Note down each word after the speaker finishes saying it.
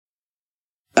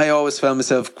I always found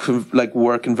myself like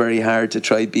working very hard to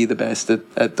try to be the best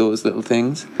at those little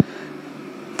things,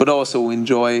 but also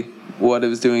enjoy what I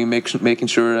was doing, making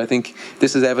sure. I think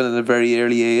this is evident at a very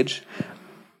early age.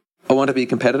 I want to be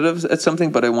competitive at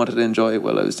something, but I wanted to enjoy it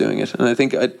while I was doing it. And I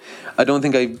think I don't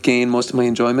think I gained most of my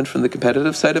enjoyment from the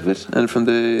competitive side of it and from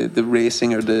the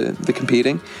racing or the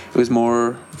competing. It was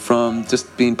more from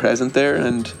just being present there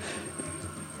and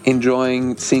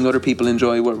enjoying, seeing other people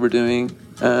enjoy what we're doing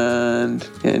and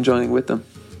enjoying with them.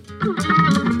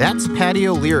 That's Paddy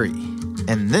O'Leary,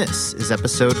 and this is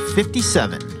episode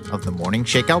 57 of the Morning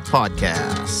Shakeout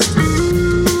Podcast.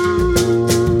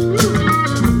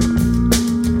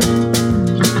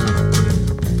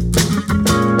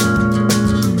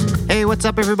 What's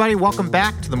up, everybody? Welcome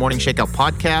back to the Morning Shakeout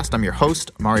Podcast. I'm your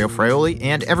host, Mario Fraioli,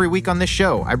 and every week on this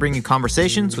show, I bring you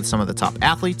conversations with some of the top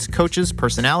athletes, coaches,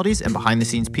 personalities, and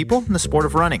behind-the-scenes people in the sport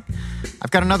of running.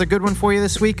 I've got another good one for you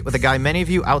this week with a guy many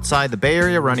of you outside the Bay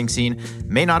Area running scene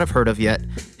may not have heard of yet.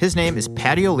 His name is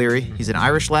Paddy O'Leary. He's an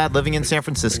Irish lad living in San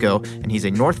Francisco, and he's a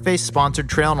North Face-sponsored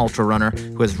trail and ultra runner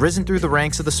who has risen through the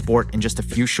ranks of the sport in just a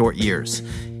few short years.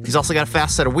 He's also got a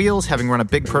fast set of wheels, having run a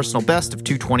big personal best of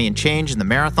 2:20 and change in the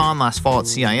marathon last fall at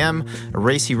CIM, a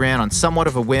race he ran on somewhat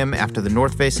of a whim after the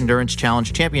North Face Endurance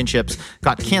Challenge Championships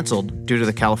got canceled due to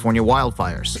the California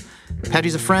wildfires.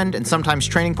 Paddy's a friend and sometimes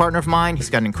training partner of mine.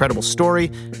 He's got an incredible story,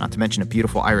 not to mention a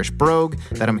beautiful Irish brogue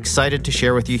that I'm excited to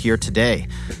share with you here today.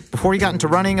 Before he got into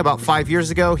running about 5 years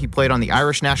ago, he played on the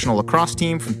Irish national lacrosse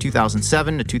team from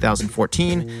 2007 to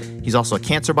 2014. He's also a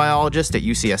cancer biologist at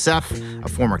UCSF, a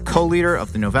former co-leader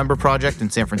of the November Project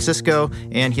in San Francisco,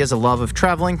 and he has a love of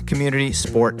traveling, community,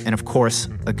 sport, and of course,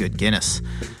 a good Guinness.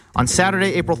 On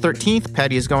Saturday, April 13th,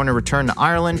 Paddy is going to return to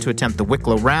Ireland to attempt the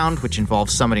Wicklow Round, which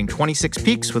involves summiting 26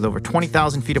 peaks with over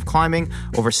 20,000 feet of climbing,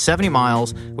 over 70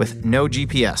 miles with no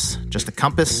GPS, just a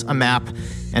compass, a map,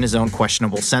 and his own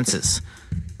questionable senses.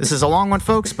 This is a long one,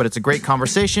 folks, but it's a great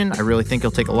conversation. I really think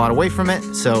you'll take a lot away from it,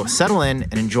 so settle in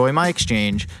and enjoy my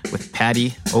exchange with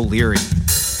Paddy O'Leary.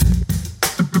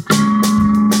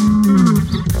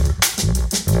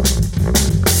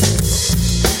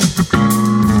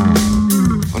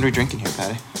 What are we drinking here,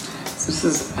 Paddy? So this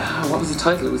is, what was the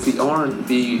title? It was I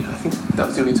think that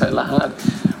was the only title I had.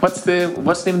 What's the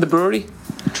name of the brewery?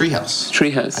 Treehouse.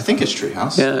 I think it's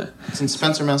Treehouse. Yeah. It's in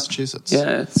Spencer, Massachusetts.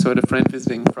 Yeah, so I had a friend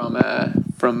visiting from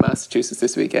Massachusetts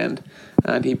this weekend,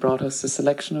 and he brought us a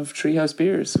selection of Treehouse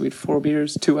beers. We had 4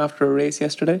 beers, 2 after a race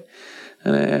yesterday.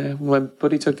 And my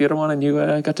buddy took the other one, and you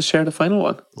got to share the final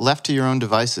one. Left to your own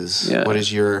devices, What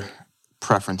is your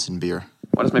preference in beer?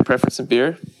 What is my preference in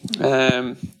beer?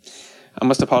 I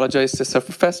must apologise to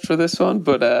Sufferfest for this one,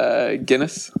 but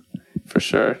Guinness, for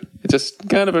sure. It just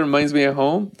kind of reminds me of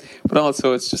home, but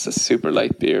also it's just a super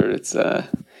light beer. It's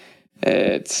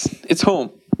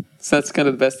home. So that's kind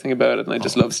of the best thing about it, and I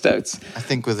just love stouts. I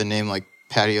think with a name like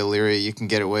Paddy O'Leary, you can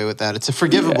get away with that. It's a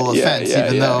forgivable offense,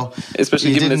 even though especially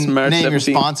you given didn't it's March name 17th. your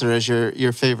sponsor as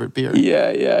your favorite beer.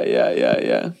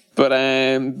 Yeah. But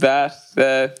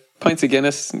that pints of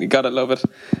Guinness, you gotta love it.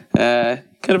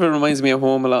 Kind of it reminds me of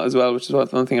home a lot as well, which is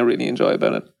one thing I really enjoy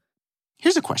about it.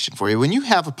 Here's a question for you. When you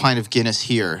have a pint of Guinness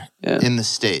here in the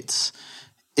States,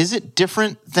 is it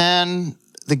different than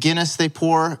the Guinness they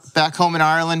pour back home in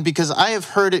Ireland? Because I have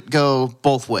heard it go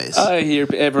both ways. I hear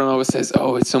everyone always says,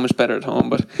 oh, it's so much better at home.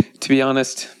 But to be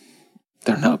honest,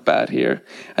 they're not bad here.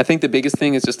 I think the biggest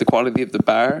thing is just the quality of the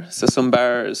bar. So some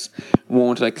bars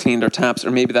won't clean their taps, or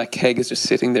maybe that keg is just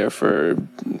sitting there for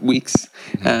weeks,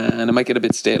 and it might get a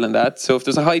bit stale in that. So if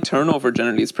there's a high turnover,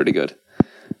 generally it's pretty good.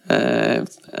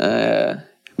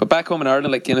 But back home in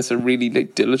Ireland, Guinness are really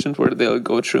diligent, where they'll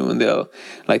go through and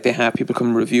they have people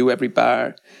come review every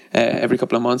bar every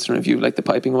couple of months and review the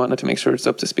piping and whatnot to make sure it's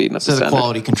up to speed and up to standard. So the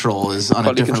quality control is on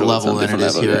a different level than it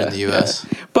is here in the US.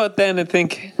 Yeah. But then I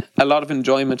think a lot of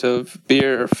enjoyment of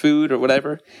beer or food or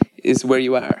whatever is where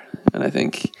you are. And I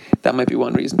think that might be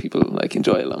one reason people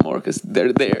enjoy it a lot more, because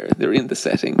they're there, they're in the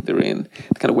setting, they're in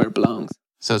kind of where it belongs.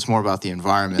 So it's more about the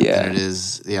environment than it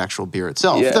is the actual beer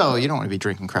itself. Though you don't want to be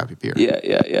drinking crappy beer.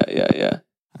 Yeah.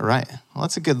 All right. Well,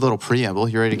 that's a good little preamble.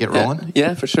 You ready to get rolling?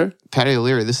 Yeah, for sure. Paddy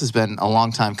O'Leary, this has been a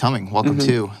long time coming. Welcome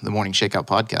to the Morning Shakeout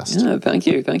Podcast. Yeah, thank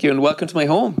you. And welcome to my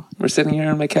home. We're sitting here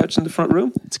on my couch in the front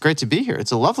room. It's great to be here.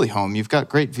 It's a lovely home. You've got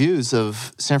great views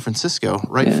of San Francisco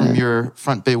right from your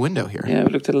front bay window here. Yeah, we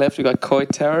look to the left. We've got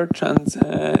Coit Tower,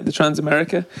 the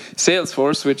Transamerica,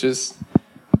 Salesforce, which is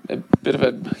a bit of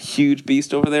a huge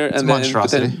beast over there, and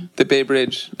then the Bay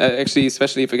Bridge. Actually,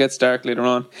 especially if it gets dark later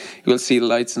on, you'll see the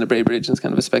lights in the Bay Bridge, and it's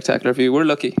kind of a spectacular view. We're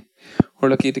lucky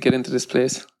to get into this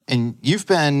place. And you've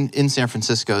been in San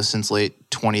Francisco since late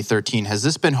 2013. Has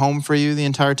this been home for you the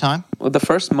entire time? Well, the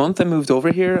first month I moved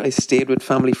over here, I stayed with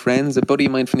family friends. A buddy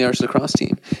of mine from the Irish lacrosse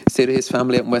team stayed with his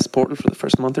family out in West Portal for the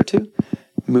first month or two.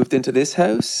 Moved into this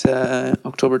house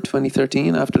October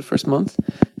 2013 after the first month.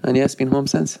 And yeah, it's been home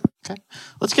since. Okay,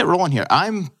 let's get rolling here.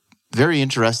 I'm very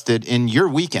interested in your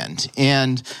weekend.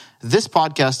 And this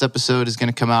podcast episode is going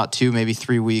to come out 2, maybe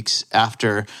 3 weeks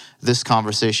after this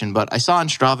conversation. But I saw on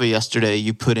Strava yesterday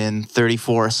you put in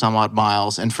 34 some odd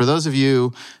miles. And for those of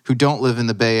you who don't live in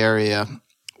the Bay Area,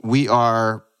 we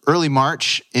are early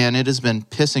March and it has been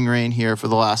pissing rain here for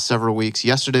the last several weeks.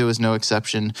 Yesterday was no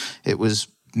exception. It was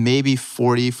maybe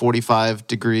 40, 45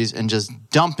 degrees and just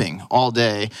dumping all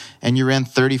day. And you ran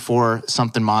 34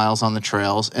 something miles on the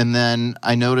trails. And then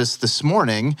I noticed this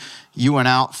morning you went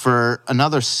out for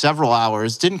another several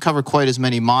hours, didn't cover quite as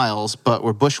many miles, but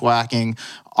were bushwhacking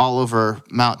all over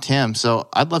Mount Tim. So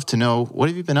I'd love to know, what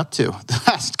have you been up to the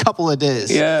last couple of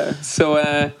days? Yeah,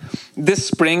 so this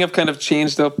spring I've kind of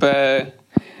changed up. I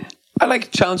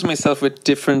like challenging myself with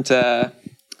different styles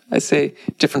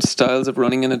of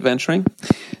running and adventuring.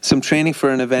 So I'm training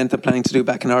for an event I'm planning to do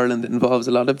back in Ireland that involves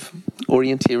a lot of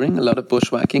orienteering, a lot of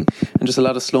bushwhacking, and just a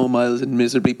lot of slow miles in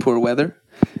miserably poor weather.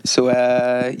 So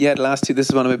this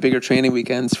is one of my bigger training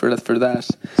weekends for that.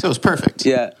 So it's perfect.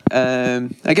 Yeah.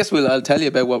 I guess I'll tell you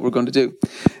about what we're going to do.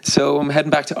 So I'm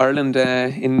heading back to Ireland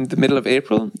in the middle of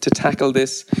April to tackle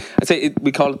this.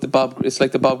 We call it it's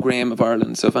like the Bob Graham of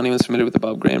Ireland. So if anyone's familiar with the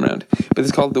Bob Graham round, but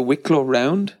it's called the Wicklow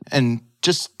Round. And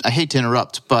I hate to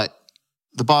interrupt, but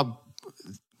the Bob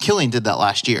Killian did that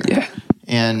last year. Yeah.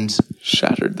 And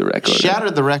shattered the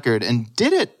record and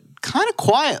did it kind of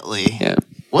quietly. Yeah.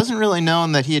 Wasn't really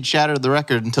known that he had shattered the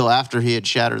record until after he had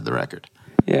shattered the record.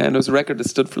 Yeah, and it was a record that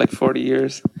stood for like 40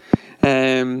 years.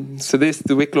 So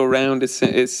the Wicklow Round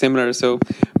is similar. So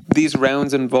these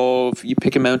rounds involve, you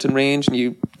pick a mountain range and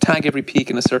you tag every peak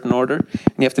in a certain order,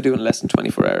 and you have to do it in less than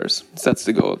 24 hours. So that's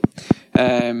the goal.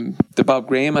 The Bob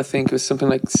Graham, I think, was something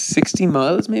like 60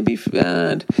 miles maybe,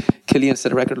 and Killian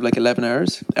set a record of like 11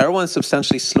 hours. Our one's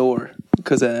substantially slower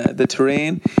because the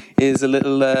terrain is a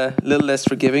little less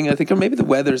forgiving, I think, or maybe the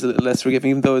weather is a little less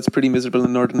forgiving, even though it's pretty miserable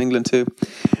in northern England too.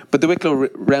 But the Wicklow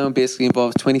Round basically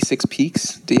involves 26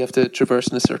 peaks that you have to traverse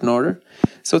in a certain order.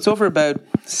 So it's over about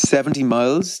 70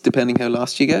 miles, depending how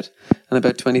lost you get, and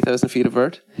about 20,000 feet of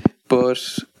vert.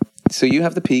 So you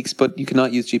have the peaks, but you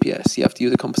cannot use GPS. You have to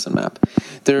use a compass and map.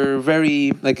 They're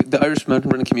very, like, the Irish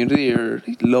mountain running community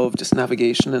love just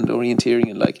navigation and orienteering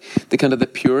and like the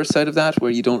pure side of that,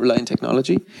 where you don't rely on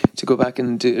technology to go back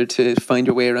and to find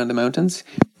your way around the mountains.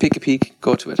 Pick a peak,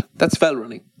 go to it. That's fell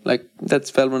running. Like, that's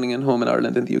fell running in home in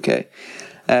Ireland and the UK.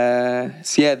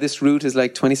 This route is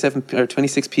like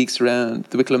 26 peaks around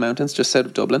the Wicklow Mountains, just south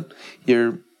of Dublin.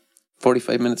 You're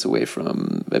 45 minutes away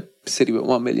from a city with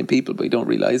 1 million people, but you don't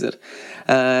realise it.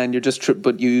 And you're just,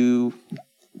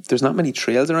 there's not many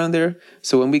trails around there.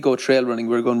 So when we go trail running,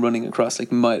 we're going running across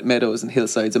like meadows and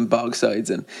hillsides and bog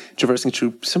sides and traversing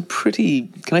through some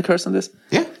pretty, can I curse on this?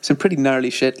 Yeah. Some pretty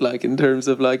gnarly shit, like in terms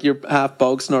of like you're half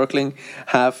bog snorkeling,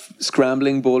 half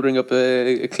scrambling, bouldering up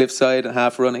a cliffside and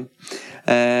half running.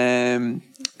 And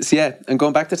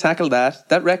going back to tackle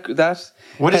that record.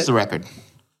 What is the record?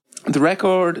 The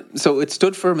record, so it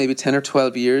stood for maybe 10 or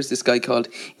 12 years. This guy called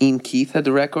Ian Keith had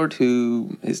the record,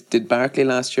 who did Barclay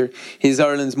last year. He's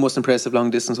Ireland's most impressive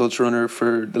long-distance ultra runner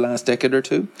for the last decade or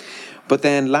two. But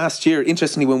then last year,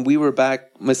 interestingly, when we were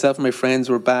back, myself and my friends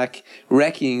were back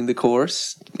recceing the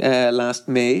course last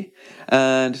May.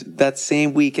 And that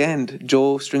same weekend,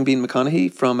 Joe Stringbean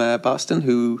McConaughey from Boston,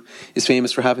 who is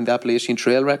famous for having the Appalachian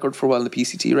Trail record for a while, and the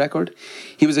PCT record,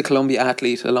 he was a Columbia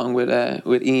athlete along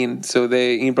with Ian. So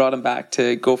Ian brought him back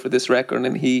to go for this record,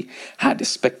 and he had this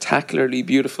spectacularly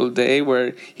beautiful day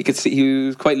where he could see. He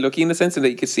was quite lucky in the sense that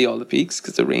he could see all the peaks,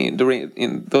 because the rain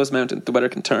in those mountains, the weather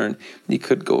can turn. You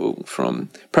could go from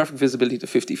perfect visibility to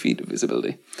 50 feet of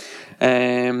visibility.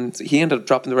 So he ended up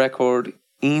dropping the record.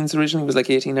 Ian's originally was like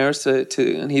 18 hours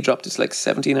and he dropped it to like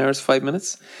 17 hours, 5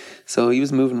 minutes. So he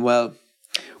was moving well,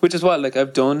 which is wild. Like,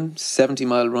 I've done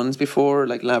 70-mile runs before,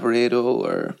 like Lavaredo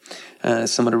or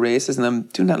some of the races, and I'm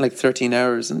doing that in like 13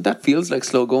 hours, and that feels like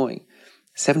slow going.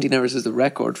 17 hours is the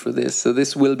record for this. So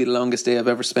this will be the longest day I've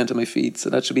ever spent on my feet. So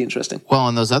that should be interesting. Well,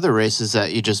 and those other races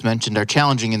that you just mentioned are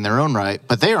challenging in their own right,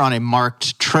 but they are on a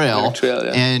marked trail.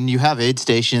 Yeah. And you have aid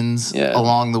stations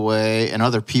along the way and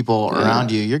other people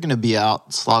around you. You're going to be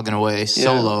out slogging away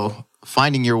solo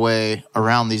finding your way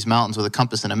around these mountains with a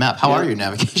compass and a map. How are your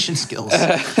navigation skills?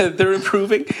 They're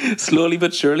improving slowly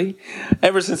but surely.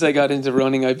 Ever since I got into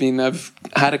running, I've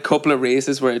had a couple of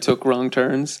races where I took wrong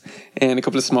turns, and a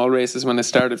couple of small races when I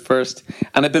started first.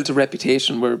 And I built a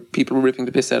reputation where people were ripping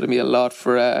the piss out of me a lot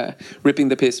for ripping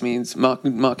the piss means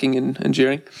mocking and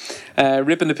jeering.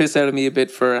 Ripping the piss out of me a bit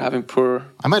for having poor...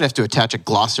 I might have to attach a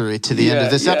glossary to the end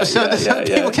of this episode so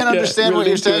people can understand what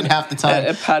you're saying half the time.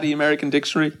 A Paddy American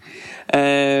dictionary.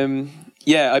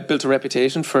 I built a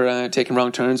reputation for taking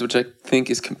wrong turns, which I think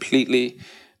is completely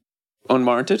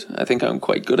unwarranted. I think I'm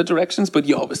quite good at directions, but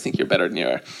you always think you're better than you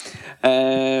are.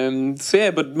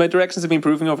 But my directions have been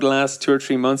improving over the last 2 or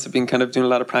 3 months. I've been kind of doing a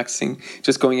lot of practicing,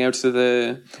 just going out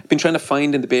to I've been trying to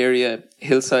find in the Bay Area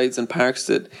hillsides and parks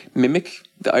that mimic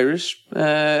the Irish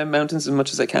mountains as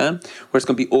much as I can, where it's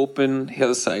going to be open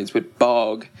hillsides with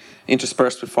bog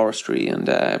interspersed with forestry,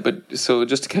 so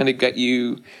just to kind of get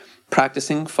you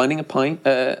practicing, finding a point,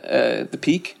 the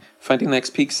peak, finding the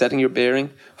next peak, setting your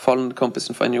bearing, following the compass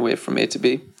and finding your way from A to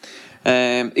B.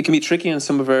 It can be tricky on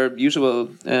some of our usual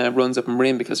runs up in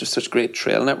Marin because there's such great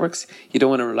trail networks. You don't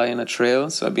want to rely on a trail.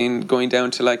 So I've been going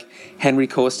down to like Henry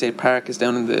Coast State Park is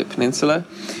down in the peninsula,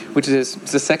 which is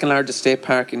the second largest state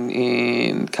park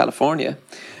in California.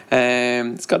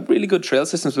 It's got really good trail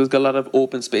systems, but it's got a lot of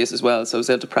open space as well. So I was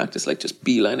able to practice like just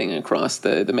beelining across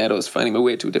the meadows, finding my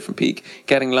way to a different peak,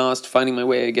 getting lost, finding my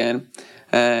way again.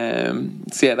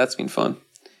 That's been fun.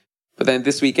 But then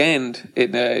this weekend,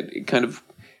 it kind of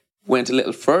went a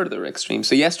little further extreme.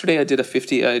 So yesterday I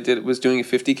was doing a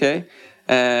 50K.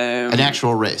 An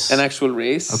actual race. An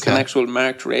actual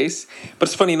marked race. But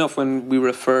it's funny enough when we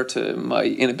refer to my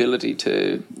inability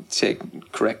to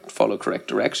follow correct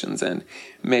directions and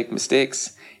make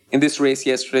mistakes. In this race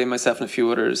yesterday, myself and a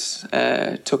few others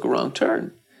took a wrong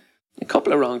turn. A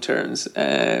couple of wrong turns.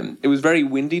 It was very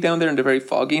windy down there and they're very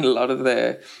foggy. And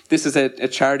this is a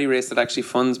charity race that actually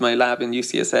funds my lab in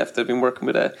UCSF that I've been working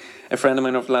with a friend of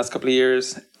mine over the last couple of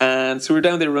years. And so we're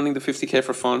down there running the 50K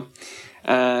for fun.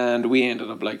 And we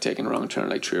ended up like taking a wrong turn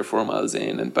like 3 or 4 miles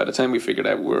in. And by the time we figured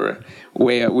out we were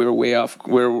way off.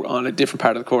 We were on a different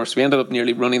part of the course. We ended up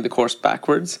nearly running the course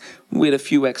backwards with a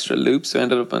few extra loops. So I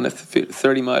ended up on a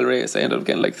 30-mile race. I ended up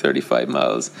getting like 35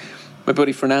 miles. My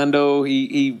buddy Fernando,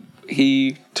 he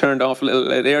turned off a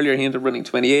little earlier. He ended up running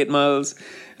 28 miles.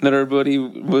 Another buddy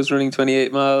was running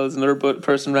 28 miles. Another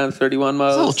person ran 31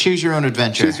 miles. So choose your own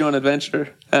adventure.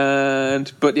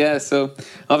 So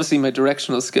obviously my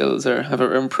directional skills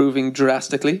are improving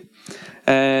drastically.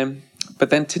 But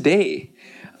then today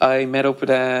I met up with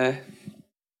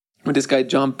this guy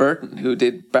John Burton, who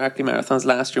did Barkley Marathons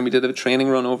last year, and we did a training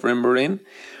run over in Marin,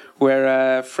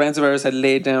 where friends of ours had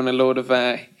laid down a load of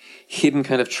hidden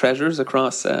kind of treasures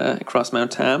across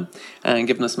Mount Tam and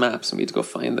given us maps, and we had to go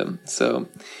find them. So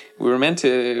we were meant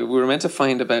to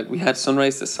find we had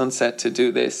sunrise to sunset to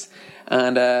do this,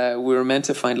 and we were meant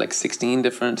to find like 16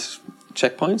 different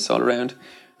checkpoints all around.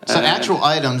 So actual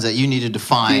items that you needed to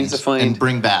find and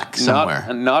bring back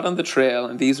somewhere. Not on the trail,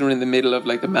 and these were in the middle of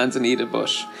like the manzanita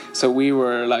bush. So we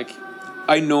were like,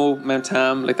 I know Mount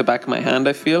Tam like the back of my hand,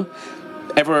 I feel.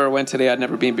 Everywhere I went today I'd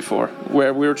never been before,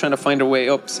 where we were trying to find our way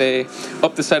up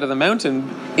the side of the mountain,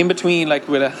 in between, like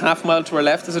with a half mile to our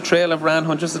left is a trail I've ran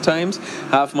hundreds of times,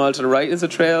 half mile to the right is a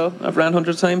trail I've ran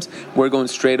hundreds of times. We're going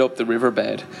straight up the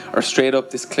riverbed, or straight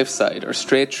up this cliffside, or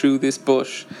straight through this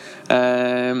bush. So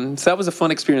that was a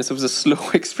fun experience. It was a slow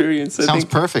experience. Sounds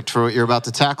perfect for what you're about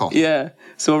to tackle. Yeah.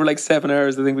 So over like 7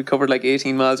 hours, I think we covered like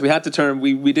 18 miles. We had to turn.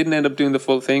 We didn't end up doing the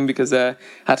full thing because I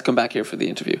had to come back here for the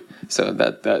interview. So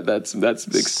that's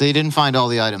big. So you didn't find all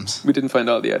the items. We didn't find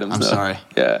all the items. I'm sorry.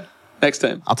 Yeah. Next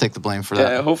time. I'll take the blame for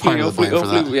that. Yeah, hopefully,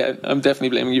 yeah, I'm definitely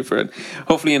blaming you for it.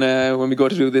 Hopefully, when we go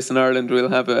to do this in Ireland, I'll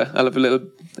have a little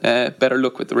better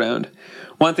look with the round.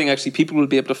 One thing, actually, people will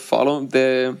be able to follow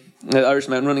the Irish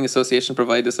Mountain Running Association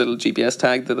provide this little GPS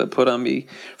tag that they'll put on me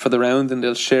for the round, and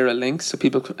they'll share a link so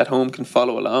people at home can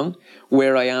follow along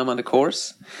where I am on the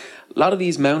course. A lot of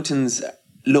these mountains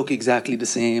look exactly the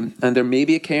same, and there may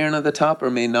be a cairn at the top or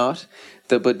may not,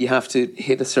 but you have to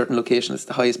hit a certain location. It's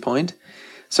the highest point.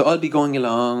 So I'll be going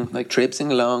along, like traipsing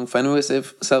along, finding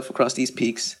myself across these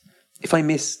peaks. If I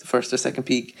miss the first or second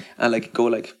peak and like go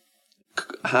like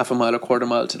half a mile or quarter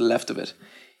mile to the left of it,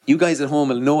 you guys at home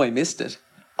will know I missed it.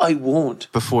 I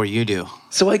won't. Before you do.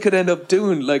 So I could end up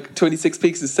doing like 26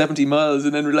 peaks is 70 miles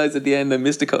and then realize at the end I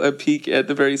missed a peak at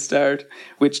the very start,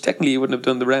 which technically you wouldn't have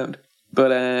done the round.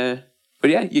 But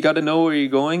yeah, you got to know where you're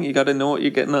going. You got to know what you're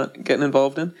getting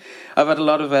involved in. I've had a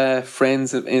lot of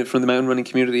friends from the mountain running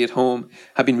community at home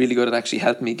have been really good at actually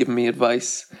helping me, giving me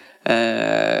advice.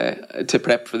 to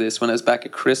prep for this. When I was back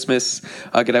at Christmas,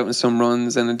 I got out on some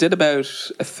runs and I did about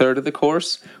a third of the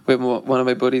course with one of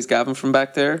my buddies, Gavin, from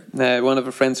back there, one of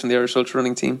our friends from the Irish ultra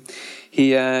running team.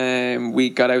 We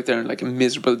got out there on like a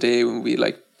miserable day when we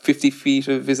like 50 feet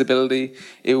of visibility.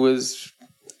 It was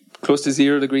close to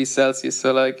 0 degrees Celsius,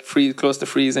 so like close to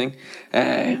freezing.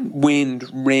 Wind,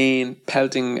 rain,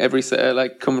 pelting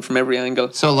coming from every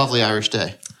angle. So a lovely Irish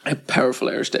day. A powerful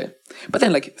Irish day. But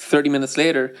then like 30 minutes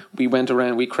later, we went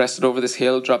around, we crested over this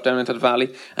hill, dropped down into the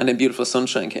valley, and then beautiful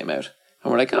sunshine came out.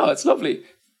 And we're like, oh, it's lovely.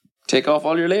 Take off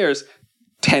all your layers.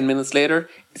 10 minutes later,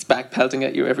 it's back pelting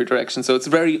at you every direction. So it's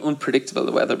very unpredictable,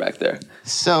 the weather back there.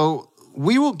 So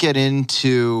we will get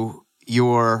into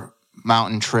your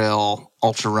mountain trail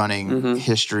ultra running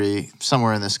history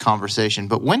somewhere in this conversation.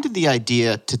 But when did the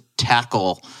idea to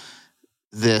tackle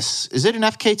this, is it an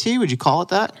FKT? Would you call it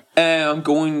that?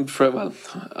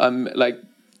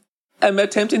 I'm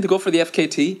attempting to go for the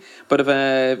FKT, but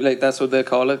if that's what they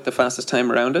call it, the fastest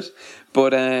time around it.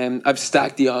 But I've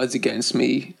stacked the odds against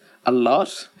me a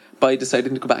lot by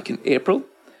deciding to go back in April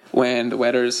when the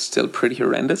weather is still pretty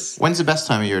horrendous. When's the best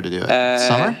time of year to do it?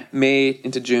 Summer? May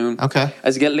into June. Okay.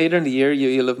 As you get later in the year,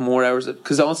 you'll have more hours,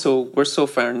 because also we're so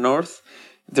far north,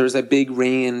 there's a big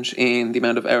range in the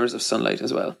amount of hours of sunlight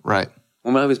as well. Right.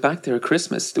 When I was back there at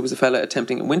Christmas, there was a fella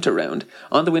attempting a winter round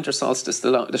on the winter solstice,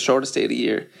 the shortest day of the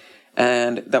year.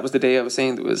 And that was the day I was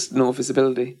saying there was no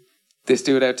visibility. This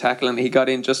dude out tackling, he got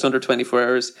in just under 24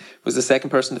 hours, was the second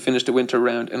person to finish the winter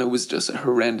round, and it was just a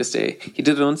horrendous day. He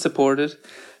did it unsupported,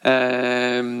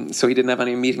 so he didn't have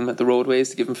any meeting at the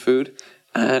roadways to give him food.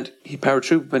 And he powered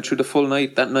through, went through the full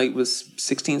night. That night was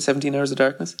 16, 17 hours of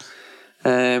darkness.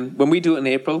 When we do it in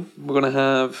April, we're going to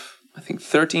have, I think,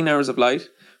 13 hours of light,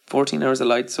 14 hours of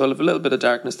light, so I'll have a little bit of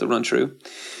darkness to run through.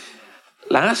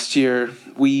 Last year,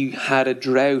 we had a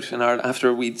drought in Ireland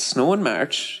after we'd snow in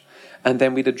March, and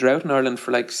then we had a drought in Ireland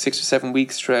for like 6 or 7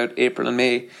 weeks throughout April and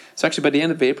May. So actually by the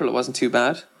end of April, it wasn't too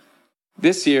bad.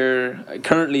 This year,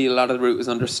 currently a lot of the route is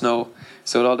under snow,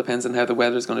 so it all depends on how the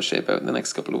weather is going to shape out in the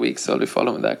next couple of weeks, so I'll be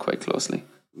following that quite closely.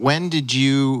 When did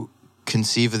you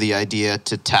conceive of the idea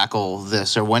to tackle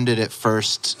this, or when did it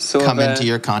first come into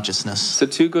your consciousness? So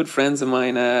two good friends of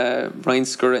mine, Ryan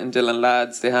Scurrett and Dylan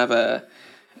Lads, they have a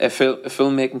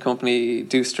filmmaking company,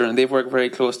 Dooster, and they've worked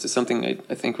very close to something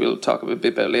I think we'll talk a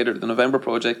bit about later, the November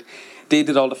Project. They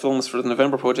did all the films for the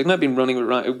November Project, and I've been running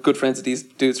with good friends of these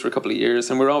dudes for a couple of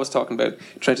years, and we're always talking about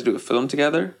trying to do a film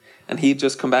together. And he'd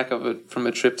just come back from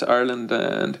a trip to Ireland,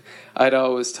 and I'd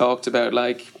always talked about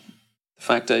like the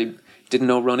fact I didn't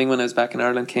know running when I was back in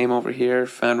Ireland, came over here,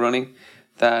 found running,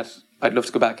 that I'd love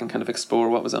to go back and kind of explore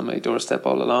what was on my doorstep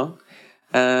all along.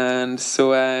 And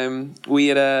so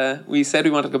we said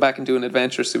we wanted to go back and do an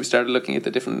adventure, so we started looking at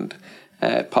the different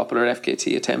popular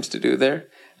FKT attempts to do there.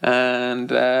 And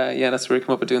that's where we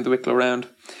come up with doing the Wicklow Round.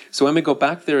 So when we go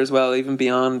back there as well, even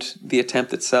beyond the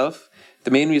attempt itself,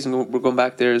 the main reason we're going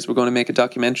back there is we're going to make a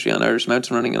documentary on Irish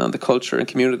mountain running and on the culture and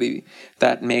community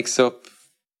that makes up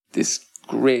this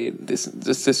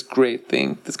great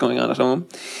thing that's going on at home.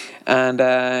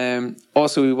 And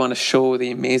also we want to show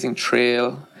the amazing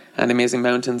trail and amazing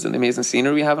mountains and amazing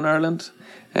scenery we have in Ireland,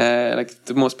 like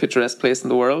the most picturesque place in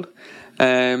the world.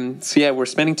 We're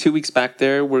spending 2 weeks back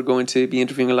there. We're going to be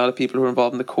interviewing a lot of people who are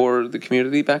involved in the core of the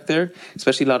community back there,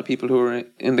 especially a lot of people who are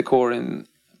in the core in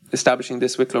establishing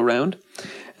this Wicklow Round.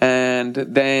 And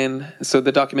then, so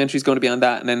the documentary is going to be on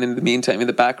that, and then in the meantime, in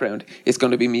the background, it's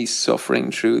going to be me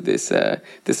suffering through this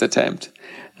attempt.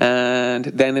 And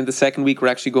then in the second week, we're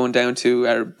actually going down to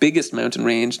our biggest mountain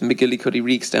range, the McGillicuddy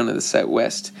Reeks down in the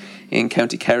southwest in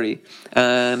County Kerry.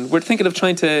 And we're thinking of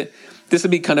this will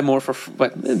be kind of more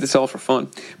it's all for fun,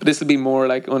 but this will be more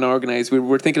like unorganized.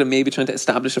 We're thinking of maybe trying to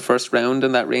establish a first round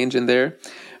in that range in there.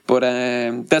 But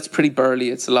that's pretty burly.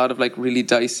 It's a lot of like really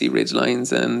dicey ridge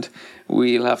lines, and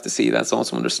we'll have to see. That's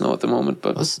also under snow at the moment.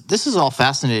 But this is all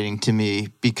fascinating to me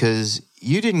because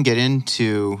you didn't get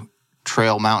into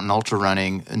trail mountain ultra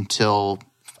running until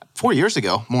 4 years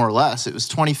ago, more or less. It was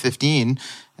 2015, and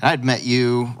I'd met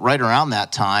you right around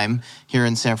that time here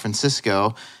in San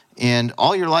Francisco. And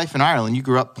all your life in Ireland, you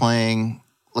grew up playing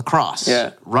lacrosse.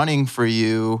 Yeah. Running for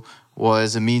you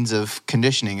was a means of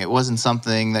conditioning. It wasn't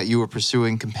something that you were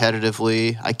pursuing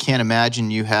competitively. I can't imagine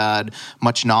you had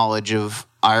much knowledge of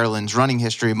Ireland's running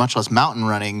history, much less mountain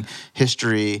running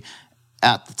history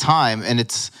at the time. And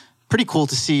it's pretty cool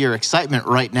to see your excitement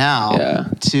right now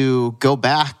to go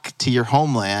back to your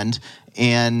homeland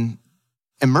and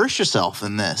immerse yourself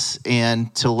in this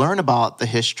and to learn about the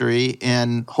history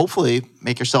and hopefully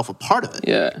make yourself a part of it.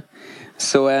 Yeah.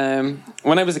 So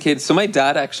when I was a kid, so my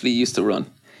dad actually used to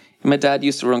run. My dad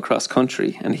used to run cross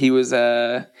country, and he was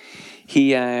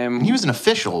he was an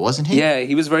official, wasn't he? Yeah,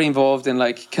 he was very involved in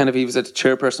he was a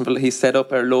chairperson, but he set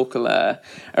up our local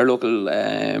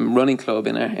running club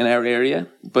in our area.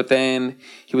 But then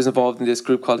he was involved in this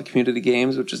group called the Community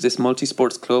Games, which is this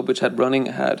multi-sports club which had running,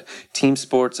 it had team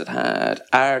sports, it had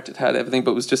art, it had everything,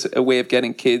 but it was just a way of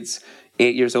getting kids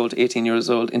 8 years old to 18 years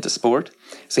old into sport.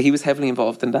 So he was heavily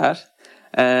involved in that.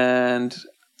 And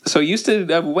so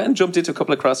I went and jumped into a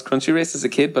couple of cross-country races as a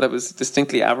kid, but I was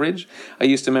distinctly average. I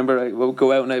used to remember I would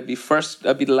go out and I'd be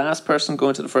the last person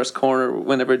going to the first corner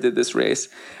whenever I did this race.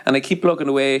 And I'd keep plugging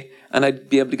away and I'd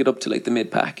be able to get up to the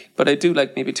mid-pack. But I do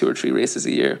maybe 2 or 3 races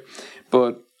a year.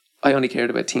 But I only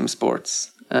cared about team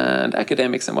sports and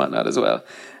academics and whatnot as well.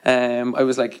 I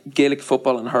was Gaelic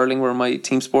football and hurling were my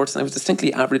team sports, and I was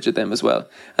distinctly average at them as well.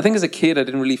 I think as a kid, as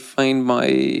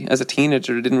a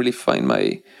teenager, I didn't really find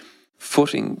my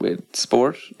footing with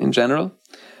sport in general.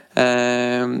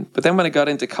 But then when I got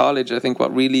into college, I think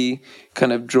what really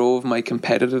kind of drove my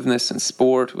competitiveness in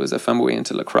sport was I found my way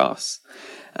into lacrosse.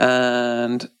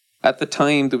 And at the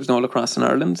time, there was no lacrosse in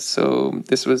Ireland. So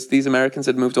these Americans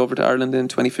had moved over to Ireland in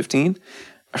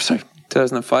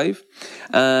 2005.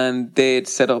 And they'd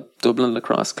set up Dublin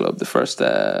Lacrosse Club, the first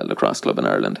lacrosse club in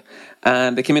Ireland.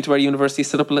 And they came into our university,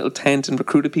 set up a little tent and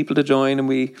recruited people to join. And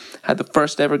we had the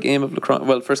first ever game of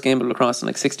lacrosse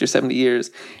in 60 or 70 years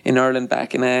in Ireland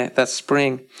back in that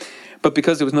spring. But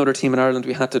because there was another team in Ireland,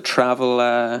 we had to travel.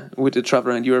 We did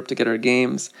travel around Europe to get our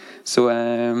games. So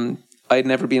I'd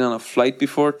never been on a flight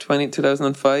before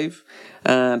 2005.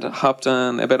 And hopped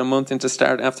on about a month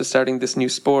after starting this new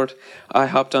sport. I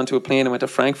hopped onto a plane and went to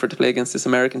Frankfurt to play against this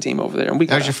American team over there. And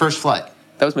that was your first flight?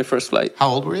 That was my first flight. How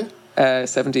old were you?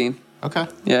 17. Okay.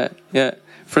 Yeah.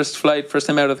 First flight, first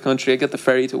time out of the country. I got the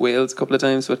ferry to Wales a couple of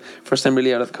times, but first time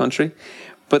really out of the country.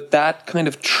 But that kind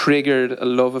of triggered a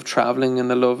love of traveling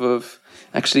and a love of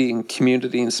actually in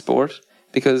community and sport,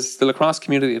 because the lacrosse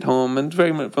community at home, and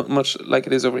very much like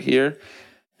it is over here,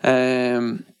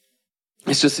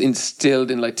 it's just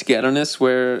instilled in togetherness,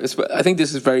 where I think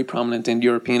this is very prominent in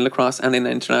European lacrosse and in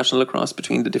international lacrosse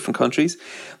between the different countries,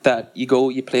 that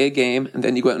you play a game, and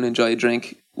then you go out and enjoy a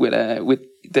drink with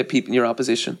the people in your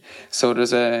opposition. So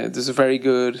there's a very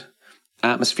good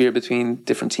atmosphere between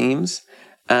different teams,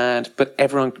 but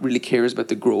everyone really cares about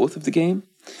the growth of the game.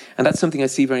 And that's something I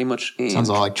see very much in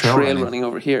trail running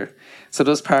over here. So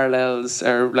those parallels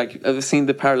are I've seen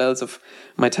the parallels of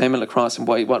my time in lacrosse and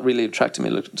what really attracted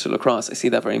me to lacrosse. I see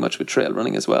that very much with trail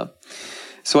running as well.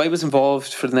 So I was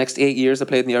involved for the next 8 years. I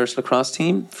played in the Irish lacrosse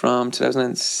team from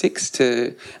 2006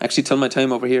 to actually till my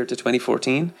time over here to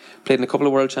 2014. Played in a couple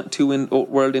of 2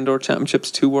 World Indoor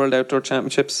Championships, 2 World Outdoor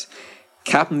Championships.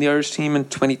 Captained the Irish team in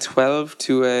 2012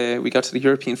 we got to the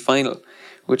European final,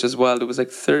 which as well, there was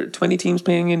 20 teams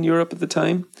playing in Europe at the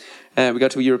time. We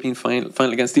got to a European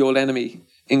final against the old enemy,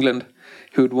 England,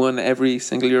 who'd won every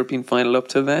single European final up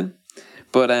till then.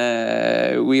 But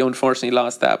we unfortunately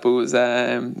lost that. But it was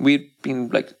we'd been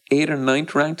 8th or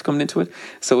 9th ranked coming into it.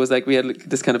 So it was we had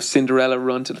this kind of Cinderella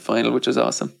run to the final, which was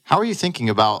awesome. How were you thinking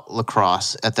about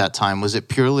lacrosse at that time? Was it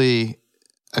purely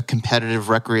a competitive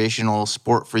recreational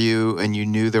sport for you and you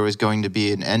knew there was going to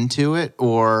be an end to it?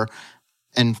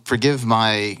 And forgive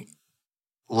my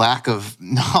lack of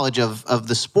knowledge of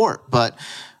the sport, but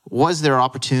was there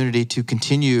opportunity to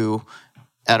continue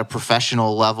at a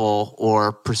professional level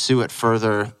or pursue it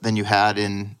further than you had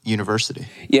in university?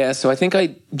 Yeah, so I think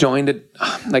I joined it,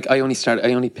 I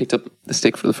only picked up the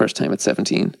stick for the first time at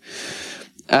 17.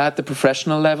 At the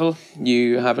professional level,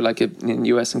 you have it in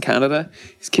US and Canada.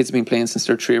 These kids have been playing since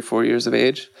they're 3 or 4 years of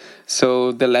age.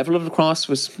 So the level of lacrosse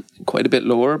was quite a bit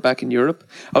lower back in Europe.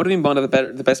 I would have been one of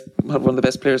the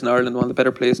best players in Ireland, one of the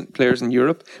better players in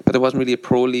Europe, but there wasn't really a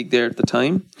pro league there at the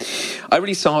time. I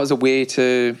really saw it as a way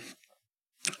to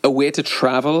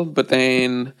travel, but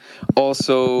then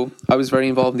also I was very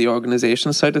involved in the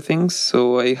organisation side of things.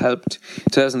 So I helped,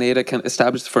 in 2008, I kind of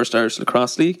established the first Irish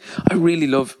Lacrosse League. I really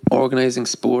love organising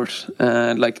sport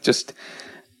and just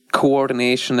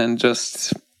coordination and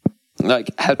just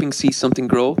helping see something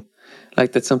grow.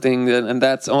 That's something and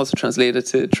that's also translated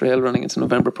to trail running into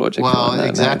November Project. Well,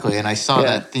 exactly. And I saw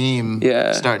that theme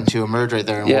starting to emerge right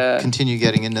there, and we'll continue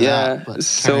getting into that. But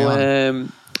so,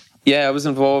 I was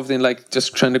involved in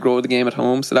just trying to grow the game at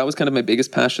home. So that was kind of my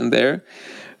biggest passion there.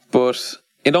 But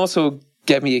it also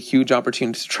gave me a huge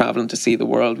opportunity to travel and to see the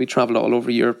world. We traveled all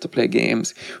over Europe to play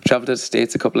games. We traveled to the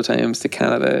States a couple of times, to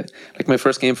Canada. My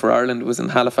first game for Ireland was in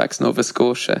Halifax, Nova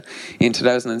Scotia in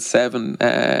 2007.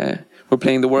 We're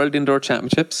playing the World Indoor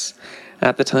Championships.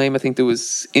 At the time, I think there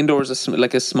was indoors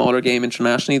like a smaller game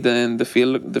internationally than the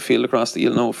field across that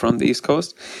you'll know from the East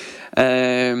Coast.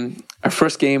 Our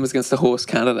first game was against the host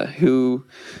Canada, who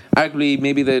arguably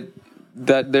maybe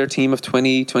that their team of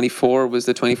 2024 was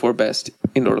the 24 best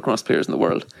indoor lacrosse players in the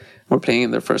world. We're playing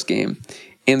in their first game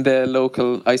in the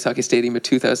local ice hockey stadium with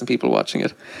 2,000 people watching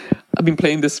it. I've been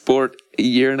playing this sport a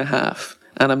year and a half,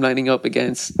 and I'm lining up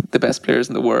against the best players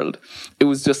in the world. It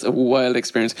was just a wild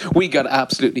experience. We got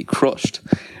absolutely crushed.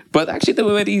 But actually, they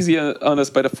went easy on us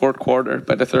by the third quarter.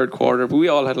 But we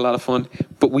all had a lot of fun.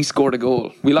 But we scored a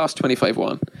goal. We lost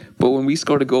 25-1. But when we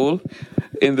scored a goal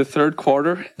in the third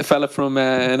quarter, a fella from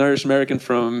an Irish American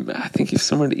from, I think he's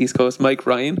somewhere in the East Coast, Mike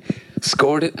Ryan,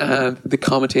 scored it, and the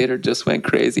commentator just went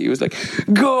crazy. He was like,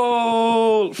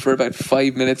 "Goal!" for about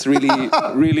 5 minutes,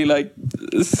 really like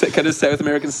kind of South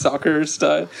American soccer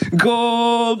style.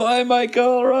 "Goal by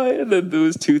Michael Ryan!" And there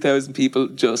was 2,000 people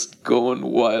just going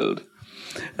wild.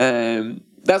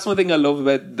 That's one thing I love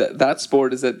about that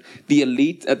sport, is that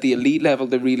at the elite level,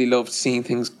 they really loved seeing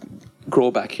things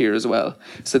grow back here as well.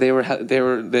 So they were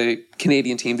the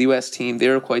Canadian team, the US team, the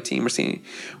Iroquois team,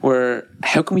 were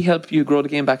how can we help you grow the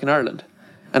game back in Ireland?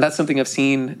 And that's something I've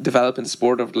seen develop in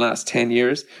sport over the last 10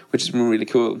 years, which has been really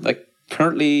cool. Like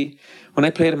currently, when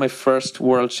I played in my first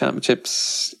World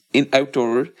Championships in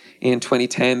outdoor in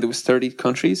 2010, there was 30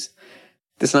 countries.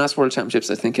 This last World Championships,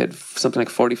 I think, had something like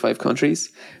 45 countries.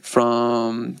 There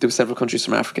were several countries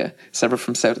from Africa, several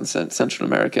from South and Central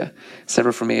America,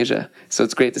 several from Asia. So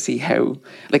it's great to see how,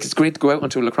 like, it's great to go out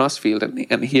onto a lacrosse field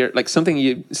and hear, like, something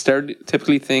you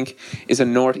typically think is a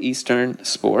northeastern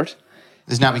sport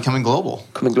is now becoming global.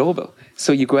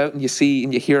 So you go out and you see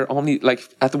and you hear only, like,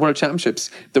 at the World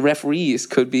Championships, the referees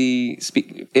could be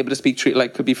able to speak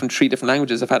could be from 3 different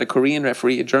languages. I've had a Korean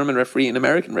referee, a German referee, an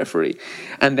American referee,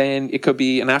 and then it could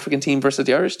be an African team versus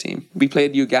the Irish team. We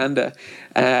played Uganda.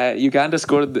 Uganda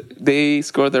scored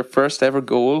their first ever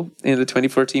goal in the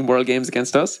 2014 World Games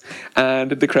against us, and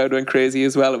the crowd went crazy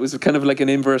as well. It was kind of like an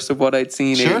inverse of what I'd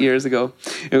seen 8 years ago.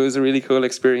 It was a really cool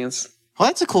experience. Well,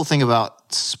 that's a cool thing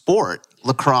about sport,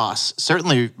 lacrosse.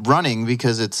 Certainly running,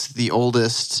 because it's the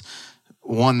oldest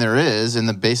one there is and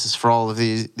the basis for all of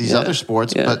these other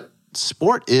sports. Yeah. But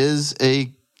sport is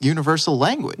a universal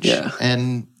language. Yeah.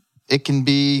 And it can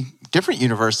be different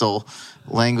universal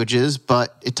languages,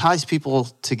 but it ties people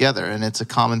together, and it's a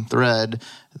common thread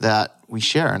that we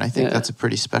share. And I think that's a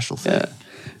pretty special thing. Yeah.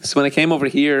 So when I came over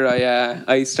here,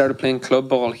 I started playing club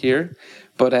ball here.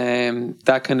 But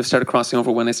that kind of started crossing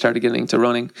over when I started getting into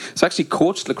running. So I actually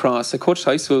coached lacrosse. I coached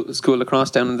high school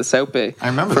lacrosse down in the South Bay. I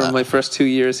remember for my first 2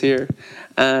 years here.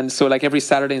 And so like every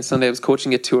Saturday and Sunday I was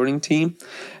coaching a touring team.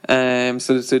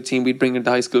 So it's a team, we'd bring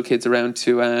the high school kids around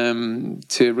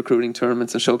to recruiting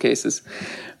tournaments and showcases.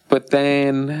 But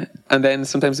then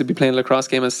sometimes I'd be playing a lacrosse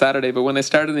game on Saturday. But when I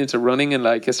started into running and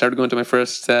like I started going to my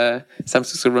first San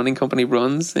Francisco running company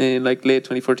runs in like late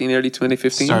 2014, early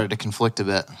 2015. Started to conflict a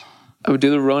bit. I would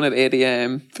do the run at 8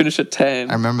 a.m., finish at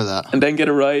 10. I remember that. And then get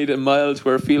a ride a mile to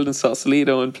our field in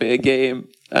Sausalito and play a game.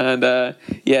 And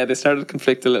they started to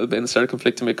conflict a little bit and started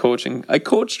conflicting with coaching. I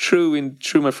coached through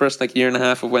my first like year and a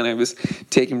half of when I was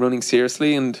taking running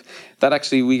seriously, and that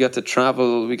actually we got to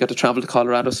travel to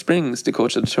Colorado Springs to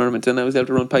coach at the tournament, and I was able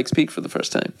to run Pikes Peak for the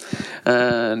first time.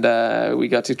 And we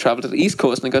got to travel to the East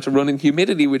Coast, and I got to run in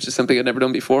humidity, which is something I'd never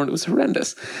done before, and it was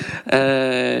horrendous.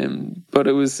 But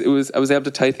I was able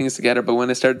to tie things together. But when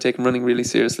I started taking running really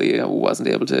seriously, I wasn't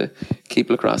able to keep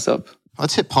lacrosse up.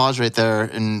 Let's hit pause right there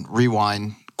and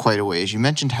rewind quite a ways. You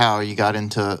mentioned how you got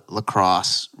into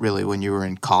lacrosse really when you were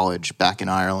in college back in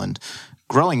Ireland.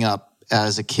 Growing up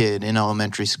as a kid in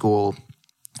elementary school,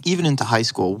 even into high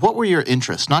school, what were your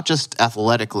interests? Not just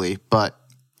athletically, but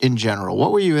in general.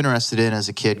 What were you interested in as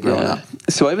a kid growing up?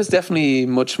 So I was definitely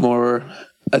much more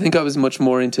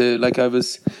into, like, I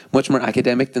was much more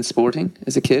academic than sporting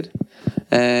as a kid.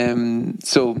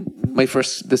 So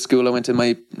the school I went to,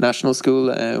 my national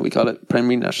school, we call it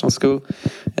primary national school,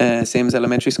 same as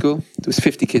elementary school. There was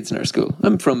 50 kids in our school.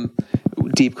 I'm from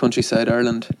deep countryside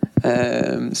Ireland.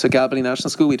 So Galbally National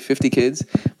School, we had 50 kids.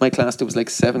 My class, there was like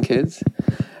 7 kids.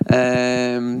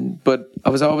 But I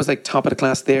was always like top of the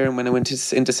class there. And when I went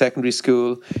into secondary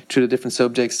school through the different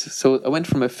subjects, so I went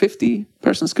from a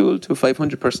 50-person school to a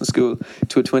 500-person school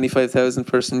to a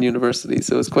 25,000-person university.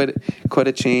 So it was quite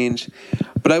a change.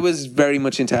 But I was very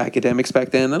much into academics back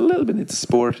then, and a little bit into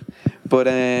sport. But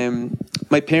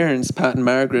my parents, Pat and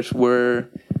Margaret, were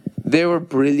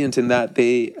brilliant in that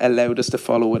they allowed us to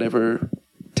follow whatever.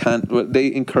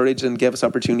 They encouraged and gave us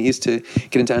opportunities to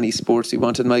get into any sports we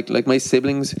wanted. My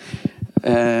siblings,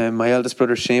 My eldest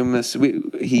brother Seamus,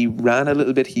 he ran a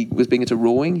little bit. He was big into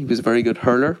rowing. He was a very good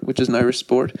hurler, which is an Irish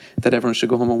sport that everyone should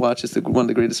go home and watch. It's one of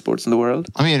the greatest sports in the world.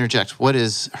 Let me interject. What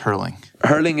is hurling?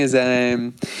 Hurling is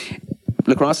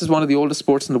lacrosse is one of the oldest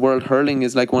sports in the world. Hurling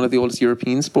is like one of the oldest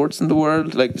European sports in the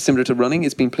world, like similar to running.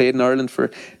 It's been played in Ireland for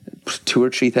 2,000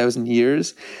 or 3,000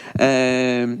 years.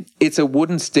 It's a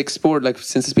wooden stick sport. Like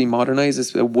since it's been modernized,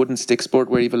 it's a wooden stick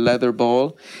sport where you have a leather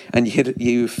ball and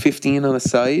you have 15 on a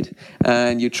side,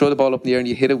 and you throw the ball up in the air and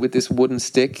you hit it with this wooden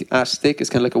stick. Ash stick is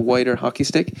kind of like a wider hockey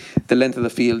stick, the length of the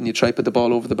field, and you try to put the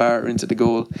ball over the bar or into the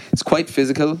goal. It's quite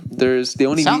physical.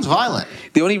 Sounds violent.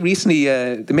 They only recently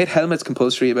they made helmets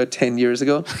compulsory about 10 years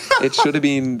ago. It should have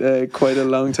been quite a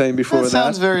long time before that.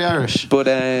 Sounds very Irish. But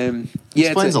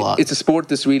Explains a lot. It's a sport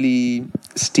that's really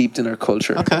steeped in our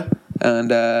culture. Okay.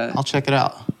 And I'll check it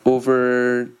out.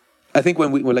 I think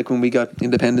when we got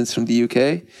independence from the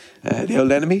UK, the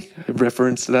old enemy, I've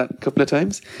referenced to that a couple of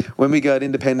times. When we got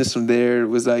independence from there, it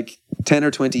was like 10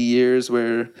 or 20 years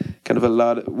where kind of a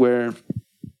lot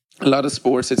of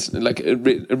sports, it's like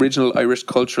original Irish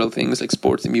cultural things like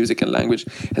sports and music and language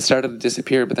has started to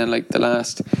disappear. But then like the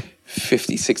last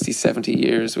 50, 60, 70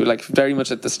 years, we're like very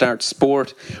much at the start.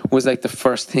 Sport was like the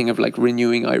first thing of like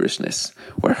renewing Irishness,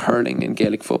 where hurling and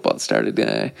Gaelic football started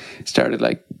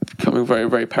like becoming very,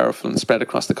 very powerful and spread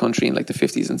across the country in like the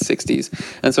 50s and 60s.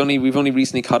 And so we've only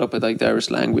recently caught up with like the Irish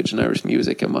language and Irish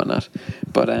music and whatnot.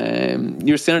 But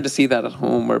you're starting to see that at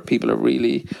home, where people are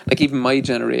really, like even my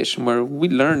generation, where we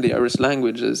learned the Irish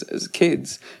language as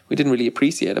kids. We didn't really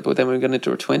appreciate it, but then when we got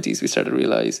into our 20s, we started to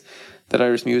realise that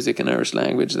Irish music and Irish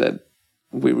language, that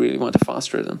we really want to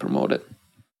foster it and promote it.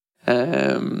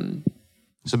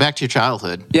 So back to your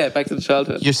childhood. Yeah, back to the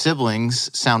childhood. Your siblings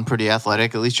sound pretty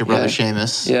athletic, at least your brother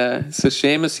Seamus. Yeah, so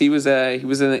Seamus, he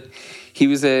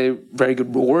was a very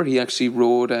good rower. He actually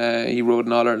rowed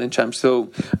an All-Ireland champ.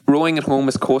 So rowing at home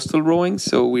is coastal rowing.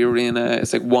 So we were in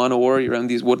it's like one oar. You're on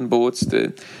these wooden boats.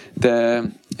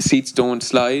 The seats don't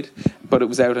slide, but it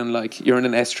was out in you're in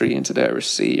an estuary into the Irish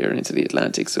Sea or into the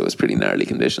Atlantic. So it was pretty gnarly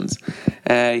conditions.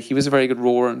 He was a very good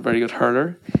rower and very good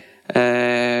hurler.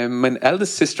 My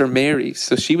eldest sister Mary,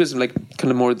 so she was like kind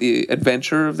of more the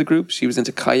adventurer of the group. She was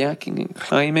into kayaking and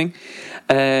climbing,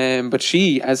 but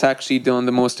she has actually done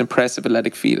the most impressive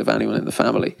athletic feat of anyone in the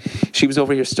family. She was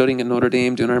over here studying at Notre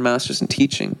Dame, doing her master's in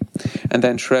teaching, and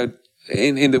then throughout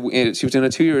she was doing a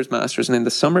 2 years master's, and in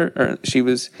the summer she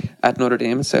was at Notre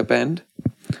Dame in South Bend,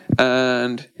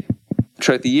 and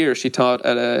throughout the year she taught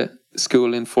at a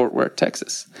school in Fort Worth,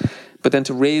 Texas. But then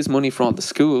to raise money for all the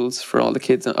schools, for all the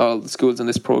kids, all the schools in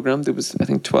this program, there was, I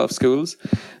think, 12 schools.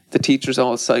 The teachers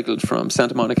all cycled from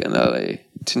Santa Monica and LA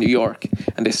to New York,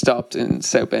 and they stopped in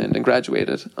South Bend and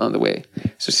graduated on the way.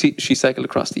 So she cycled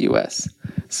across the US.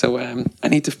 So I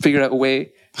need to figure out a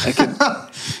way I can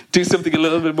do something a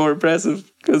little bit more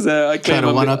impressive, because I try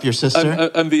to one up your sister.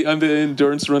 I'm the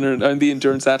endurance runner. I'm the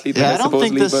endurance athlete. Yeah, I don't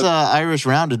think this Irish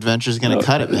round adventure is going to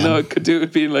cut it, man. No, it could do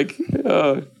it being like.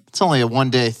 It's only a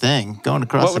one-day thing. Going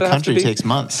across the country takes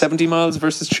months. 70 miles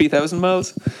versus 3,000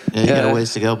 miles. Yeah, you got a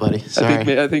ways to go, buddy.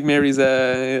 Sorry. I think Mary's.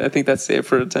 I think that's safe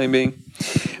for the time being.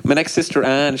 My next sister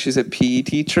Anne, she's a PE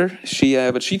teacher.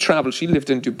 But she travelled. She lived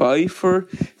in Dubai for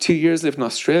 2 years. Lived in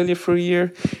Australia for a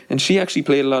year, and she actually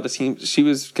played a lot of teams. She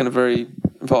was kind of very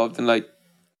involved in like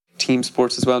team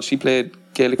sports as well. She played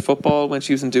Gaelic football when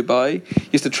she was in Dubai.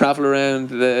 Used to travel around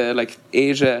the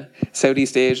Asia,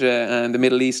 Southeast Asia and the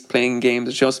Middle East playing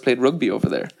games. She also played rugby over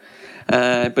there.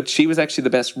 But she was actually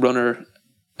the best runner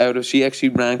she actually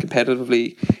ran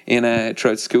competitively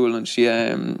throughout school, and she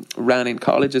ran in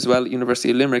college as well at University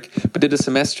of Limerick, but did a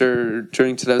semester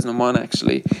during 2001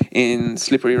 actually in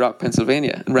Slippery Rock,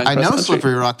 Pennsylvania. And ran I know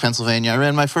Slippery Rock, Pennsylvania. I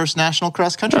ran my first national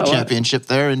cross-country championship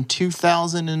there in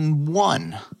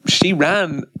 2001. She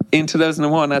ran in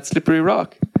 2001 at Slippery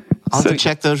Rock. I'll have to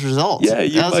check those results. Yeah,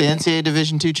 that was the NCAA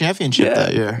Division II championship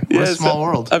that year. What a small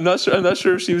world. I'm not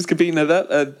sure if she was competing at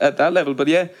that level, but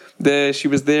she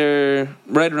was there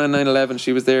right around 9/11.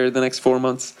 She was there the next 4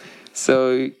 months.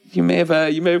 So you may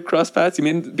have crossed paths. You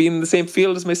may be in the same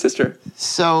field as my sister.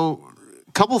 So,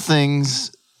 a couple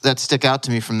things that stick out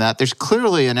to me from that. There's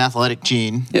clearly an athletic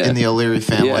gene in the O'Leary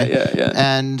family. Yeah.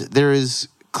 And there is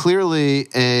clearly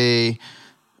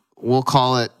we'll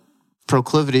call it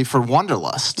proclivity for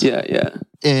wanderlust. Yeah.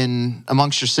 in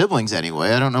amongst your siblings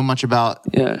anyway. I don't know much about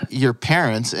your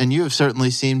parents, and you have certainly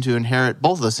seemed to inherit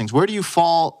both of those things. Where do you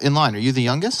fall in line? Are you the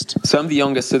youngest? So I'm the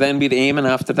youngest. So then we had Eamon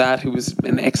after that, who was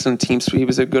an excellent teamster. He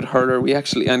was a good hurler. We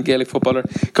actually, and Gaelic footballer.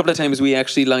 A couple of times we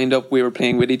actually lined up. We were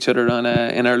playing with each other on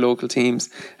in our local teams,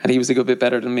 and he was a good bit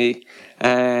better than me.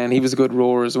 And he was a good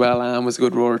rower as well. Anne was a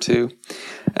good rower too.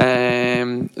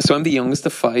 So I'm the youngest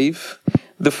of five.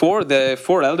 The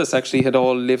four eldest actually had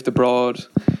all lived abroad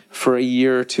for a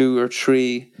year or two or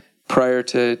three prior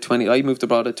to 20. I moved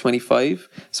abroad at 25.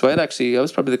 So I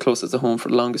was probably the closest to home for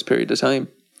the longest period of time.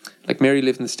 Like Mary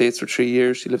lived in the States for 3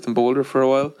 years. She lived in Boulder for a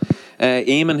while.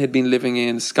 Eamon had been living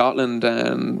in Scotland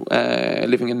and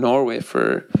living in Norway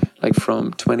for like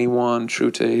from 21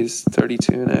 through to his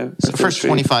 32 now. So the first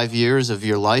 25 years of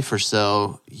your life or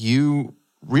so, you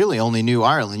really only knew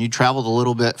Ireland. You traveled a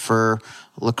little bit for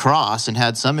lacrosse and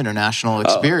had some international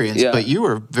experience, but you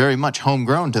were very much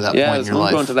homegrown to that point in your life. Yeah, I was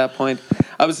homegrown to that point.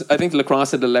 I think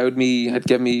lacrosse had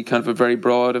given me kind of a very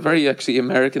broad, a very actually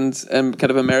kind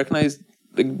of Americanized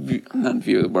not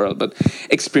view of the world, but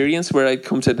experience where I'd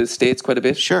come to the States quite a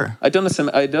bit. Sure. I'd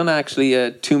done actually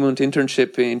a 2-month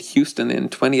internship in Houston in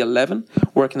 2011,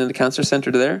 working in the cancer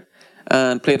center there,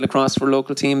 and played lacrosse for a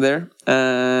local team there.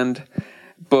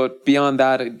 But beyond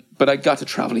that, I got to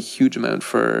travel a huge amount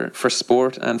for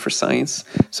sport and for science.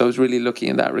 So I was really lucky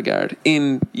in that regard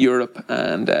in Europe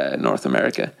and North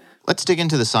America. Let's dig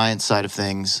into the science side of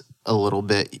things a little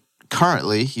bit.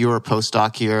 Currently, you're a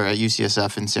postdoc here at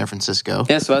UCSF in San Francisco.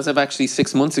 Yeah, so as of actually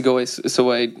 6 months ago, I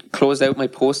closed out my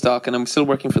postdoc, and I'm still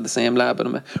working for the same lab, but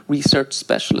I'm a research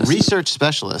specialist. Research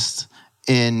specialist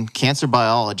in cancer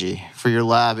biology for your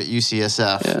lab at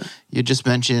UCSF. Yeah. You just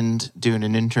mentioned doing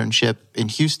an internship in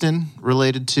Houston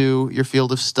related to your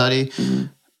field of study. Mm-hmm.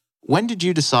 When did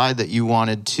you decide that you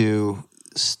wanted to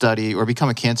study or become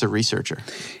a cancer researcher?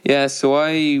 Yeah, so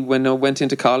when I went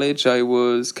into college, I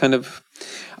was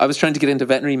trying to get into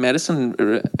veterinary medicine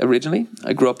originally.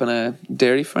 I grew up on a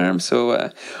dairy farm,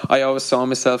 so I always saw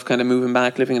myself kind of moving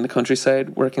back, living in the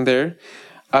countryside, working there.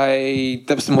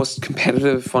 That was one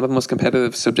of the most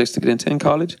competitive subjects to get into in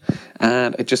college,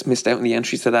 and I just missed out on the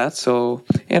entry to that. So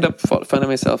I ended up finding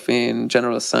myself in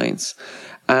general science,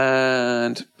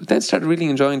 and then started really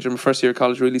enjoying, during my first year of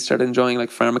college, really started enjoying like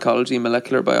pharmacology and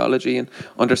molecular biology and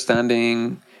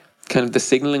understanding kind of the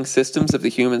signaling systems of the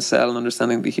human cell and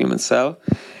understanding the human cell.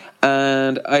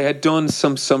 And I had done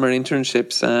some summer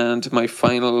internships and my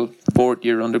final 4th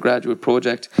year undergraduate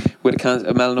project with a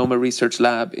melanoma research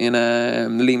lab in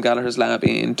Liam Gallagher's lab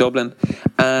in Dublin.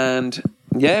 And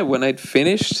yeah, when I'd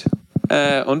finished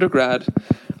undergrad,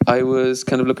 I was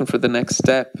kind of looking for the next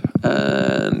step,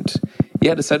 and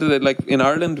decided that like in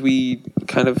Ireland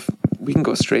often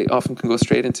can go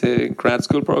straight into grad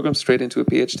school programs, straight into a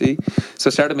PhD. So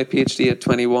I started my PhD at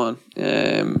 21.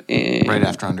 Right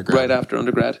after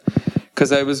undergrad.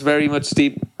 Because I was very much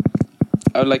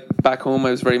back home,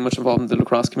 I was very much involved in the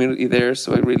lacrosse community there,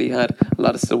 so I really had a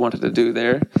lot of still wanted to do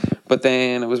there. But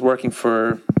then I was working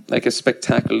for like a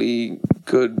spectacularly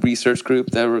good research group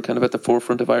that were kind of at the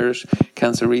forefront of Irish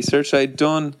cancer research. I'd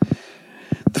done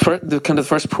the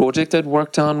first project I'd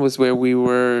worked on was where we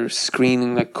were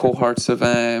screening like cohorts of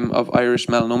Irish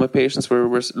melanoma patients where we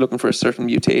were looking for a certain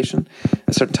mutation,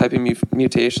 a certain type of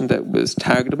mutation that was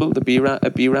targetable, a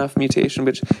BRAF mutation,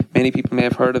 which many people may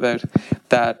have heard about,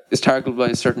 that is targetable by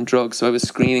a certain drug. So I was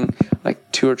screening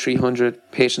like 200 or 300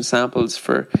 patient samples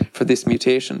for this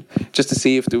mutation, just to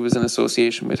see if there was an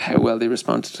association with how well they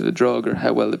responded to the drug or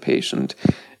how well the patient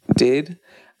did.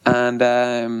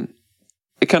 And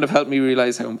it kind of helped me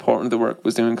realize how important the work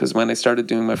was doing, because when I started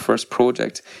doing my first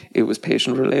project, it was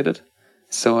patient related.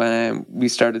 So we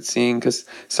started seeing, because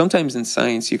sometimes in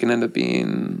science you can end up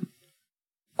being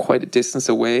quite a distance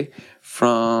away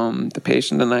from the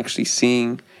patient and actually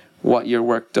seeing what your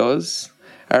work does.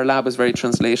 Our lab was very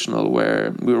translational,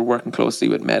 where we were working closely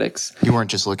with medics. You weren't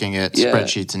just looking at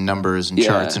spreadsheets and numbers and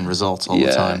charts and results all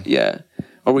the time. Yeah,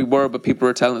 or we were, but people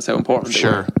were telling us how important they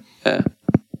were. Yeah.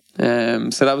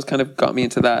 So that was kind of got me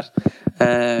into that.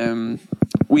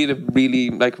 We had a really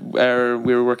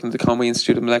we were working at the Conway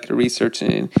Institute of Molecular Research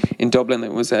in Dublin. I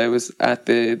was at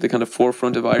the kind of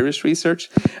forefront of Irish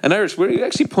research. And Irish, we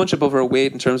actually punch above our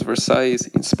weight in terms of our size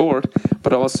in sport,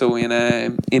 but also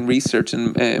in research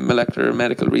and molecular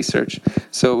medical research.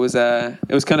 So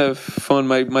it was kind of fun.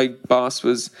 My boss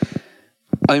was.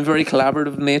 I'm very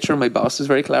collaborative in nature. My boss is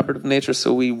very collaborative in nature.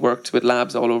 So we worked with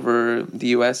labs all over the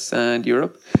US and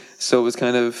Europe. So it was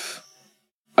kind of,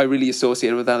 I really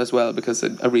associated with that as well, because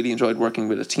I really enjoyed working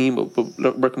with a team, but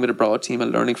working with a broad team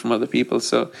and learning from other people.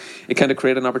 So it kind of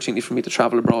created an opportunity for me to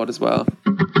travel abroad as well.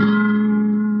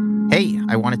 Hey,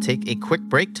 I want to take a quick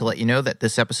break to let you know that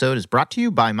this episode is brought to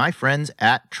you by my friends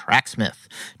at Tracksmith.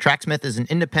 Tracksmith is an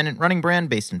independent running brand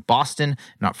based in Boston,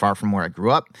 not far from where I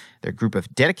grew up. They're a group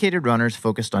of dedicated runners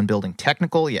focused on building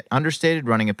technical yet understated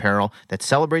running apparel that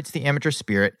celebrates the amateur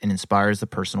spirit and inspires the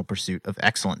personal pursuit of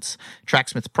excellence.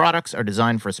 Tracksmith's products are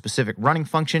designed for a specific running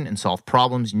function and solve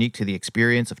problems unique to the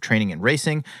experience of training and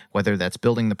racing, whether that's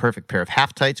building the perfect pair of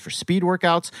half tights for speed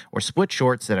workouts or split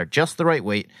shorts that are just the right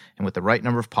weight and with the right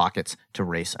number of pockets to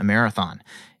race a marathon.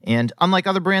 And unlike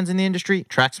other brands in the industry,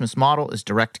 Tracksmith's model is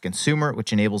direct to consumer,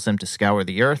 which enables them to scour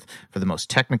the earth for the most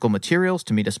technical materials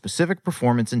to meet a specific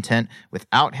performance intent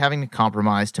without having to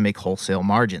compromise to make wholesale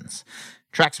margins.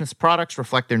 Tracksmith's products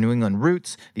reflect their New England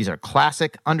roots. These are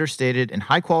classic, understated, and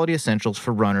high-quality essentials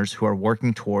for runners who are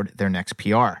working toward their next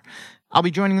PR. I'll be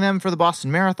joining them for the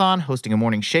Boston Marathon, hosting a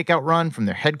morning shakeout run from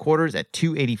their headquarters at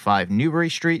 285 Newbury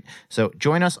Street. So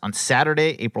join us on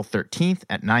Saturday, April 13th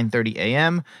at 9:30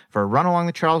 a.m. for a run along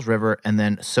the Charles River and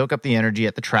then soak up the energy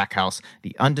at the Track House,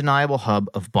 the undeniable hub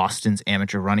of Boston's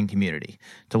amateur running community.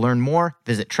 To learn more,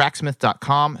 visit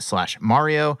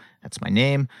tracksmith.com/Mario. That's my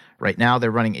name. Right now,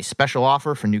 they're running a special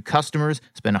offer for new customers.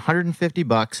 Spend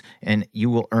 $150 and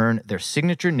you will earn their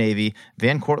signature navy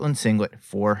Van Cortlandt singlet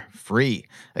for free.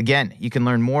 Again, you can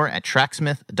learn more at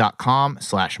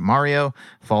tracksmith.com/Mario.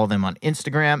 Follow them on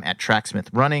Instagram at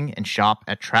tracksmithrunning and shop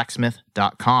at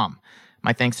tracksmith.com.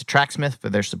 My thanks to Tracksmith for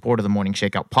their support of the Morning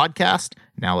Shakeout podcast.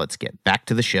 Now let's get back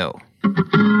to the show.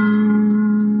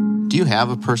 Do you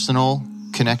have a personal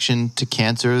connection to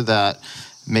cancer that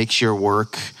makes your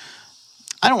work,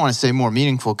 I don't want to say more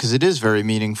meaningful because it is very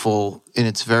meaningful in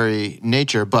its very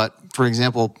nature, but for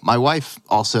example, my wife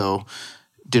also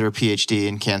did her PhD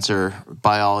in cancer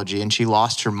biology and she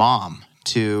lost her mom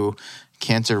to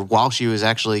cancer while she was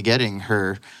actually getting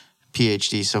her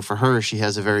PhD. So for her, she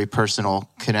has a very personal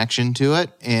connection to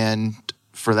it and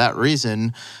for that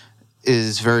reason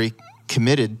is very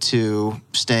committed to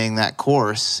staying that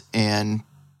course and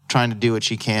trying to do what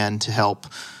she can to help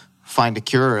find a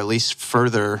cure or at least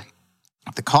further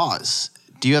the cause.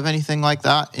 Do you have anything like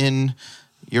that in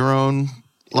your own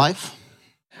life?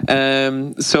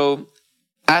 So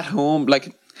at home,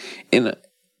 like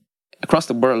across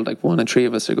the world, like 1 in 3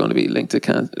 of us are going to be linked to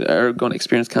cancer, are going to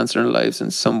experience cancer in our lives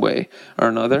in some way or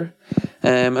another.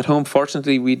 At home,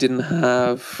 fortunately, we didn't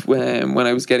have, when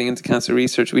I was getting into cancer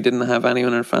research, we didn't have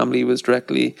anyone in our family who was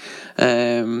directly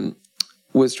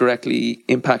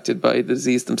impacted by the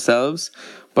disease themselves.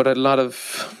 But a lot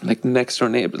of like next door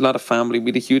neighbors, a lot of family, we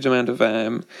had a huge amount of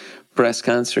breast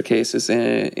cancer cases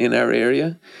in our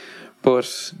area.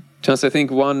 But just I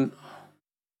think one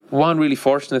really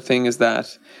fortunate thing is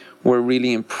that we're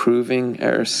really improving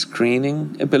our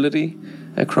screening ability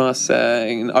across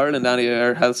in Ireland.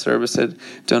 Our health service had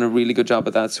done a really good job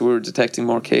at that, so we were detecting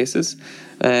more cases.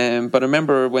 But I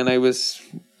remember when I was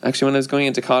going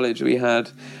into college, we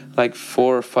had like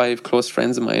 4 or 5 close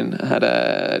friends of mine had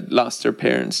lost their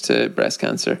parents to breast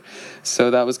cancer.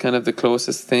 So that was kind of the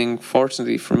closest thing,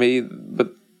 fortunately for me,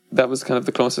 but that was kind of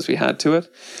the closest we had to it.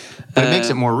 But it makes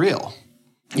it more real.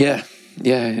 Yeah,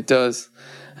 it does.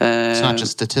 It's not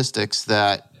just statistics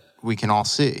that we can all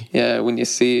see. Yeah, when you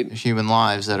see human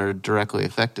lives that are directly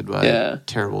affected by a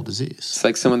terrible disease. It's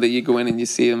like someone that you go in and you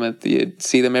see them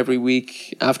every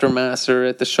week after mass or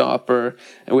at the shop or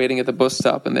waiting at the bus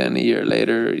stop, and then a year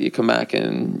later you come back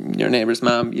and your neighbor's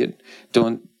mom, you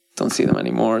don't see them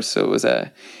anymore. So it was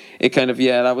that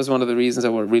was one of the reasons I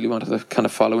really wanted to kind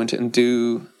of follow into and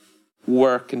do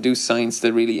work and do science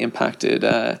that really impacted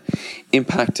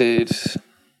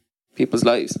people's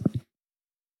lives.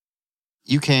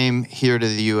 You came here to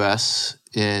the U.S.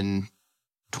 in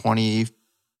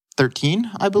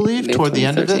 2013, I believe, toward the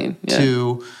end of it,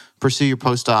 to pursue your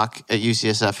postdoc at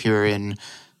UCSF here in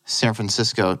San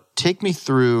Francisco. Take me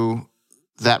through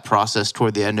that process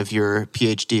toward the end of your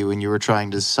PhD when you were trying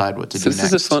to decide what to do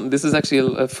next. This is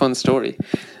actually a fun story.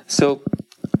 So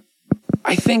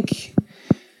I think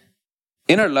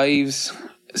in our lives,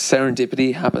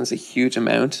 serendipity happens a huge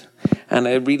amount, and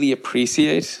I really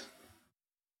appreciate.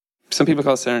 Some people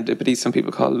call it serendipity, some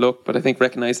people call it luck, but I think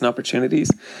recognizing opportunities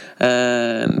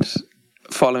and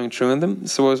following through in them.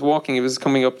 So I was walking, it was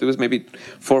coming up, it was maybe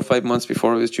 4 or 5 months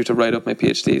before I was due to write up my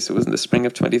PhD, so it was in the spring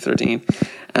of 2013.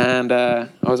 And I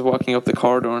was walking up the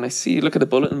corridor and I look at the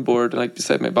bulletin board like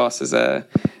beside my boss's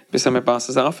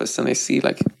office, and I see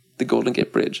like the Golden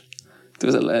Gate Bridge. There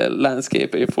was a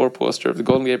landscape A4 poster of the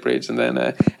Golden Gate Bridge, and then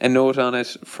a note on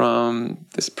it from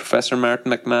this Professor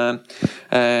Martin McMahon,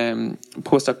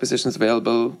 postdoc positions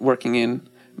available, working in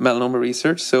melanoma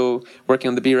research. So working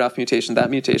on the BRAF mutation, that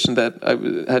mutation that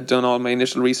I had done all my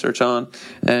initial research on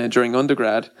during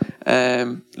undergrad,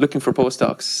 looking for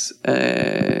postdocs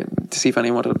to see if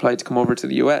anyone wanted to apply to come over to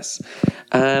the US.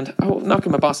 And I was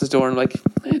knocking my boss's door and like,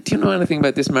 do you know anything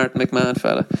about this Martin McMahon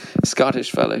fella,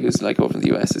 Scottish fella who's like over in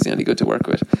the US, is he any good to work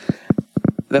with?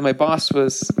 Then my boss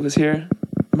was here.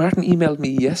 Martin emailed me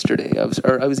yesterday. I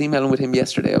was emailing with him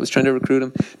yesterday. I was trying to recruit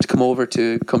him to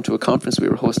come to a conference we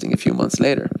were hosting a few months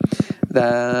later.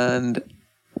 And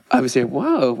I was here,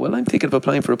 wow, well, I'm thinking of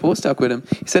applying for a postdoc with him.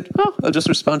 He said, oh, I'll just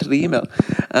respond to the email.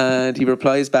 And he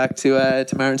replies back to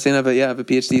Martin saying, I have a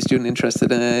PhD student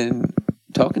interested in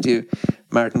talking to you.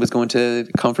 Martin was going to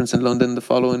a conference in London the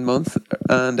following month,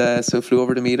 and so flew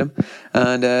over to meet him.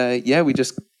 And we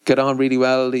just got on really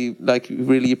well. He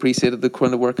really appreciated the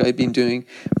kind of work I'd been doing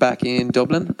back in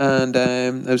Dublin, and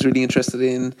I was really interested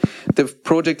in the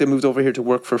project I moved over here to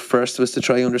work for first was to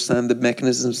try and understand the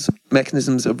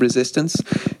mechanisms of resistance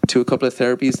to a couple of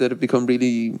therapies that have become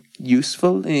really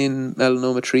useful in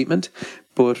melanoma treatment,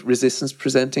 but resistance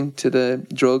presenting to the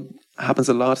drug happens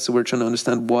a lot, so we're trying to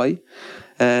understand why.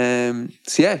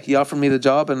 He offered me the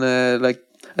job, and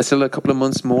I still had a couple of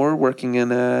months more working in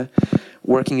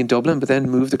Dublin, but then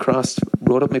moved across,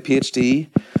 wrote up my PhD.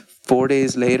 4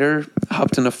 days later,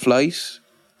 hopped on a flight,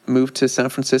 moved to San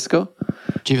Francisco.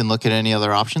 Did you even look at any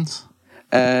other options?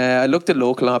 I looked at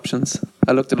local options.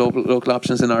 I looked at local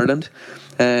options in Ireland.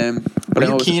 Were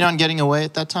you keen on getting away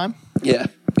at that time? Yeah.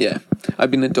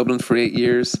 I've been in Dublin for 8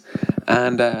 years,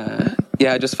 and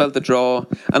I just felt the draw,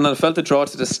 and I felt the draw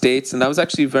to the States, and that was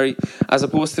actually very, as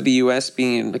opposed to the US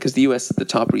being, because the US is the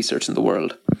top research in the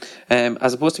world,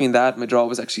 as opposed to being that, my draw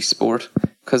was actually sport,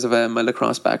 because of my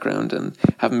lacrosse background, and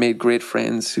having made great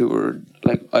friends who were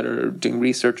like either doing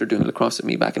research or doing lacrosse with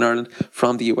me back in Ireland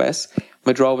from the US.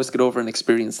 My draw was to get over and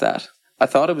experience that. I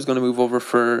thought I was going to move over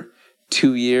for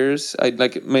 2 years.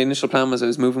 My initial plan was I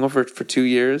was moving over for 2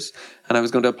 years, and I was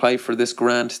going to apply for this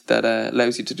grant that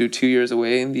allows you to do 2 years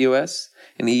away in the US,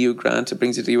 an EU grant. It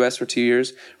brings you to the US for 2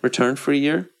 years, returned for a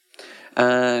year,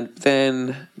 and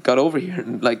then got over here.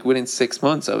 And within 6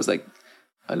 months, I was like,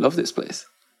 I love this place.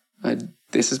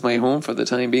 This is my home for the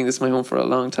time being. This is my home for a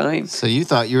long time. So you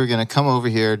thought you were going to come over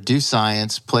here, do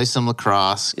science, play some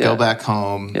lacrosse, go back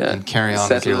home, and carry on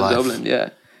with your life. Dublin, yeah.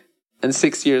 And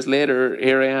 6 years later,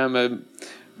 here I am, an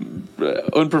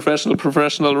unprofessional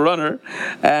professional runner,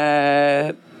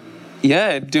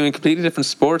 doing completely different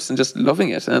sports and just loving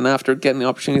it. And after getting the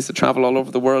opportunities to travel all over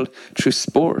the world through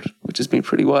sport, which has been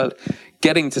pretty wild,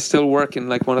 getting to still work in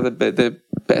one of the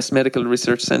best medical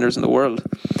research centers in the world,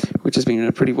 which has been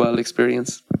a pretty wild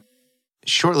experience.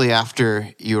 Shortly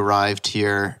after you arrived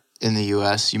here in the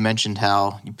U.S., you mentioned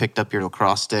how you picked up your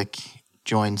lacrosse stick,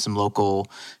 joined some local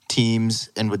teams,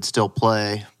 and would still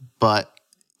play, but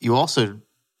you also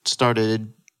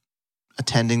started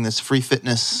attending this free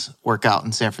fitness workout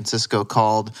in San Francisco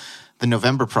called the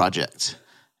November Project.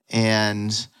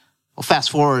 And fast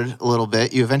forward a little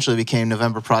bit, you eventually became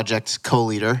November Project's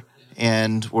co-leader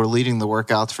and were leading the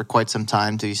workouts for quite some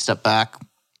time till you stepped back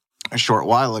a short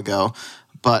while ago.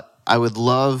 But I would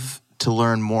love to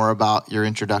learn more about your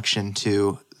introduction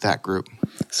to that group.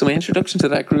 So my introduction to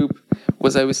that group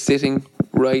was I was sitting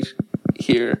right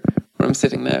here where I'm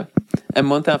sitting now. A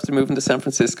month after moving to San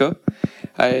Francisco,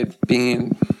 I had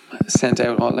been sent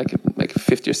out all like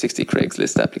 50 or 60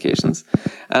 Craigslist applications,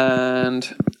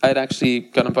 and I'd actually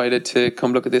got invited to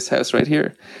come look at this house right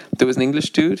here. There was an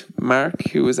English dude, Mark,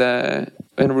 who was in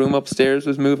a room upstairs,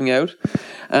 was moving out,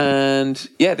 and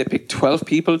they picked 12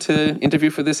 people to interview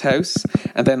for this house,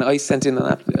 and then I sent in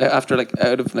after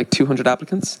out of 200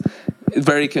 applicants.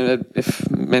 Very,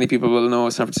 if many people will know,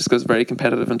 San Francisco is very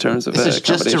competitive in terms of This is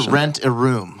just to rent a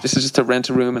room. This is just to rent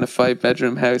a room in a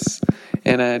 5-bedroom house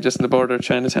in just in the border of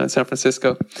Chinatown in San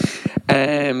Francisco.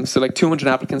 So 200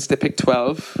 applicants, they picked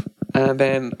 12, and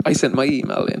then I sent my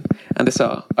email in, and they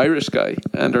saw Irish guy,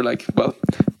 and they're like, well,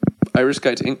 Irish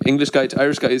guy to English guy to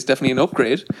Irish guy is definitely an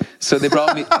upgrade. So they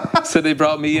brought me. So they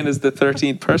brought me in as the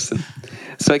 13th person.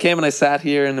 So I came and I sat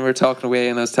here and we were talking away,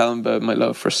 and I was telling about my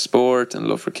love for sport and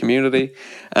love for community.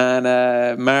 And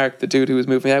Mark, the dude who was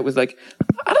moving out, was like,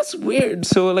 "Oh, that's weird."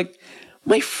 So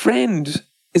my friend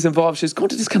is involved. She's going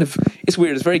to this kind of, it's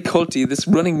weird, it's very culty, this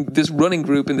running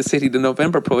group in the city, the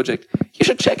November Project. You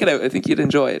should check it out. I think you'd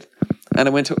enjoy it. And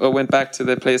I went back to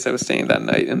the place I was staying that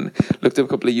night and looked up a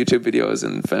couple of YouTube videos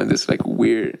and found this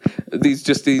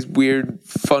these weird,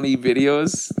 funny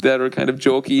videos that are kind of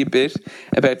jokey a bit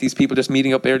about these people just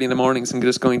meeting up early in the mornings and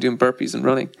just going doing burpees and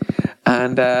running.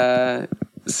 And I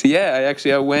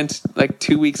went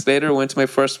 2 weeks later, I went to my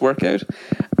first workout,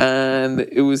 and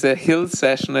it was a hill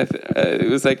session. It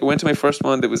was like, I went to my first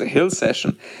one. There was a hill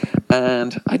session,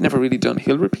 and I'd never really done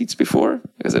hill repeats before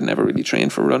because I'd never really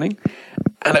trained for running.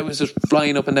 And I was just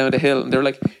flying up and down the hill, and they're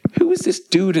like, who is this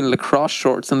dude in lacrosse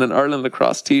shorts and an Ireland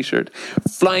lacrosse t-shirt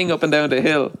flying up and down the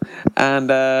hill? And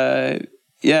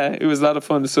yeah, it was a lot of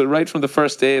fun. So right from the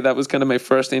first day, that was kind of my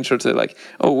first intro to like,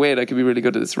 oh wait, I could be really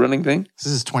good at this running thing.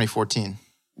 This is 2014.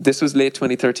 This was late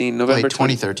 2013, November. Late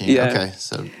 2013, yeah. Okay.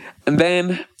 So, and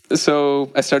then,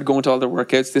 so I started going to all their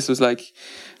workouts. This was like,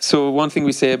 so one thing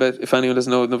we say about, if anyone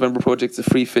doesn't know, November Project is a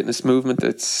free fitness movement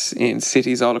that's in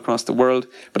cities all across the world.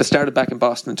 But it started back in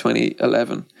Boston in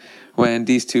 2011 when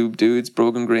these two dudes,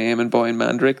 Brogan Graham and Boyan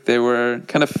Mandrick, they were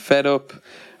kind of fed up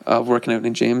of working out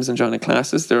in gyms and joining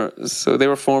classes. So they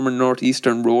were former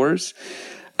Northeastern rowers.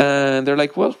 And they're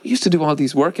like, well, we used to do all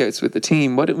these workouts with the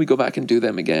team. Why don't we go back and do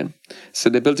them again? So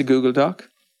they built a Google Doc,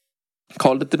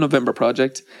 called it the November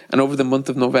Project. And over the month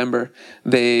of November,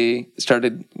 they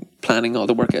started planning all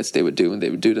the workouts they would do, and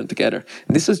they would do them together.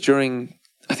 And this was during,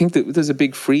 I think there's a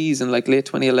big freeze in like late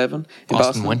 2011. In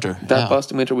Boston winter. That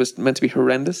Boston winter was meant to be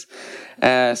horrendous.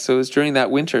 So it was during that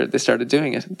winter they started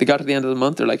doing it. They got to the end of the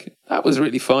month, they're like, that was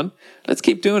really fun. Let's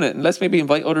keep doing it, and let's maybe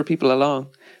invite other people along.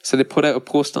 So they put out a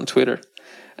post on Twitter.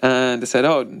 And they said,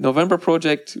 oh, November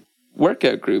Project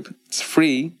workout group. It's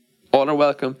free. All are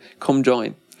welcome. Come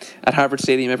join at Harvard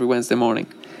Stadium every Wednesday morning.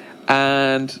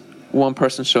 And one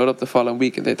person showed up the following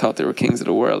week and they thought they were kings of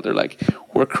the world. They're like,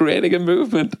 we're creating a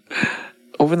movement.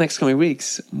 Over the next coming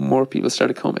weeks, more people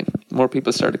started coming. So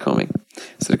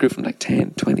they grew from like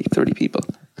 10, 20, 30 people.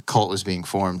 A cult was being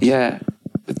formed. Yeah.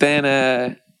 But then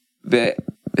an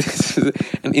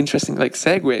interesting like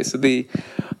segue. So the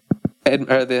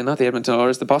Edmonton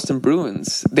Oilers, the Boston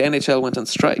Bruins, the NHL went on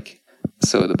strike.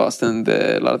 So a lot of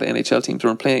the NHL teams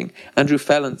weren't playing. Andrew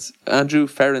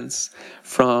Ference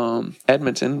from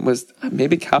Edmonton was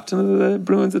maybe captain of the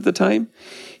Bruins at the time.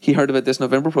 He heard about this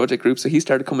November Project group, so he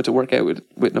started coming to work out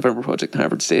with November Project in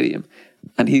Harvard Stadium.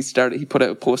 And he put out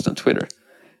a post on Twitter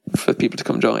for people to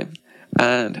come join.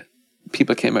 And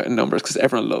people came out in numbers because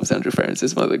everyone loves Andrew Ference.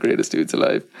 He's one of the greatest dudes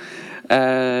alive.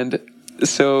 And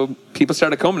so people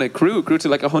started coming. It grew to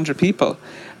like 100 people.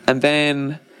 And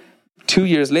then 2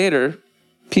 years later,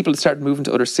 people started moving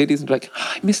to other cities and be like,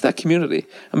 I miss that community.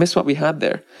 I miss what we had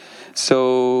there.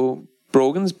 So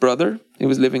Brogan's brother, he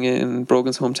was living in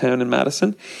Brogan's hometown in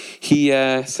Madison. He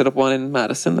set up one in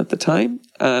Madison at the time.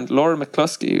 And Laura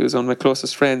McCluskey, who was one of my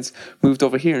closest friends, moved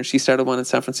over here and she started one in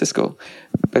San Francisco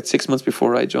about 6 months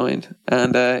before I joined.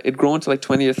 And it'd grown to like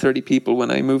 20 or 30 people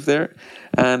when I moved there.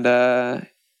 And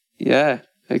yeah,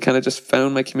 I kind of just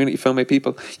found my community, found my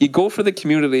people. You go for the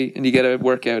community and you get a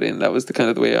workout in. That was the kind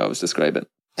of the way I always describe it.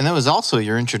 And that was also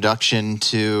your introduction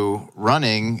to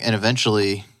running and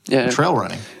eventually trail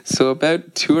running. So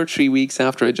about 2 or 3 weeks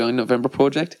after I joined November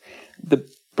Project, the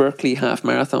Berkeley Half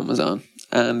Marathon was on.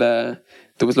 And there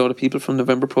was a lot of people from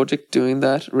November Project doing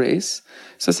that race.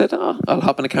 So I said, I'll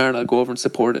hop in a car and I'll go over and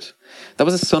support it. That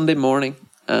was a Sunday morning.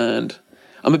 And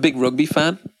I'm a big rugby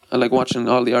fan. I like watching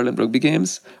all the Ireland rugby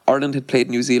games. Ireland had played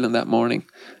New Zealand that morning.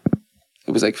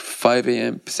 It was like 5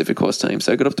 a.m. Pacific Coast time.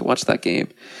 So I got up to watch that game.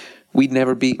 We'd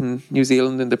never beaten New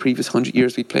Zealand in the previous 100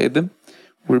 years we played them.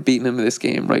 We were beating them in this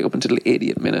game right up until the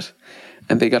 80th minute.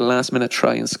 And they got a last minute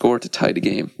try and score to tie the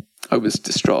game. I was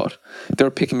distraught. They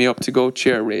were picking me up to go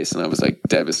chair race and I was like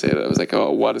devastated. I was like,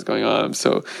 oh, what is going on?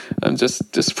 I'm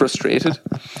just frustrated.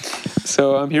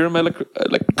 So I'm here in my like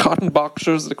cotton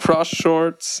boxers, lacrosse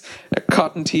shorts, a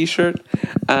cotton t-shirt,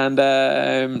 and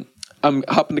I'm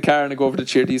hopping the car and I go over to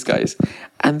cheer these guys.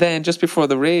 And then just before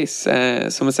the race,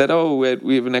 someone said, oh,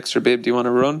 we have an extra bib. Do you want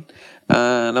to run?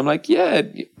 And I'm like, yeah,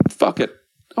 fuck it.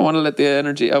 I want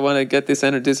to get this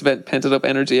pented up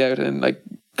energy out and like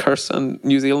curse on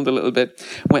New Zealand a little bit.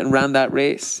 Went and ran that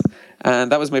race.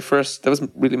 And that was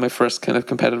really my first kind of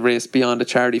competitive race beyond a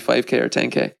charity 5K or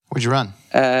 10K. What'd you run?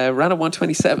 Ran a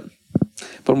 1:27.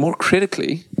 But more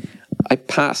critically, I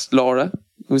passed Laura,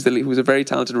 who was a very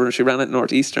talented runner. She ran at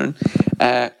Northeastern.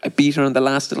 I beat her on the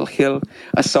last little hill.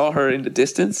 I saw her in the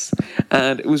distance.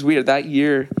 And it was weird. That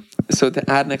year, so to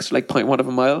add an extra like 0.1 of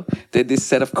a mile, they had this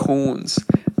set of cones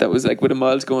that was like with a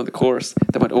mile to go on the course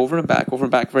that went over and back,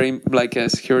 very like a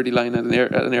security line at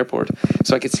an airport.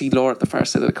 So I could see Laura at the far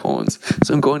side of the cones.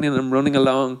 So I'm going in and I'm running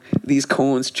along these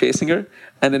cones chasing her.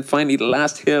 And then finally the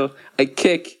last hill, I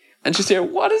kick. And she's here,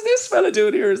 what is this fella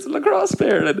doing here? It's a lacrosse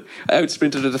player. And I out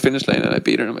sprinted to the finish line and I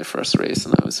beat her in my first race.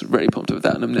 And I was very pumped with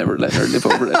that. And I'm never letting her live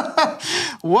over it.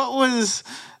 What was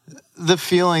the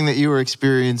feeling that you were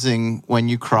experiencing when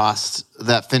you crossed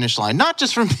that finish line, not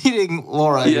just from meeting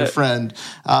Laura, your friend,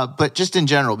 but just in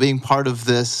general, being part of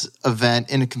this event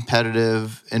in a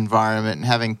competitive environment and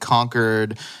having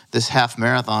conquered this half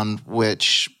marathon,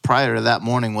 which prior to that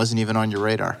morning wasn't even on your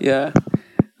radar? Yeah.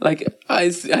 Like,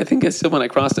 I think when I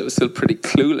crossed it, I was still pretty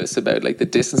clueless about like the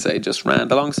distance I just ran.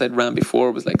 The longest I'd ran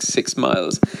before was like 6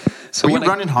 miles. So were you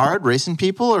running hard, racing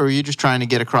people, or were you just trying to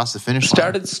get across the finish line?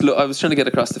 Started slow. I was trying to get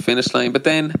across the finish line, but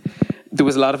then there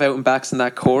was a lot of out and backs in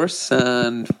that course,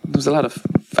 and there was a lot of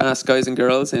fast guys and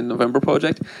girls in November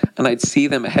Project, and I'd see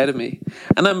them ahead of me.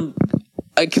 And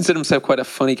I consider myself quite a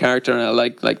funny character, and I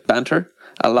like banter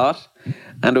a lot.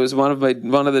 And it was one of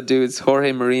the dudes,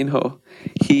 Jorge Marinho.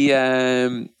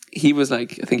 He was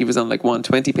like, I think he was on like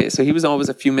 120 pace. So he was always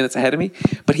a few minutes ahead of me,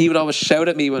 but he would always shout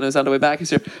at me when I was on the way back. He'd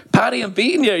say, "Paddy, I'm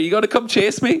beating you. You got to come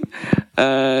chase me."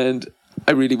 And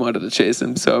I really wanted to chase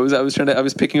him. So I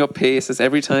was picking up pace as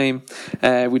every time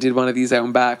we did one of these out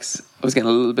and backs, I was getting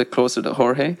a little bit closer to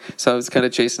Jorge. So I was kind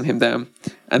of chasing him down.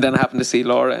 And then I happened to see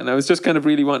Laura, and I was just kind of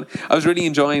I was really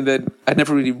enjoying that. I'd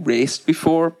never really raced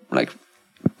before, like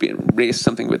raced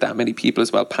something with that many people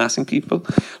as well, passing people,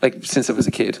 like since I was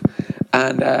a kid.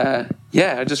 And I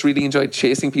just really enjoyed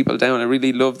chasing people down. I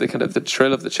really loved the kind of the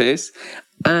thrill of the chase.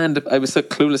 And I was so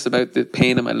clueless about the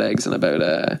pain in my legs and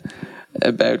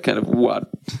about kind of what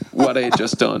I had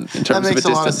just done in terms of a distance. That makes a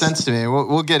lot of sense to me.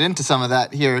 We'll get into some of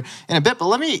that here in a bit, but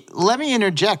let me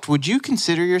interject. Would you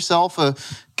consider yourself a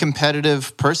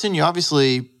competitive person? You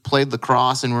obviously played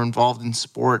lacrosse and were involved in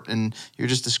sport, and you're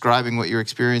just describing what you're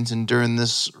experiencing during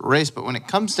this race. But when it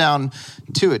comes down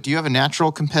to it, do you have a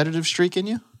natural competitive streak in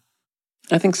you?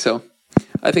 I think so.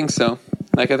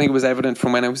 Like, I think it was evident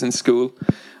from when I was in school.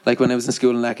 Like, when I was in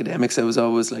school in academics, I was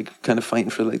always like kind of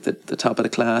fighting for like the top of the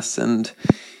class. And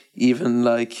even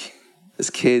like as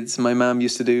kids, my mom we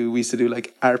used to do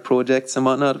like art projects and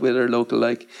whatnot with our local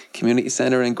like community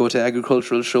centre, and go to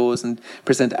agricultural shows and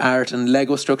present art and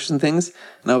Lego structures and things.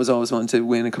 And I was always wanting to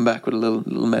win and come back with a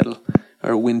little medal,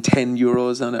 or win €10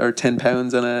 or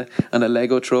 £10 on a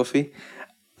Lego trophy.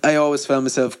 I always found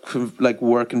myself like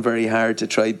working very hard to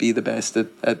try be the best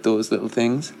at those little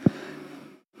things,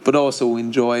 but also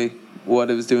enjoy what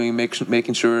I was doing,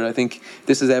 making sure. I think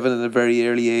this is evident at a very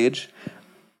early age.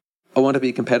 I want to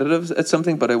be competitive at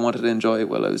something, but I wanted to enjoy it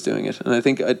while I was doing it. And I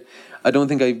think I don't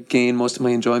think I gained most of my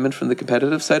enjoyment from the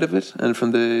competitive side of it and from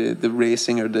the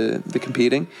racing or the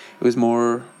competing. It was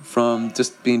more from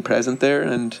just being present there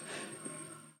and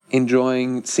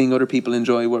seeing other people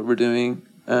enjoy what we're doing,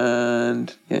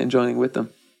 and enjoying with them.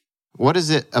 What is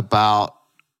it about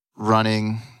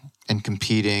running and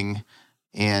competing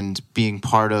and being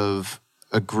part of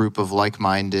a group of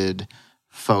like-minded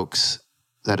folks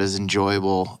that is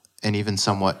enjoyable and even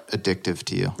somewhat addictive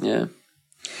to you? Yeah.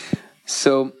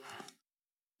 So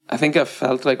I think I've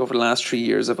felt like over the last 3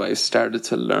 years I've started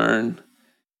to learn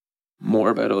more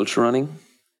about ultra running.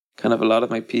 Kind of a lot of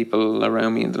my people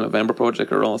around me in the November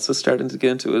Project are also starting to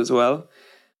get into it as well.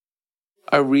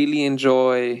 I really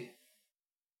enjoy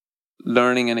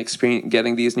learning and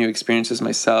getting these new experiences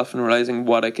myself, and realizing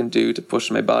what I can do to push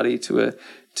my body to a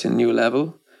new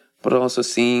level, but also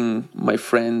seeing my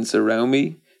friends around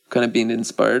me kind of being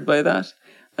inspired by that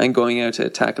and going out to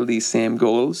tackle these same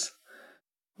goals.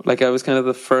 Like, I was kind of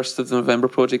the first of the November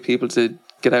Project people to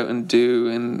get out and do,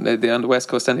 and on the West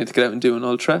Coast to get out and do an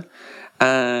ultra.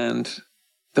 And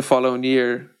the following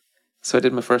year, so I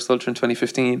did my first ultra in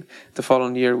 2015. The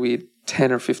following year, we had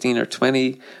 10 or 15 or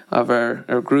 20 of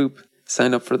our group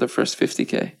sign up for their first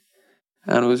 50K.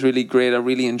 And it was really great. I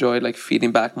really enjoyed like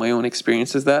feeding back my own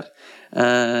experiences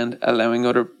and allowing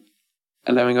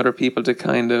other people to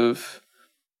kind of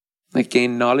like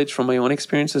gain knowledge from my own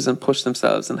experiences and push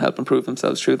themselves and help improve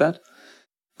themselves through that.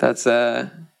 That's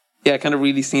kind of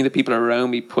really seeing the people around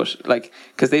me push, like,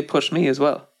 because they push me as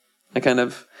well.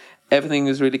 Everything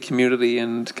is really community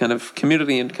and kind of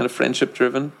friendship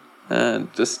driven,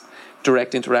 and just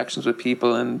direct interactions with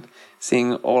people and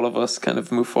seeing all of us kind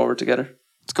of move forward together.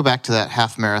 Let's go back to that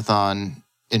half marathon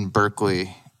in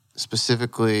Berkeley,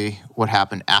 specifically what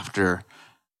happened after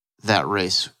that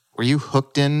race. Were you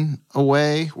hooked in a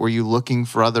way? Were you looking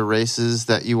for other races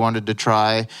that you wanted to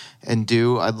try and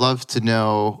do? I'd love to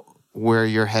know where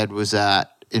your head was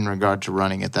at in regard to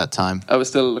running at that time. I was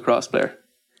still a lacrosse player.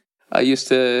 I used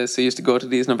to go to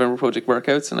these November Project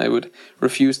workouts, and I would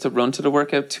refuse to run to the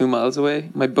workout 2 miles away.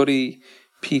 My buddy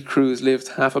Pete Cruz lived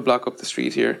half a block up the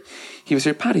street here. He was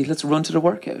here, "Paddy, let's run to the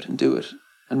workout and do it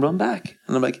and run back."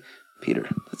 And I'm like, "Peter,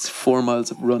 that's 4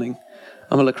 miles of running."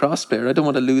 I'm a lacrosse player. I don't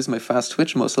want to lose my fast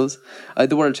twitch muscles. I had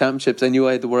the World Championships. I knew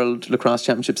I had the World Lacrosse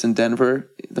Championships in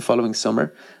Denver the following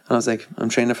summer. And I was like, I'm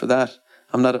training for that.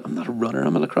 I'm not a runner.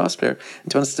 I'm a lacrosse player.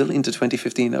 And to be honest, still into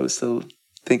 2015, I was still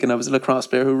thinking I was a lacrosse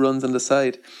player who runs on the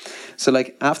side. So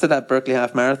like after that Berkeley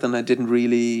half marathon, I didn't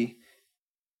really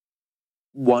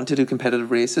want to do competitive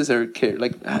races or care,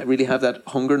 like really have that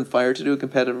hunger and fire to do a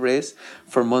competitive race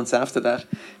for months after that,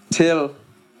 till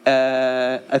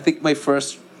I think my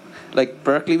first, like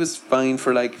Berkeley was fine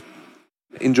for like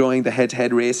enjoying the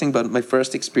head-to-head racing, but my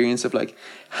first experience of like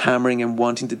hammering and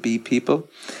wanting to beat people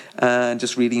and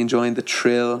just really enjoying the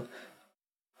thrill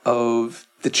of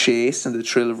the chase and the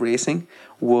thrill of racing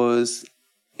was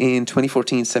in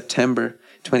 2014, September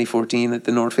 2014, at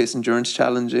the North Face Endurance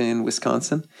Challenge in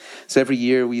Wisconsin. So every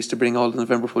year we used to bring all the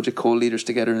November Project co-leaders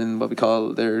together in what we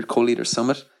call their co-leader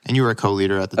summit. And you were a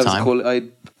co-leader at the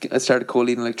time? I started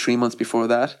co-leading like 3 months before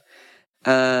that.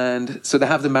 And so they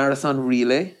have the marathon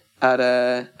relay at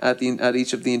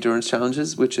each of the endurance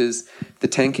challenges, which is the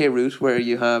 10K route where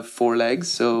you have 4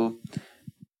 legs. So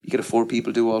you could have 4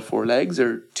 people do all 4 legs,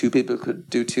 or 2 people could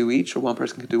do 2 each, or 1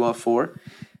 person could do all 4.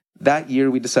 That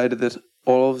year we decided that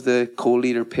all of the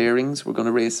co-leader pairings were going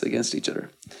to race against each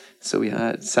other. So we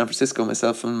had San Francisco,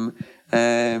 myself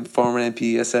and former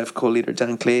NPSF co-leader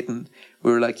Dan Clayton.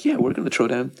 We were like, yeah, we're going to throw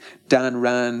down. Dan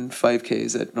ran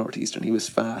 5Ks at Northeastern. He was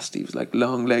fast. He was like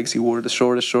long legs. He wore the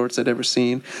shortest shorts I'd ever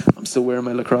seen. I'm still wearing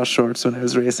my lacrosse shorts when I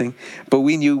was racing. But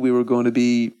we knew we were going to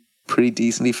be pretty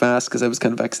decently fast because I was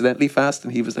kind of accidentally fast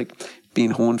and he was like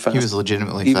being honed fast. He was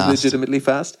legitimately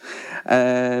fast.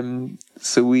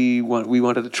 So we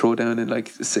wanted to throw down and like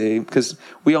say, because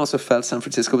we also felt San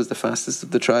Francisco was the fastest of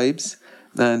the tribes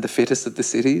and the fittest of the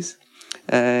cities.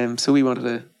 So we wanted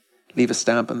to leave a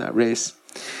stamp on that race.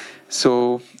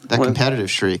 So that competitive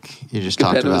streak you just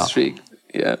talked about. Streak,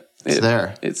 yeah.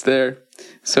 It's there.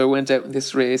 So I went out in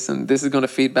this race, and this is going to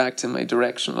feed back to my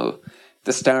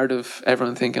the start of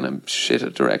everyone thinking I'm shit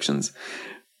at directions.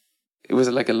 It was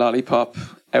like a lollipop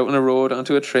out on a road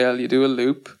onto a trail. You do a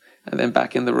loop and then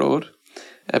back in the road.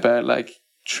 About like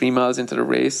 3 miles into the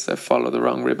race, I follow the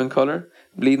wrong ribbon color,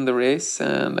 leading the race,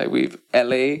 and like we've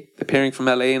LA, a pairing from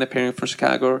LA and a pairing from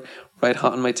Chicago, right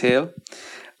hot on my tail,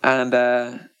 and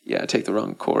I take the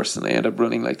wrong course, and I end up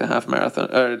running like the half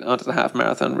marathon or onto the half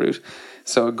marathon route.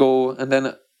 So I go, and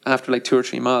then after like 2 or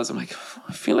 3 miles, I'm like,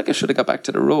 I feel like I should have got back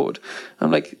to the road. I'm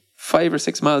like 5 or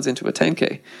 6 miles into a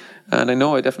 10K, and I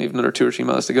know I definitely have another 2 or 3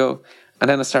 miles to go. And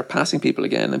then I start passing people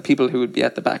again, and people who would be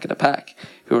at the back of the pack,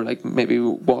 who are like maybe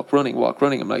walk running.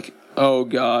 I'm like, oh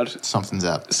God. Something's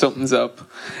up.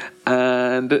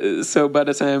 And so by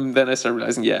the time then I started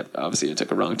realizing, yeah, obviously I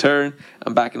took a wrong turn.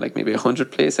 I'm back in like maybe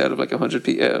 100 place out of like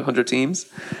 100 teams.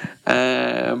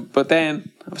 But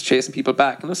then I was chasing people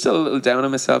back, and I was still a little down on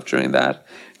myself during that.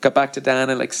 Got back to Dan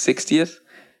in like 60th,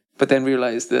 but then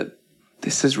realized that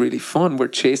this is really fun. We're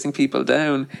chasing people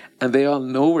down, and they all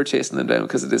know we're chasing them down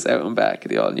because of this out and back.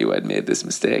 They all knew I'd made this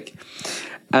mistake.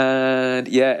 And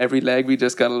yeah, every leg we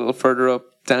just got a little further up.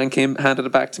 Dan came, handed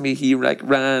it back to me. He like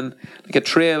ran like a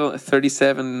trail, a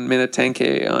 37-minute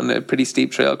 10K on a pretty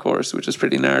steep trail course, which was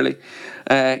pretty gnarly.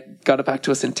 Got it back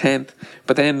to us in 10th.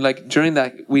 But then like during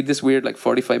that, we had this weird like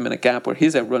 45-minute gap where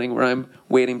he's out running, where I'm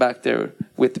waiting back there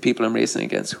with the people I'm racing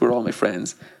against, who are all my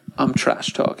friends. I'm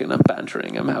trash talking, I'm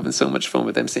bantering, I'm having so much fun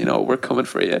with them, saying, oh, we're coming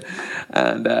for you.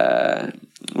 And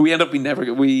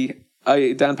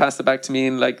Dan passed it back to me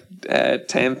in like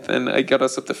 10th, and I got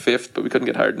us up to 5th, but we couldn't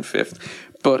get higher than 5th.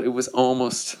 But it was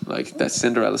almost like that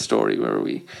Cinderella story where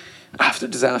we, after a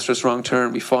disastrous wrong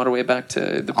turn, we fought our way back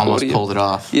to the podium. Almost pulled it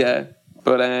off. Yeah,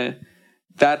 but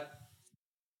that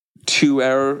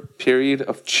 2-hour period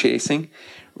of chasing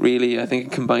really, I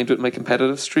think, combined with my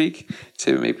competitive streak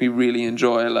to make me really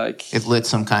enjoy, like, it lit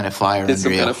some kind of fire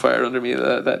under me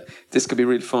that this could be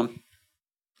really fun.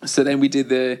 So then we did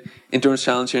the endurance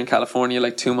challenge here in California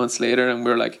like 2 months later, and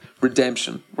we were like,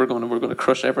 redemption. We're going to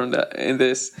crush everyone in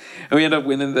this, and we ended up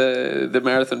winning the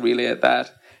marathon relay at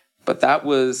that. But that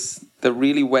was the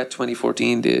really wet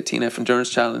 2014, the TNF endurance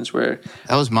challenge, where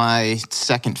that was my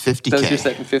second 50K. That was your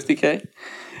second 50K.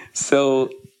 So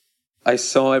I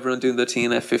saw everyone doing the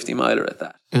TNF 50 miler at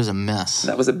that. It was a mess.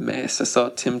 That was a mess. I saw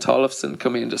Tim Tollefson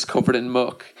come in just covered in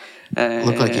muck.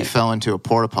 Looked like he fell into a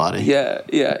porta potty. Yeah,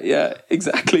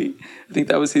 exactly. I think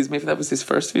that was his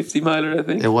first 50 miler, I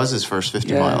think. It was his first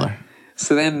 50 miler.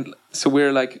 So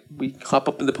we're like, we hop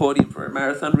up in the podium for a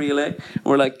marathon relay, and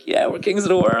we're like, yeah, we're kings of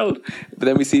the world. But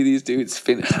then we see these dudes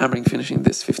finishing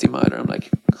this 50 miler. I'm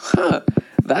like,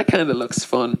 that kind of looks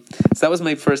fun. So that was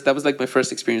my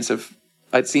first experience of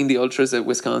I'd seen the ultras at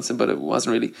Wisconsin, but it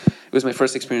wasn't really. It was my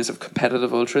first experience of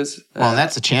competitive ultras. Well,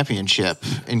 that's a championship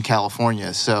in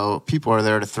California, so people are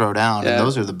there to throw down, and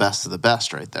those are the best of the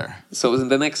best right there. So it was in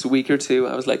the next week or two,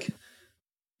 I was like,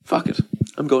 fuck it,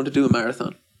 I'm going to do a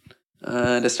marathon.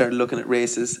 And I started looking at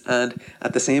races, and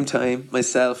at the same time,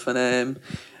 myself and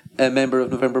a member of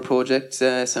November Project,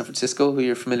 San Francisco, who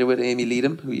you're familiar with, Amy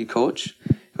Leadham, who you coach,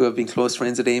 who have been close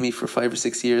friends with Amy for 5 or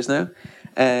 6 years now.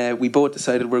 We both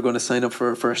decided we're going to sign up for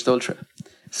our first ultra.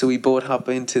 So we both hop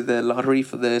into the lottery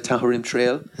for the Tahoe Rim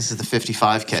Trail. This is the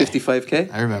 55K.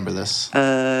 55K. I remember this.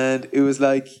 And it was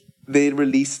like they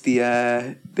released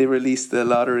the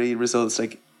lottery results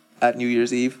like at New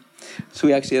Year's Eve. So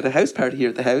we actually had a house party here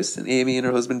at the house, and Amy and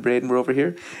her husband Braden were over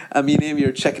here. And me and Amy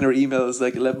are checking our emails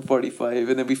like 11:45,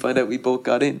 and then we find out we both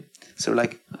got in. So we're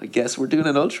like, I guess we're doing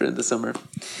an ultra in the summer.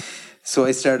 So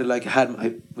I started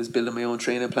I was building my own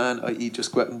training plan, i.e.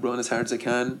 just go out and run as hard as I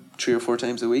can 3 or 4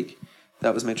 times a week.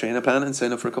 That was my training plan, and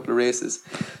sign up for a couple of races.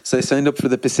 So I signed up for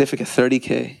the Pacifica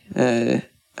 30K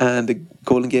and the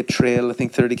Golden Gate Trail, I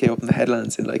think 30K up in the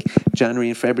headlands in like January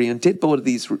and February, and did both of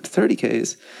these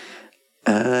 30Ks.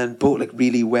 And both like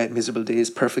really wet, miserable days,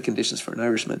 perfect conditions for an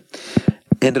Irishman.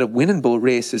 Ended up winning both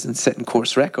races and setting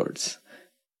course records.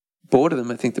 Both of them,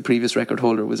 I think the previous record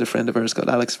holder was a friend of ours called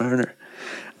Alex Varner.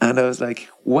 And I was like,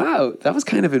 wow, that was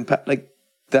kind of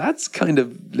that's kind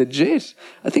of legit.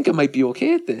 I think I might be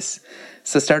okay at this.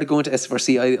 So I started going to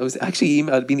SFRC. I was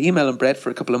actually I'd been emailing Brett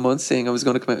for a couple of months saying I was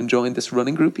going to come out and join this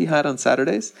running group he had on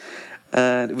Saturdays.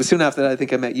 And it was soon after that I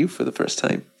think I met you for the first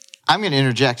time. I'm going to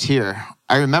interject here.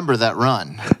 I remember that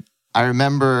run. I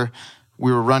remember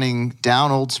we were running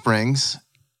down Old Springs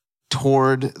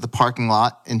toward the parking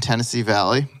lot in Tennessee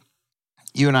Valley.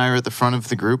 You and I are at the front of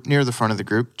the group, near the front of the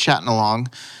group, chatting along.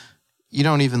 You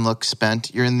don't even look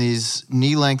spent. You're in these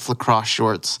knee-length lacrosse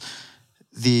shorts,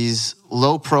 these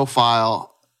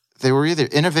low-profile, they were either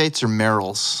Innovates or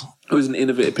Merrills. It was an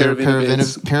pair of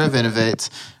Innovates. Pair of Innovates,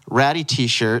 ratty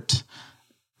T-shirt,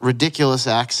 ridiculous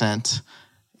accent,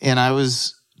 and I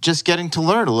was just getting to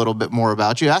learn a little bit more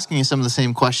about you, asking you some of the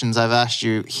same questions I've asked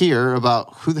you here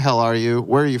about who the hell are you,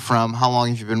 where are you from, how long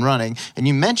have you been running, and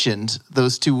you mentioned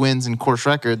those 2 wins and course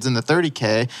records in the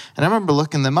 30K, and I remember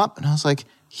looking them up, and I was like,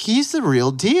 he's the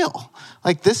real deal.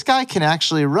 Like, this guy can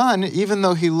actually run, even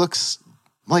though he looks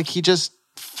like he just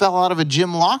fell out of a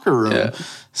gym locker room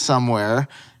somewhere.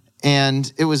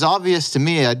 And it was obvious to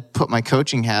me, I'd put my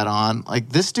coaching hat on, like,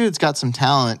 this dude's got some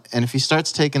talent, and if he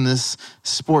starts taking this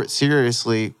sport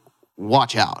seriously,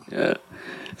 watch out. Yeah.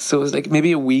 So it was like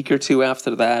maybe a week or 2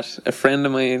 after that, a friend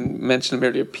of mine, mentioned him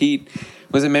earlier, Pete,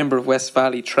 was a member of West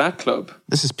Valley Track Club.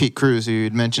 This is Pete Cruz, who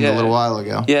you'd mentioned a little while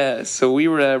ago. Yeah, so we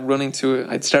were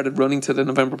I'd started running to the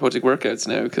November Project workouts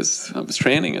now because I was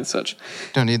training and such.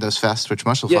 Don't need those fast twitch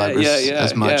muscle fibers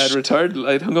as much. Yeah, I'd retired,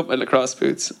 I'd hung up my lacrosse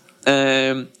boots.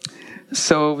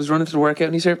 So I was running to the workout,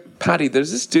 and he said, Paddy,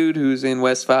 there's this dude who's in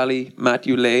West Valley, Matt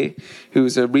Ulay,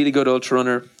 who's a really good ultra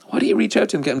runner. Why do you reach out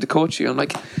to him, get him to coach you? I'm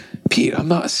like, Pete, I'm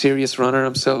not a serious runner.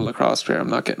 I'm still a lacrosse player. I'm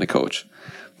not getting a coach.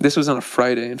 This was on a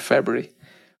Friday in February.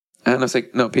 And I was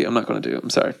like, no, Pete, I'm not going to do it. I'm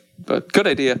sorry. But good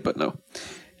idea, but no.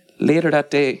 Later that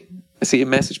day, I see a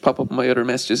message pop up in my other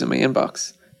messages in my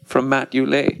inbox from Matt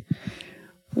Ulay.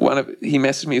 He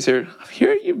messaged me, he said, I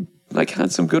hear you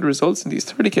had some good results in these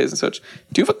 30Ks and such.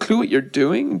 Do you have a clue what you're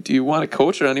doing? Do you want a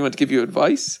coach or anyone to give you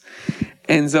advice?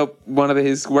 Ends up one of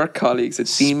his work colleagues had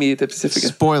seen me at the Pacifica.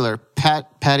 Spoiler,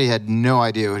 Paddy had no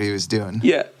idea what he was doing.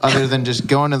 Yeah. Other than just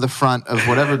going to the front of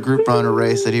whatever group run or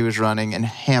race that he was running and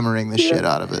hammering the shit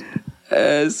out of it.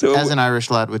 As an Irish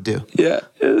lad would do. Yeah.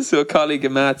 So a colleague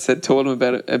of Matt's had told him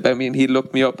about me, and he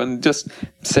looked me up, and just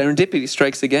serendipity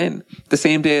strikes again. The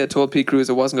same day I told Pete Cruz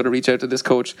I wasn't going to reach out to this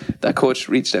coach, that coach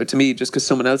reached out to me just because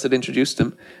someone else had introduced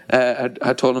him.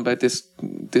 Had told him about this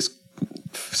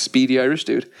speedy Irish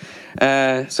dude. So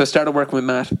I started working with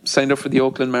Matt, signed up for the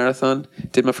Oakland Marathon,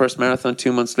 did my first marathon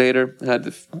 2 months later, had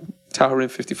the Tahoe Rim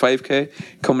 55K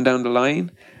coming down the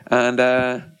line, and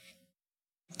I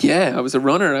was a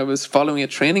runner. I was following a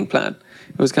training plan.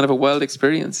 It was kind of a wild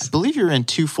experience. I believe you were in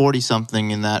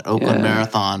 240-something in that Oakland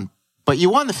Marathon, but you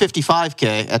won the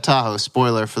 55K at Tahoe.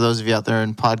 Spoiler for those of you out there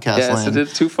in podcast land. So I did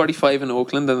 245 in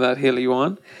Oakland and that hill you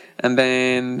on, and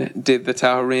then did the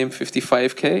Tahoe Rim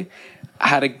 55K. I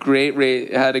had a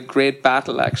great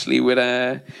battle actually with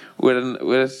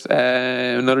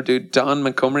another dude, Don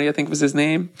Montgomery, I think was his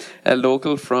name, a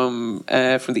local from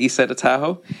the east side of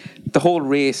Tahoe. The whole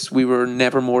race, we were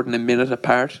never more than a minute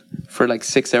apart for like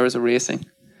 6 hours of racing.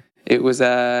 It was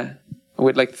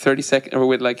with like 30 seconds, or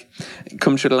with like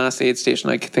come through the last aid station.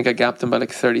 I think I gapped him by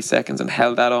like 30 seconds and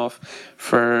held that off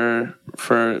for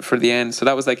the end. So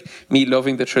that was like me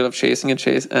loving the thrill of chasing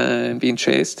and being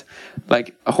chased.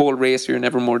 Like a whole race, you're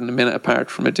never more than a minute apart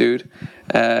from a dude.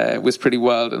 It was pretty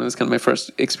wild, and it was kind of my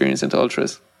first experience into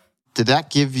ultras. Did that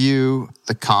give you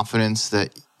the confidence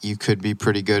that you could be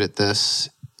pretty good at this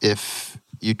if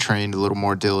you trained a little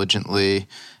more diligently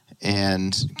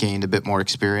and gained a bit more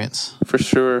experience? For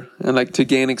sure. And like to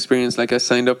gain experience, like I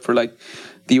signed up for like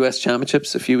the US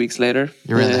Championships a few weeks later.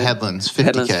 You were in the Headlands 50K.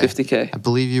 Headlands 50K. I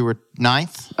believe you were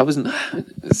 9th? I was,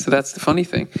 so that's the funny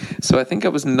thing. So I think I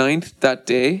was 9th that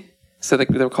day. So they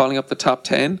were calling up the top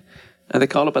 10, and they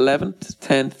called up 11th,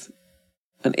 10th,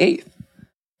 and 8th.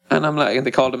 And I'm like, and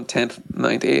they called them 10th,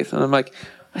 9th, 8th. And I'm like,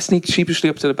 I sneaked sheepishly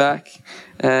up to the back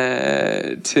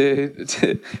to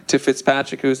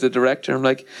Fitzpatrick, who's the director. I'm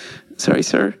like, sorry,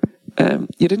 sir,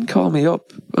 you didn't call me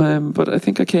up, but I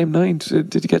think I came 9th.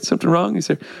 Did you get something wrong? He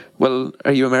said, well,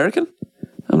 are you American?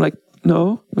 I'm like,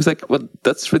 no. I was like, well,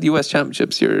 that's for the US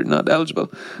Championships. You're not eligible.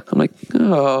 I'm like,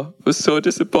 oh, I was so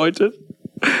disappointed.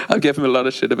 I've given him a lot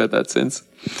of shit about that since.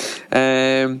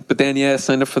 But then, yeah,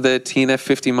 signed up for the TNF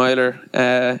 50 miler.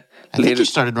 I think you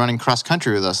started running cross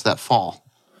country with us that fall.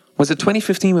 Was it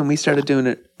 2015 when we started doing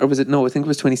it? Or was it, no, I think it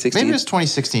was 2016. Maybe it was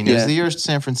 2016. It was the year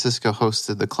San Francisco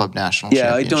hosted the Club National Championship.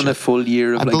 Championship. I'd done a full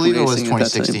year of I believe it was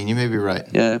 2016. You may be right.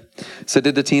 Yeah. So I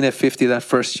did the TNF 50 that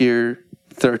first year,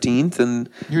 13th. And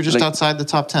you were just outside the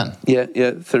top 10. Yeah,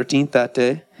 13th that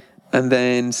day. And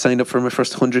then signed up for my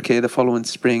first 100K the following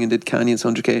spring and did Canyons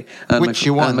 100K. And which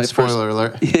you won, spoiler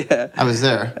alert. Yeah. I was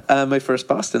there. And my first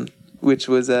Boston, which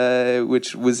was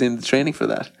in the training for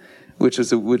that, which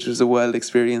was a wild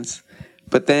experience.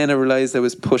 But then I realized I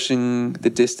was pushing the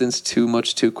distance too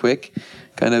much too quick,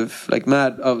 kind of like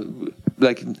mad.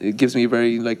 Like it gives me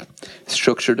very like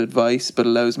structured advice, but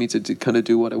allows me to kind of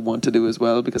do what I want to do as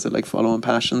well, because I like following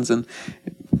passions and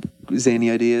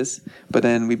zany ideas. But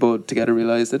then we both together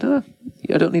realized that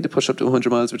I don't need to push up to 100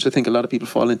 miles, which I think a lot of people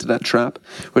fall into that trap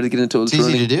where they get into ultra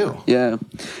running. It's easy to do. Yeah.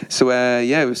 So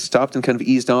I was stopped and kind of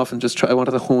eased off and just I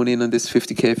wanted to hone in on this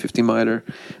 50K, 50 miler,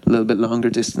 a little bit longer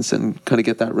distance and kind of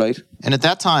get that right. And at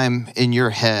that time in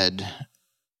your head,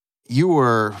 you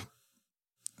were,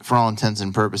 for all intents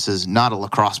and purposes, not a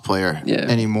lacrosse player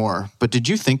anymore. But did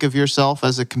you think of yourself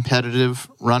as a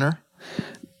competitive runner?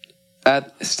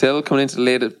 Still coming into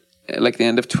the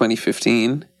end of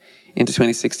 2015 into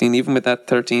 2016, even with that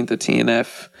 13th at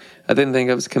TNF, I didn't think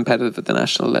I was competitive at the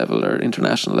national level or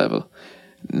international level.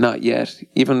 Not yet.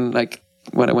 Even like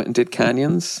when I went and did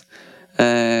Canyons,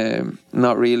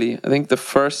 not really. I think the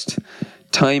first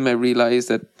time I realized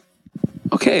that,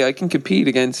 okay, I can compete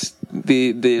against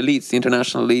the elites, the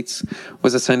international elites,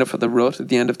 was I signed up for the Rut at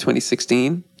the end of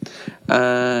 2016.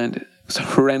 And it was a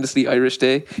horrendously Irish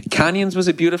day. Canyons was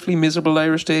a beautifully miserable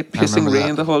Irish day, pissing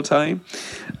rain the whole time.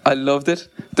 I loved it.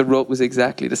 The Rut was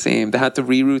exactly the same. They had to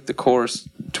reroute the course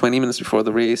 20 minutes before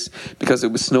the race because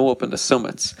it was snow up on the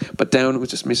summits. But down it was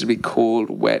just miserably cold,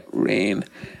 wet rain.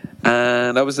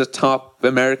 And I was a top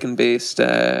American-based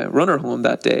runner home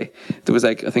that day. There was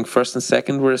I think first and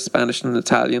second were Spanish and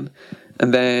Italian.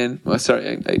 And then,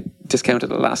 I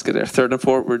discounted Alaska there. Third and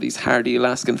fourth were these hardy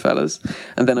Alaskan fellas.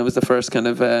 And then I was the first kind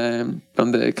of,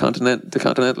 from the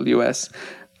continental US.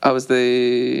 I was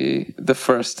the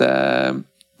first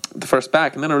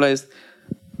back. And then I realized,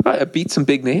 I beat some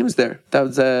big names there. That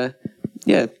was, I'm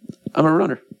a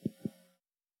runner.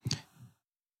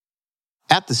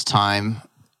 At this time,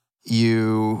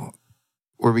 you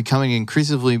were becoming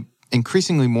increasingly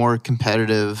more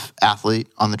competitive athlete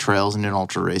on the trails and in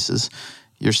ultra races.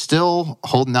 You're still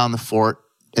holding down the fort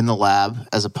in the lab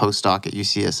as a postdoc at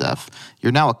UCSF.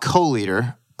 You're now a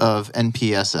co-leader of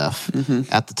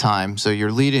NPSF at the time. So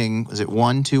you're leading, is it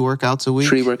 1, 2 workouts a week?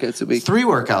 3 workouts a week. 3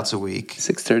 workouts a week.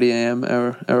 6:30 a.m.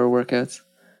 hour workouts.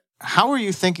 How were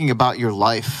you thinking about your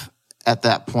life at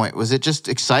that point? Was it just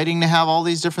exciting to have all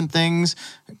these different things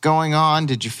going on?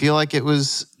 Did you feel like it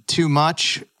was too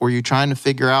much? Were you trying to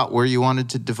figure out where you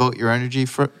wanted to devote your energy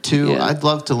to? Yeah. I'd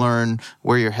love to learn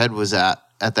where your head was at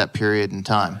that period in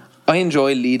time. I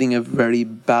enjoy leading a very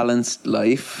balanced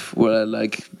life where I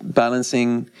like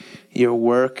balancing your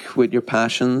work with your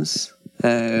passions,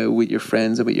 with your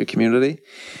friends and with your community.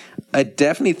 I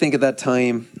definitely think at that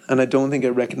time, and I don't think I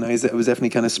recognized it, I was definitely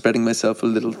kind of spreading myself a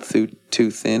little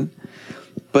too thin.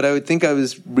 But I would think I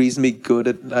was reasonably good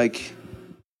at like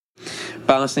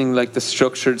balancing like the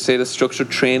structured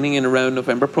training in around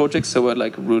November projects. So I'd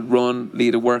like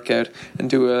lead a workout and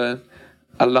do a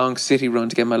long city run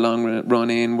to get my long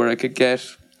run in, where I could get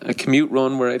a commute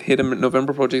run where I'd hit a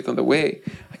November project on the way.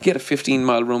 I'd get a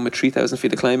 15-mile run with 3,000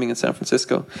 feet of climbing in San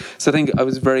Francisco. So I think I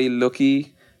was very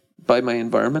lucky by my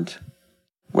environment,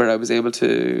 where I was able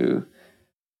to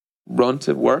run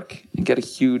to work and get a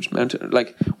huge mountain,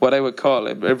 like what I would call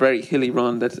a very hilly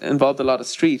run that involved a lot of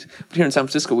street. But here in San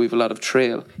Francisco, we have a lot of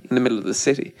trail in the middle of the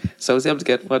city. So I was able to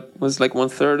get what was like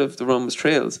 1/3 of the run was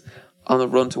trails on the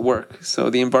run to work. So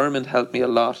the environment helped me a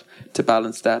lot to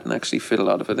balance that and actually fit a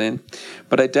lot of it in.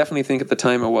 But I definitely think at the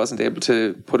time I wasn't able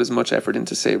to put as much effort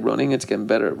into, say, running and to get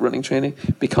better at running training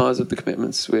because of the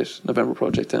commitments with November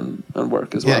Project and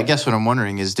work as well. Yeah, I guess what I'm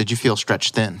wondering is, did you feel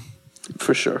stretched thin?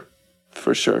 For sure.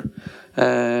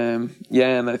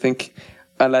 And I think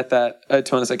I let that, to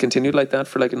be honest, I continued like that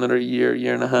for like another year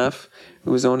and a half. It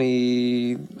was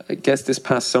only, I guess, this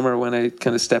past summer when I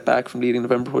kind of stepped back from leading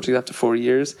November Project after 4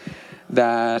 years,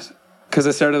 that, because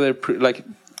I started like,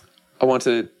 I want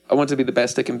to be the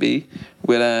best I can be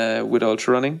with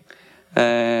ultra running,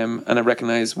 and I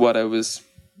recognized a lot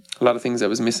of things I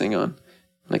was missing on,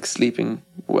 like sleeping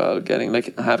well,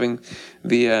 having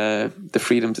the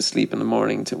freedom to sleep in the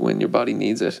morning to when your body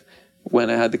needs it.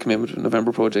 When I had the commitment to the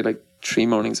November Project, like 3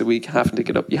 mornings a week, having to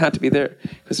get up, you had to be there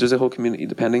because there's a whole community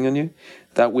depending on you.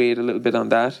 That weighed a little bit on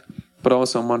that, but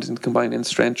also I'm wanting to combine in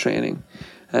strength training,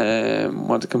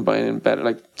 want to combine in better,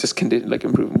 like just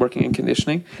improving working and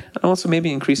conditioning, and also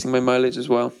maybe increasing my mileage as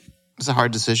well. Was it a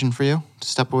hard decision for you to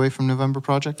step away from November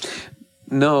Project?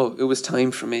 No, it was time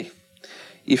for me.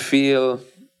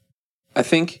 I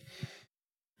think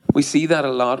we see that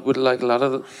a lot with like a lot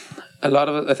of it.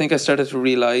 I think I started to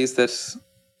realize that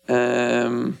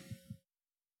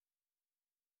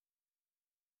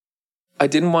I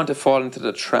didn't want to fall into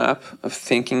the trap of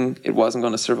thinking it wasn't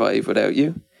going to survive without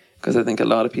you, because I think a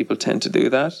lot of people tend to do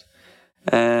that.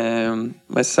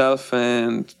 Myself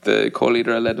and the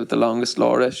co-leader I led with the longest,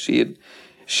 Laura,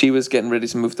 she was getting ready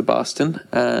to move to Boston,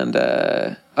 and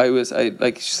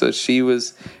she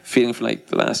was feeling for like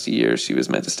the last year she was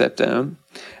meant to step down,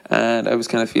 and I was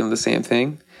kind of feeling the same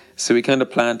thing. So we kind of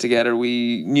planned together.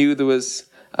 We knew there was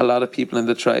a lot of people in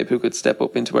the tribe who could step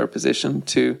up into our position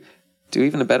to do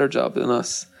even a better job than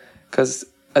us. Because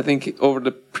I think over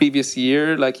the previous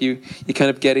year, like you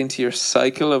kind of get into your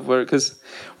cycle of work. Because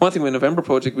one thing with November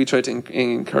Project, we try to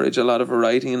encourage a lot of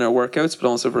variety in our workouts, but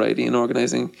also variety in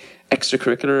organising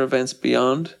extracurricular events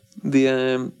beyond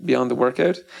the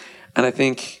workout. And I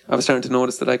think I was starting to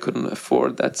notice that I couldn't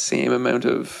afford that same amount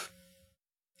of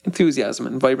enthusiasm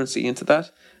and vibrancy into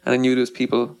that. And I knew there was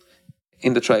people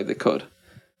in the tribe that could.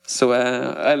 So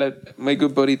I let my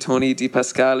good buddy Tony Di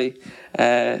Pascali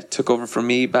took over from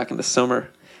me back in the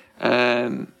summer,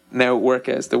 and now the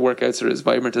workouts are as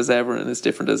vibrant as ever and as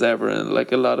different as ever, and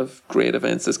like a lot of great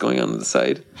events that's going on the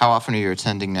side. How often are you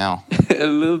attending now? A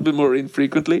little bit more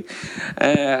infrequently.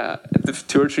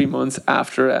 2 or 3 months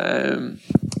after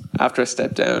I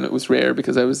stepped down, it was rare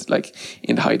because I was like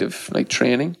in the height of like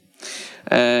training.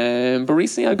 But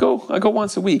recently I go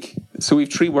once a week. So we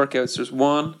have 3 workouts. There's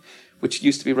one which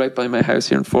used to be right by my house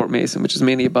here in Fort Mason, which is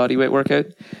mainly a bodyweight workout.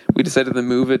 We decided to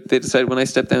move it. They decided when I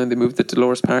stepped down, they moved it to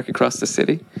Dolores Park across the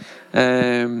city.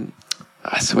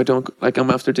 So I don't, like,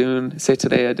 I'm after doing, say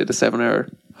today I did a 7-hour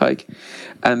hike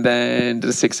and then did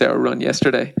a 6-hour run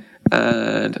yesterday.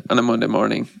 And on a Monday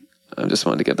morning, I just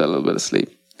wanted to get that little bit of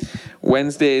sleep.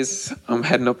 Wednesdays, I'm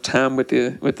heading up Tam with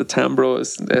the Tam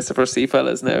bros, the SFRC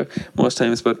fellas now, most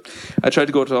times. But I try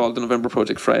to go to all the November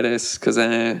Project Fridays because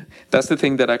that's the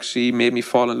thing that actually made me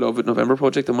fall in love with November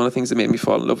Project, and one of the things that made me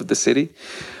fall in love with the city.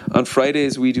 On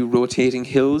Fridays, we do rotating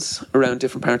hills around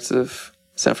different parts of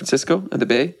San Francisco and the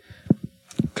Bay.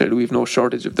 Clearly, we have no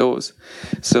shortage of those.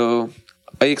 So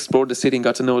I explored the city and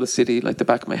got to know the city like the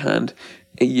back of my hand.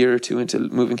 A year or 2 into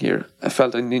moving here, I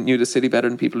felt I knew the city better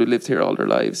than people who lived here all their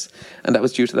lives, and that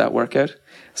was due to that workout.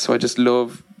 So I just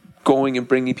love going and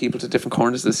bringing people to different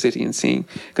corners of the city and seeing,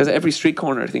 because every street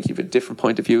corner I think you have a different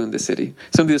point of view in the city.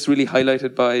 Something that's really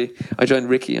highlighted by, I joined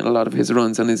Ricky on a lot of his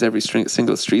runs on his Every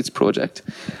Single Streets project.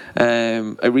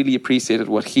 I really appreciated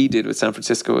what he did with San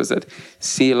Francisco, is that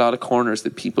see a lot of corners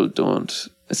that people don't,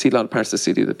 see a lot of parts of the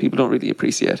city that people don't really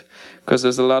appreciate, because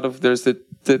there's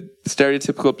the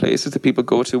stereotypical places that people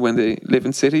go to when they live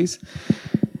in cities.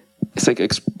 It's like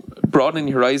broadening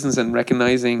your horizons and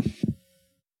recognizing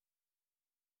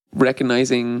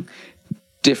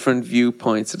different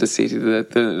viewpoints of the city,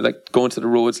 that like going to the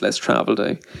roads less traveled.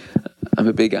 I'm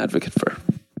a big advocate for.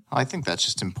 I think that's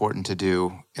just important to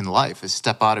do in life, is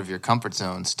step out of your comfort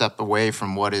zone, step away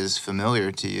from what is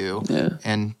familiar to you,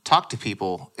 and talk to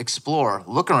people, explore,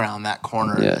 look around that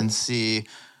corner and see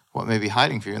what may be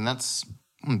hiding for you. And that's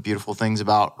one of the beautiful things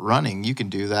about running. You can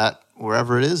do that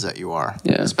wherever it is that you are,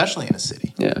 especially in a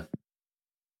city. Yeah.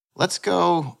 Let's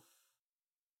go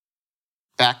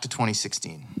back to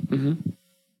 2016. Mm-hmm.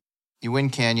 You win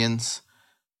Canyons.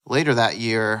 Later that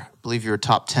year, I believe you were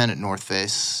top 10 at North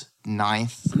Face,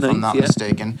 ninth, if I'm not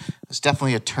mistaken. It's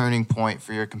definitely a turning point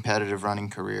for your competitive running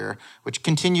career, which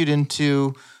continued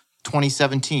into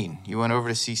 2017. You went over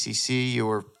to CCC. You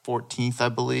were 14th, I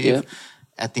believe. Yeah.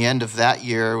 At the end of that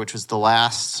year, which was the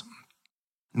last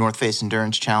North Face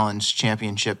Endurance Challenge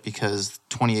championship because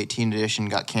 2018 edition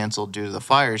got canceled due to the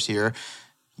fires here,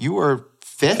 you were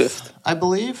fifth. I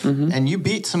believe, and you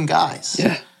beat some guys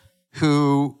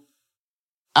who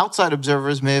outside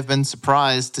observers may have been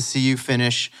surprised to see you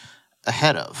finish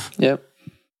ahead of. Yep.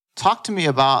 Talk to me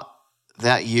about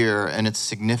that year and its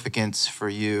significance for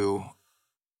you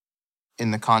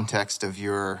in the context of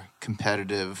your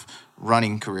competitive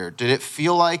running career. Did it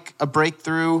feel like a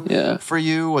breakthrough for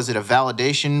you? Was it a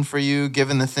validation for you,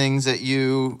 given the things that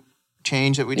you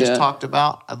changed that we just talked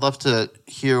about? I'd love to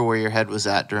hear where your head was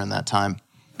at during that time.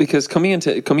 Because coming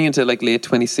into like late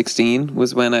 2016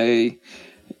 was when I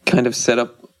kind of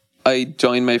I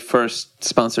joined my first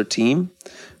sponsored team.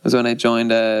 It was when I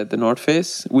joined the North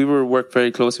Face. We worked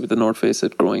very closely with the North Face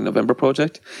at Growing November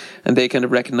project, and they kind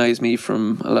of recognized me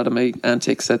from a lot of my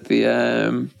antics at the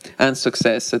and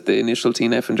success at the initial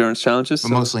TNF endurance challenges. But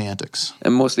mostly antics.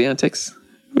 And mostly antics,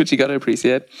 which you got to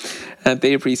appreciate. And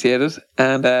they appreciate it.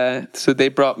 And so they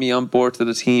brought me on board to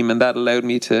the team, and that allowed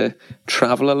me to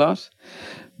travel a lot.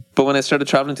 But when I started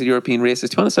traveling to European races,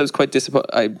 to be honest, I was quite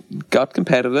disappointed. I got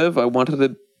competitive. I wanted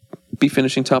to be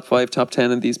finishing top 5, top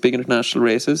 10 in these big international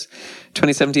races.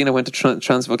 2017, I went to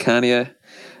Transvolcania.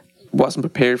 Wasn't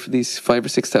prepared for these 5,000 or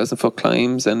 6,000 foot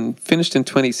climbs and finished in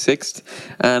 26th.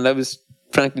 And I was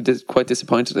frankly quite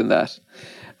disappointed in that.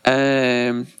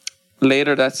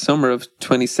 Later that summer of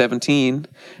 2017,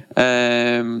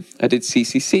 I did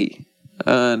CCC.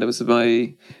 And it was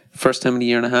my first time in a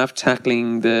year and a half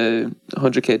tackling the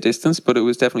 100k distance, but it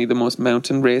was definitely the most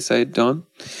mountain race I had done.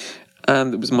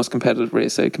 And it was the most competitive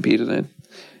race I competed in.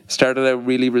 Started out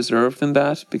really reserved in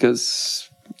that because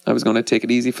I was going to take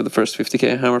it easy for the first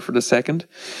 50k, hammer for the second.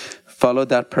 Followed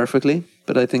that perfectly,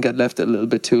 but I think I'd left it a little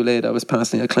bit too late. I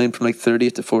climbed from like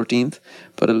 30th to 14th,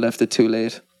 but I left it too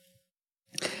late.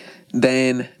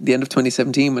 Then, the end of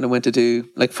 2017, when I went to do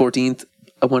like 14th,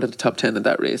 I wanted the top 10 in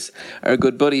that race. Our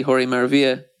good buddy, Jorge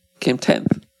Maravilla, came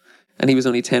 10th. And he was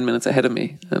only 10 minutes ahead of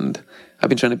me. And I've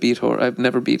been trying to beat Jorge. I've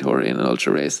never beat Jorge in an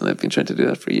ultra race, and I've been trying to do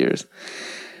that for years.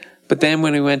 But then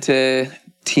when we went to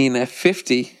TNF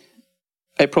 50,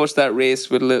 I approached that race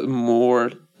with a little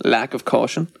more lack of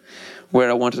caution,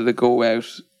 where I wanted to go out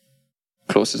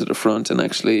closer to the front and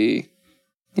actually,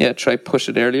 try push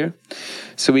it earlier.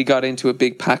 So we got into a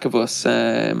big pack of us,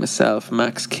 myself,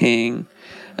 Max King,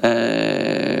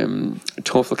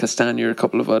 Toffel Castagner, a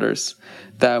couple of others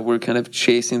that were kind of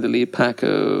chasing the lead pack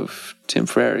of Tim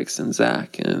Frerichs and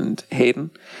Zach and Hayden.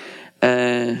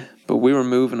 But we were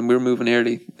moving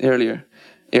early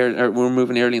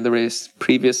in the race.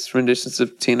 Previous renditions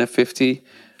of TNF 50,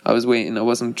 I was waiting. I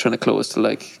wasn't trying to close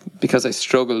to because I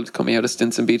struggled coming out of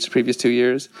Stinson Beach the previous 2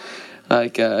 years. I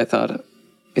thought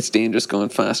it's dangerous going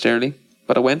fast early.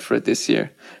 But I went for it this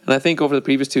year. And I think over the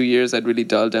previous 2 years, I'd really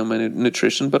dialed down my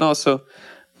nutrition, but also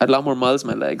I had a lot more miles in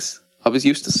my legs. I was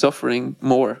used to suffering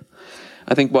more.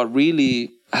 I think what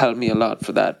really helped me a lot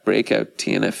for that breakout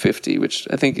TNF 50, which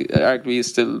I think arguably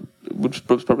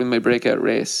was probably my breakout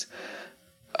race.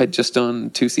 I'd just done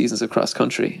 2 seasons of cross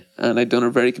country, and I'd done a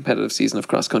very competitive season of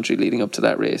cross country leading up to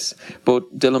that race.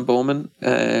 But Dylan Bowman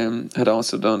had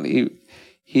also done,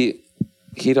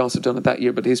 he'd also done it that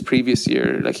year, but his previous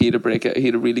year, he had a breakout, he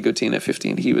had a really good TNF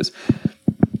 50, and he was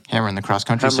hammering the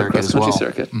cross-country circuit as well.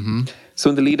 Mm-hmm. So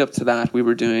in the lead up to that, we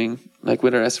were doing,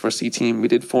 with our S4C team, we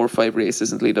did 4 or 5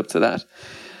 races in the lead up to that.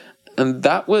 And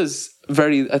that was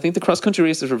I think the cross-country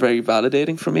races were very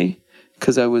validating for me,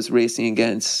 because I was racing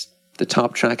against the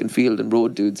top track and field and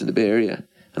road dudes in the Bay Area.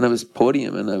 And I was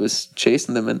podium, and I was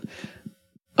chasing them, and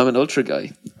I'm an ultra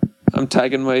guy. I'm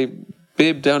tagging my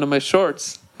bib down in my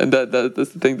shorts. And that's the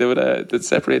thing that would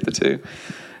separate the two.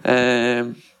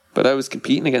 But I was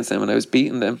competing against them, and I was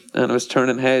beating them, and I was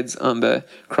turning heads on the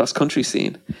cross-country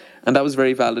scene. And that was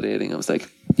very validating. I was like,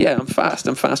 yeah, I'm fast.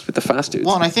 I'm fast with the fast dudes.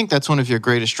 Well, and I think that's one of your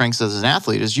greatest strengths as an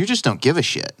athlete is you just don't give a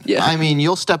shit. Yeah. I mean,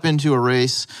 you'll step into a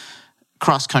race,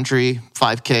 cross-country,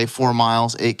 5K, 4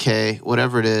 miles, 8K,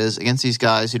 whatever it is, against these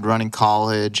guys who'd run in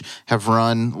college, have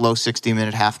run low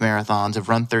 60-minute half marathons, have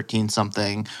run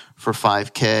 13-something for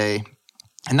 5K.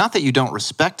 And not that you don't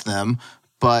respect them,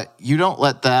 but you don't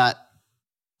let that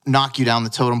knock you down the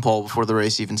totem pole before the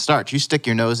race even starts. You stick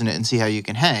your nose in it and see how you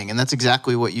can hang. And that's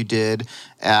exactly what you did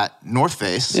at North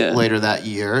Face later that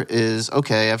year is,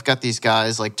 okay, I've got these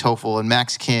guys like Toffel and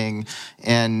Max King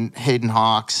and Hayden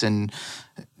Hawks and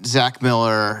Zach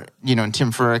Miller, and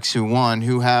Tim Frericks who won,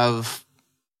 who have,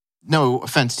 no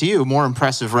offense to you, more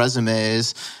impressive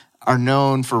resumes, are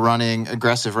known for running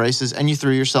aggressive races, and you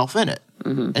threw yourself in it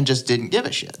and just didn't give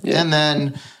a shit. Yeah. And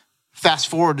then fast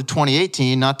forward to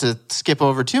 2018, not to skip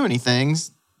over too many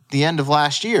things, the end of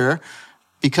last year,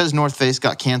 because North Face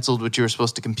got canceled, which you were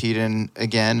supposed to compete in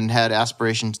again and had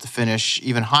aspirations to finish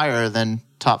even higher than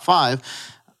top 5,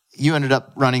 you ended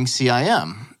up running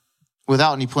CIM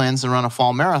without any plans to run a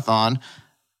fall marathon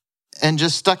and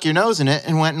just stuck your nose in it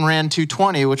and went and ran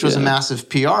 220, which was a massive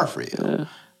PR for you. Yeah.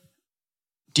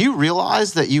 Do you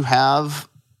realize that you have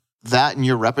that in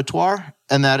your repertoire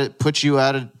and that it puts you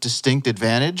at a distinct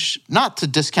advantage? Not to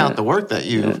discount the work that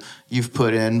you've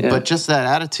put in, but just that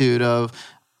attitude of,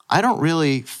 I don't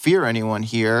really fear anyone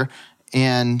here,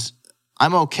 and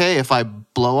I'm okay if I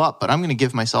blow up, but I'm going to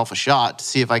give myself a shot to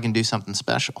see if I can do something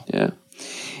special. Yeah.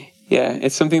 Yeah,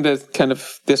 it's something that kind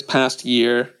of this past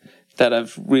year that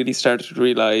I've really started to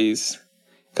realize,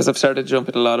 because I've started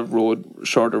jumping a lot of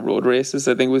shorter road races.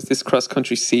 I think it was this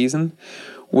cross-country season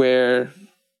where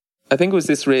I think it was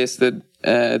this race that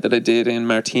I did in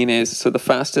Martinez, so the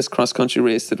fastest cross-country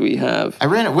race that we have. I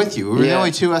ran it with you. We were the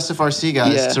only 2 SFRC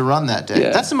guys to run that day. Yeah.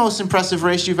 That's the most impressive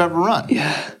race you've ever run.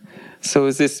 Yeah. So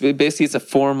basically it's a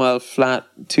 4-mile flat,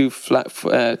 two flat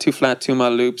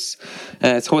 2-mile loops.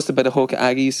 It's hosted by the Hoka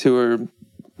Aggies, who are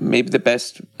maybe the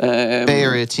best Bay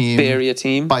Area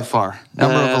team by far.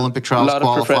 Number of Olympic trials qualifiers. A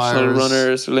lot of professional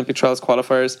runners, Olympic trials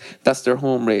qualifiers. That's their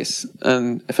home race,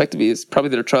 and effectively it's probably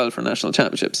their trial for national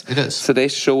championships. It is. So they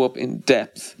show up in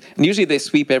depth, and usually they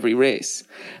sweep every race,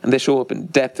 and they show up in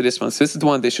depth to this one. So this is the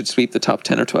one they should sweep the top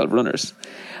 10 or 12 runners.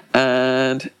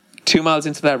 And 2 miles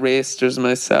into that race, there's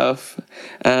myself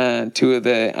and 2 of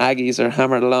the Aggies are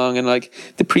hammered along, and like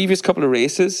the previous couple of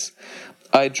races,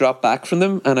 I dropped back from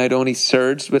them and I'd only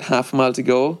surged with half a mile to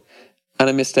go, and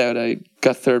I missed out. I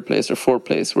got 3rd place or 4th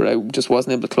place where I just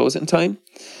wasn't able to close it in time.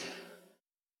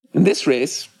 In this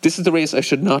race, this is the race I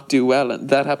should not do well, and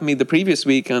that happened to me the previous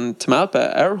week on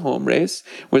Tamalpa, our home race,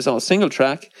 was all single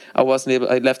track. I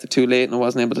left it too late and I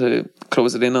wasn't able to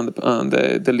close it in on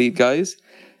the lead guys.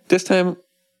 This time,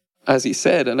 as he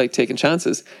said, I like taking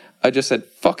chances. I just said,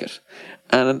 fuck it.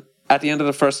 And at the end of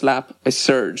the first lap, I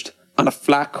surged on a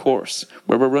flat course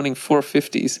where we're running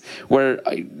 450s, where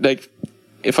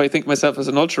if I think myself as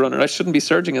an ultra runner, I shouldn't be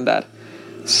surging in that.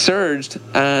 Surged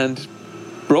and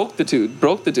broke the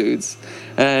dudes.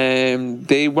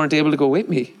 They weren't able to go with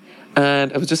me.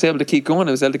 And I was just able to keep going.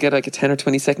 I was able to get like a 10 or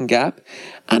 20 second gap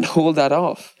and hold that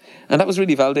off. And that was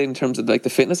really validating in terms of like the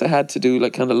fitness I had to do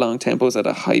like kind of long tempos at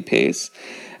a high pace,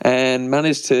 and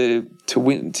managed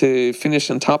to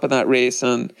finish on top of that race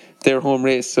on their home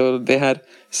race. So they had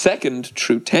 2nd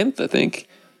through 10th, I think,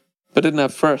 but didn't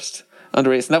have 1st on the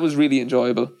race. And that was really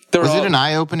enjoyable. Was it an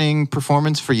eye-opening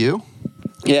performance for you?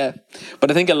 Yeah,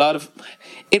 but I think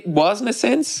it was in a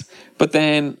sense, but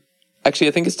then actually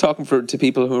I think it's talking to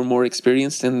people who are more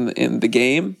experienced in the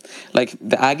game. Like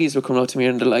the Aggies were coming up to me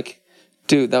and they're like,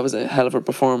 dude, that was a hell of a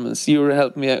performance. You were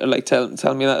helping me out, like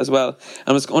telling me that as well. And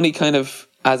it was only kind of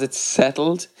as it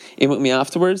settled in with me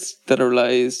afterwards that I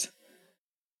realised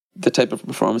the type of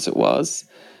performance it was.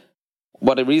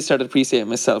 What I really started appreciating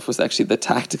myself was actually the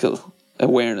tactical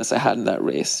awareness I had in that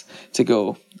race to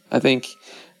go. I think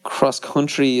cross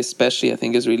country especially, I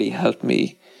think, has really helped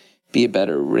me be a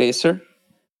better racer.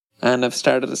 And I've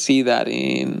started to see that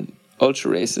in ultra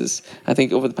races. I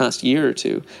think over the past year or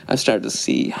 2, I've started to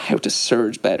see how to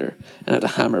surge better and how to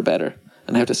hammer better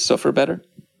and how to suffer better.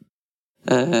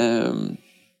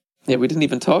 We didn't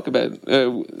even talk about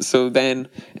so then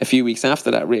a few weeks after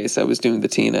that race, I was doing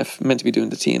meant to be doing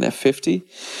the TNF 50,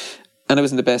 and I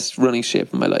was in the best running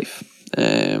shape of my life.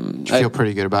 Did you feel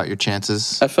pretty good about your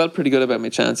chances? I felt pretty good about my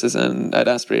chances, and I had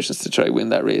aspirations to try win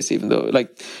that race, even though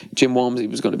like Jim Walmsley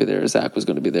was going to be there, Zach was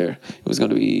going to be there, it was going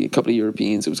to be a couple of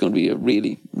Europeans, it was going to be a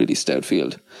really, really stout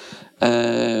field.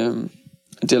 Dylan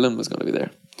was going to be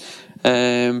there.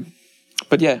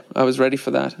 But yeah, I was ready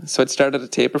for that. So I'd started a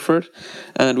taper for it,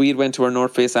 and we had went to our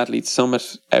North Face Athletes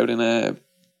Summit out in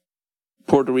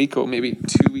Puerto Rico maybe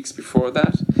 2 weeks before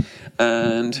that,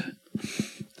 and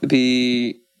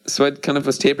so I kind of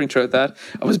was tapering throughout that.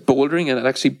 I was bouldering, and it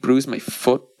actually bruised my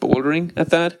foot bouldering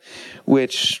at that,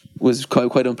 which was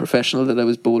quite unprofessional that I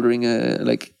was bouldering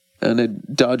in a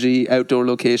dodgy outdoor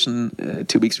location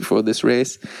 2 weeks before this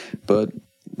race. But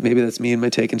maybe that's me and my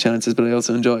taking chances, but I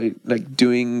also enjoy like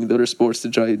doing the other sports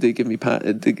that give me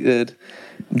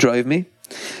drive me.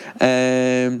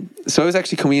 So I was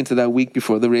actually coming into that week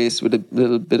before the race with a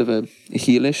little bit of a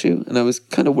heel issue, and I was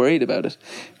kind of worried about it.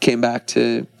 Came back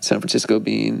to San Francisco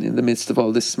being in the midst of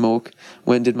all this smoke.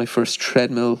 When did my first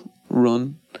treadmill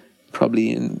run?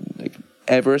 Probably in like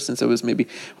ever since I was maybe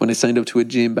when I signed up to a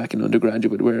gym back in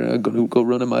undergraduate where I'm going to go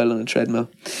run a mile on a treadmill.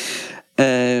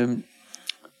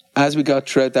 As we got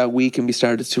throughout that week and we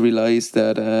started to realise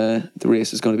that the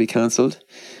race was going to be cancelled,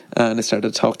 and I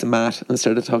started to talk to Matt and I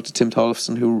started to talk to Tim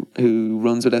Tollefson who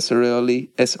runs with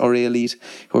SRA Elite,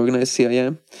 who organised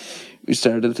CIM, we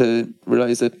started to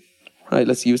realise that, right,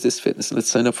 let's use this fitness and let's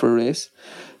sign up for a race.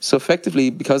 So effectively,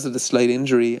 because of the slight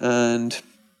injury and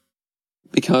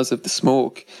because of the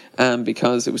smoke and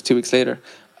because it was 2 weeks later,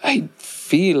 I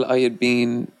feel I had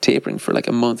been tapering for like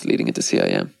a month leading into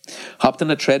CIM. Hopped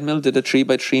on a treadmill, did a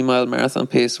 3x3 mile marathon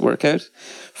pace workout,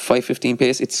 5:15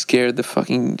 pace. It scared the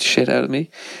fucking shit out of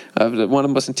me. One of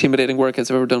the most intimidating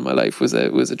workouts I've ever done in my life was a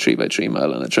 3x3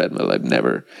 mile on a treadmill. I've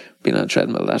never been on a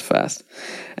treadmill that fast.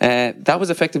 That was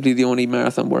effectively the only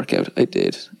marathon workout I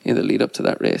did in the lead up to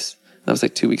that race. That was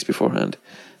like 2 weeks beforehand.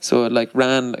 So I like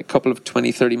ran a couple of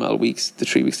 20, 30 mile weeks, the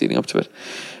 3 weeks leading up to it.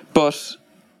 But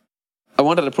I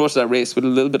wanted to approach that race with a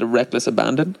little bit of reckless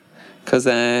abandon because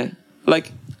I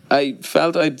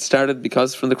felt I'd started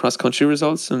because from the cross-country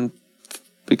results, and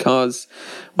because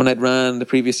when I'd ran the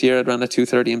previous year, I'd ran a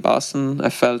 2:30 in Boston. I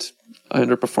felt I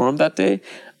underperformed that day.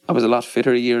 I was a lot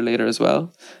fitter a year later as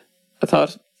well. I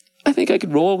thought, I think I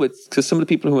could roll with, because some of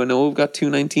the people who I know have got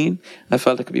 2:19, I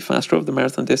felt I could be faster over the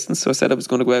marathon distance, so I said I was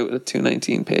going to go out with a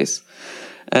 2:19 pace.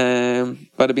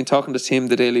 But I've been talking to Tim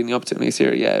the day leading up to it, and he's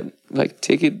here, yeah, like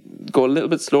take it, go a little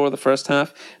bit slower the first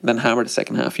half, and then hammer the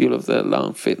second half. You'll have the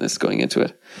long fitness going into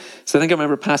it. So I think I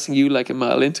remember passing you like a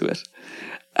mile into it.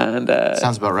 And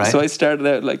sounds about right. So I started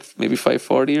out like maybe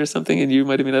 5:40 or something, and you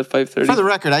might have been at 5:30. For the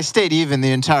record, I stayed even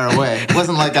the entire way. It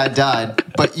wasn't like I died,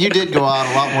 but you did go out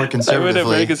a lot more conservatively. I went out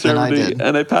very conservatively, than I did.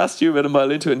 and I passed you about a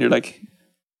mile into it, and you're like,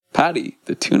 Paddy,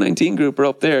 the 2:19 group are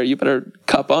up there. You better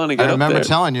cop on and get up there. I remember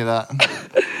telling you that.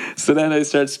 So then I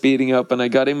started speeding up, and I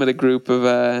got in with a group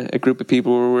of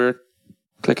people where we were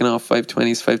clicking off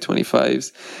 5:20s,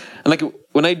 5:25s. And like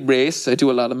when I race, I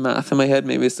do a lot of math in my head.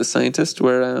 Maybe it's the scientist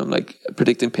where I'm like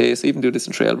predicting pace. I even do this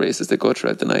in trail races that go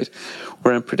throughout the night,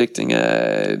 where I'm predicting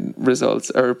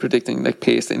results or predicting like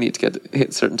pace they need to get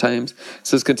hit certain times.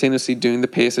 So it's continuously doing the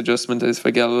pace adjustment. As if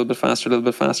I get a little bit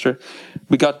faster.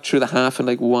 We got through the half in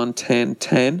like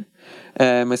 1:10:10.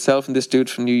 Myself and this dude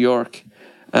from New York.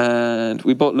 And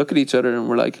we both look at each other and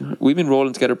we're like, we've been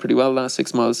rolling together pretty well the last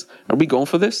 6 miles. Are we going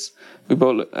for this?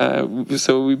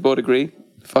 So we both agree.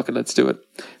 Fuck it, let's do it.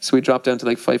 So we dropped down to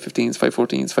like 5:15s,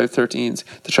 5:14s, 5:13s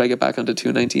to try to get back onto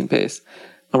 2:19 pace.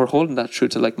 And we're holding that through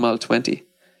to like mile 20.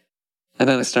 And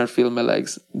then I start feeling my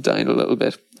legs dying a little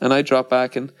bit. And I drop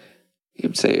back, and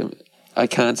you'd say, I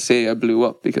can't say I blew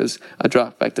up because I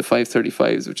dropped back to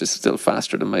 5:35s, which is still much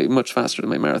faster than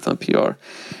my marathon PR.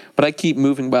 But I keep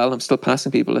moving well. I'm still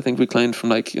passing people. I think we climbed from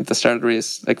like at the start of the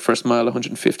race, like first mile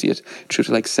 150th through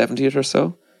to like 70th or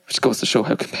so, which goes to show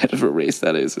how competitive a race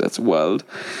that is. That's wild.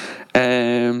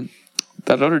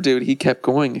 That other dude, he kept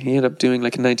going. He ended up doing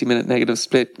like a 90-minute negative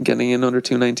split, getting in under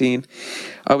 2:19.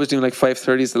 I was doing like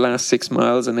 5:30s the last 6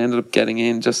 miles and ended up getting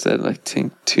in just at I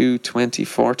think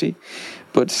 2:20:40.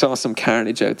 But saw some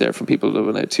carnage out there from people that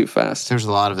went out too fast. There's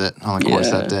a lot of it on the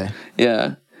course that day.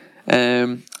 Yeah.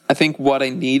 I think what I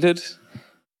needed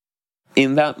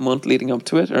in that month leading up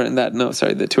to it,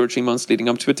 the 2 or 3 months leading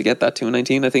up to it to get that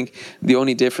 2:19, I think the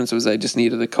only difference was I just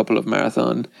needed a couple of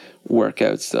marathon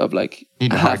workouts of like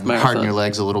need to harden your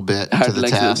legs a little bit to the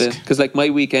task. Because like my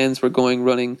weekends were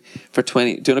running for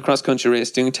 20, doing a cross country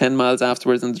race, doing 10 miles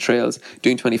afterwards on the trails,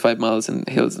 doing 25 miles in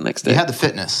hills the next day. You had the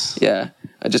fitness. Yeah,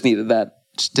 I just needed that.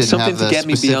 Just didn't something have the to get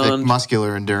me beyond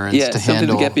muscular endurance to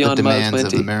handle the demands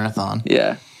of the marathon.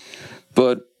 Yeah,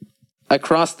 but I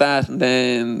crossed that, and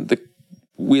then the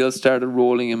wheels started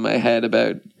rolling in my head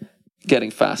about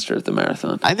getting faster at the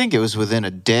marathon. I think it was within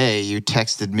a day you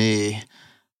texted me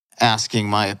asking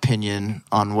my opinion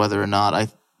on whether or not I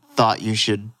thought you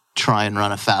should try and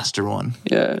run a faster one.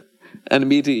 Yeah, and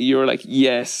immediately you were like,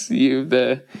 yes,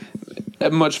 a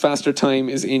much faster time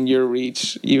is in your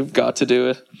reach. You've got to do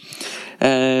it.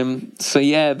 So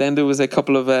yeah, then there was a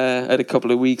couple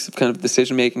of weeks of kind of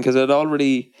decision making, because I'd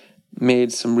already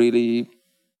made some really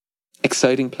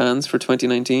exciting plans for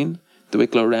 2019, the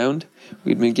Wicklow Round.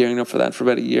 We'd been gearing up for that for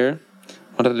about a year.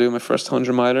 Wanted to do my first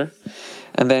 100 miler.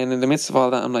 And then in the midst of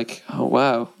all that, I'm like, oh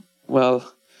wow,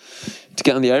 well, To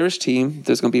get on the Irish team,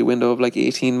 there's going to be a window of like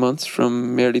 18 months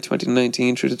from early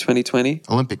 2019 through to 2020.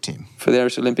 Olympic team. For the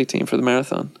Irish Olympic team for the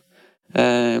marathon.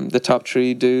 The top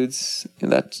 3 dudes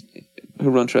who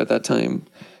run throughout that time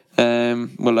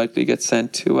will likely get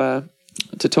sent to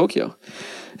Tokyo.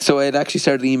 So I had actually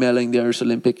started emailing the Irish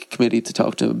Olympic Committee to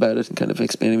talk to them about it and kind of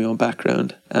explaining my own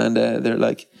background. And they're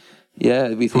like, "Yeah,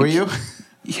 we think." Were you?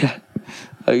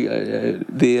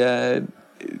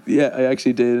 Yeah, I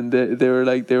actually did, and they were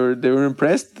like they were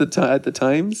impressed at the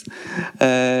times.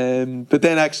 But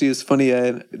then actually, it's funny.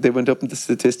 They went up in the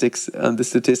statistics on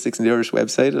the Irish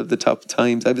website of the top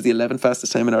times. I was the 11th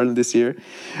fastest time in Ireland this year,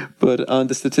 but on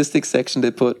the statistics section they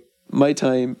put my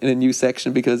time in a new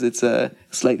section because it's a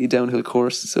slightly downhill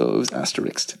course, so it was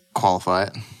asterisked. Qualify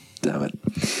it. Damn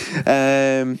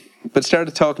it. But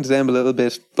started talking to them a little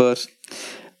bit, but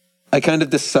I kind of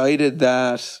decided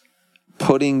that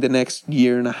putting the next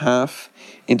year and a half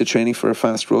into training for a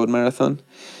fast road marathon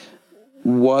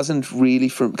wasn't really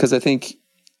because I think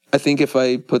if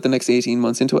I put the next 18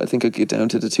 months into it, I think I'd get down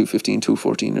to the 2:15,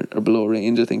 2:14 or below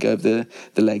range. I think I have the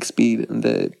leg speed and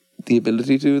the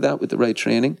ability to do that with the right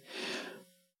training.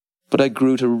 But I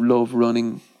grew to love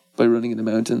running by running in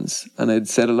the mountains, and I'd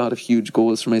set a lot of huge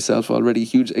goals for myself already,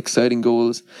 huge exciting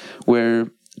goals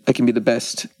where I can be the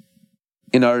best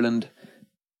in Ireland,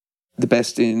 the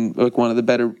best in like one of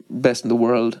the best in the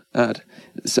world at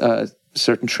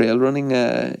certain trail running,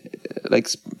 like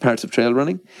parts of trail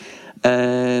running.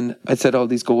 And I'd set all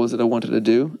these goals that I wanted to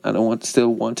do, and I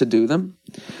still want to do them,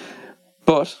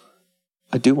 but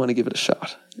I do want to give it a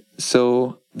shot.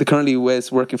 So the currently way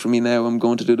it's working for me now, I'm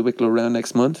going to do the Wicklow Round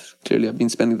next month. Clearly, I've been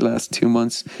spending the last 2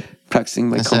 months practicing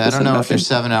my compass. I don't know if your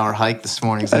 7-hour hike this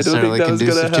morning is necessarily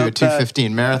conducive to a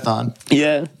 2:15 marathon.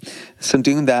 Yeah. So I'm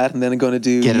doing that, and then I'm going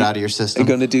to get it out of your system. I'm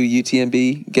going to do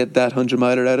UTMB, get that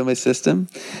 100-miler out of my system.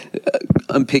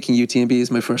 I'm picking UTMB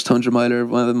as my first 100-miler,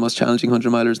 one of the most challenging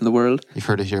 100-milers in the world. You've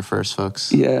heard it here first,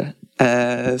 folks. Yeah.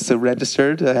 So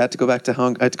registered. I had to go to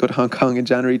Hong Kong in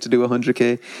January to do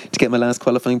 100k to get my last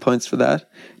qualifying points for that.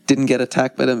 Didn't get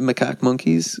attacked by the macaque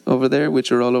monkeys over there,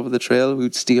 which are all over the trail,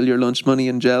 who'd steal your lunch money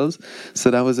and gels.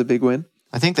 So that was a big win.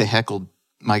 I think they heckled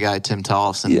my guy Tim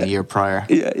Tollefson the year prior.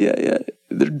 Yeah.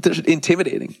 They're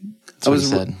intimidating. I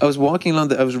was walking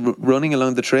along I was running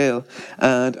along the trail,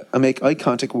 and I make eye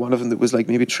contact with one of them that was like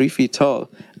maybe 3 feet tall,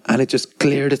 and it just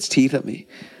glared its teeth at me.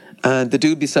 And the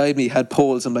dude beside me had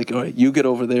poles. I'm like, all right, you get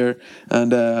over there,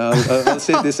 and I'll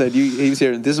sit this side. He was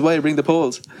here, and this is why I bring the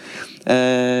poles.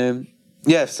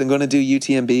 Yes, I'm going to do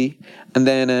UTMB. And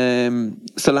then,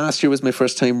 so last year was my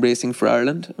first time racing for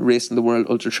Ireland, racing the World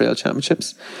Ultra Trail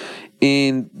Championships.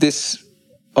 In this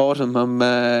autumn, I'm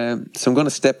going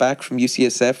to step back from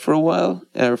UCSF for a while,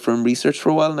 or from research for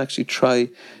a while, and actually try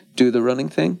do the running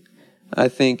thing. I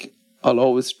think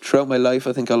throughout my life,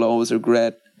 I'll always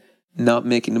regret not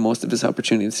making the most of this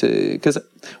opportunity because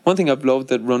one thing I've loved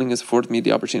that running has afforded me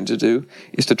the opportunity to do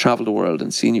is to travel the world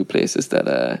and see new places that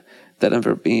I've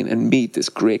never been and meet this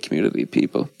great community of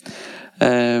people.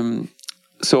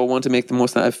 So I want to make the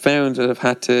most of that. I've found that I've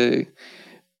had to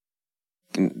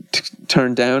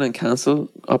turn down and cancel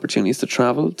opportunities to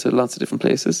travel to lots of different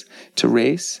places, to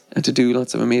race and to do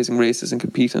lots of amazing races and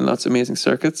compete in lots of amazing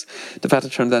circuits. I've had to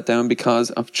turn that down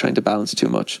because I'm trying to balance too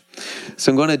much.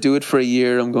 So I'm going to do it for a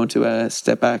year. I'm going to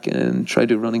step back and try to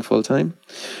do running full time.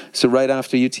 So right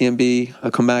after UTMB,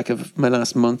 I'll come back of my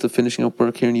last month of finishing up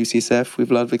work here in UCSF. We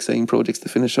have a lot of exciting projects to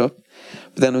finish up.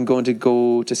 But then I'm going to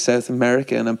go to South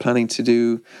America, and I'm planning to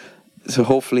do. So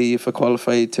hopefully if I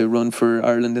qualify to run for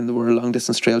Ireland in the World Long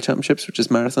Distance Trail Championships, which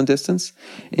is marathon distance,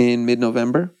 in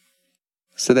mid-November.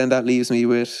 So then that leaves me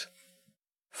with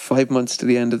 5 months to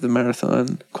the end of the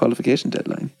marathon qualification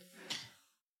deadline.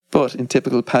 But in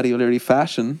typical Paddy O'Leary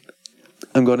fashion,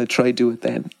 I'm going to try do it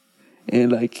then.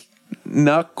 And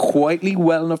not quite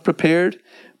well enough prepared,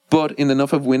 but in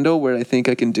enough of window where I think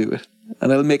I can do it.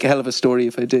 And I'll make a hell of a story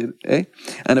if I did, eh?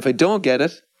 And if I don't get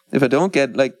it, if I don't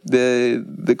get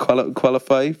the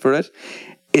qualify for it,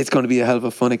 it's going to be a hell of a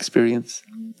fun experience.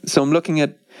 So I'm looking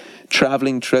at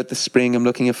traveling throughout the spring. I'm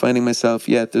looking at finding myself,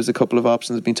 there's a couple of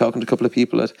options. I've been talking to a couple of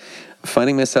people at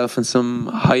finding myself in some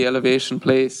high elevation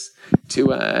place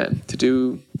to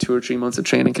do 2 or 3 months of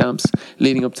training camps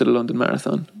leading up to the London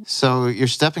Marathon. So you're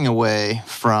stepping away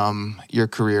from your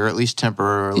career, at least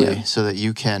temporarily, so that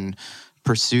you can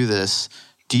pursue this.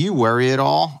 Do you worry at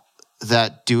all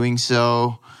that doing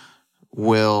so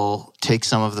will take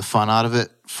some of the fun out of it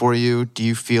for you? Do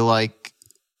you feel like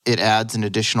it adds an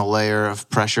additional layer of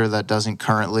pressure that doesn't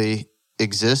currently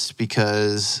exist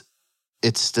because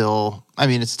it's still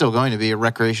going to be a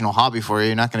recreational hobby for you.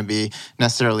 You're not going to be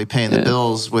necessarily paying the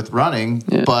bills with running,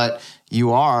 but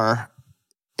you are,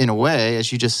 in a way,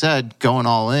 as you just said, going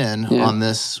all in on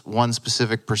this one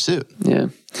specific pursuit. Yeah,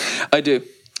 I do.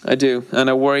 And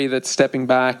I worry that stepping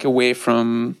back away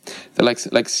from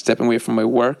stepping away from my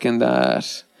work, and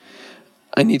that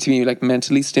I need to be like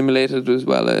mentally stimulated as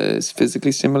well as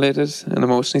physically stimulated and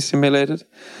emotionally stimulated.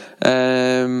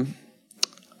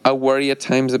 I worry at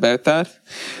times about that.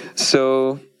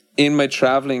 So in my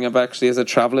traveling, as I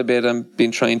travel a bit, I've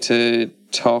been trying to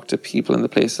talk to people in the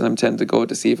places I'm tending to go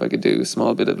to see if I could do a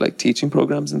small bit of like teaching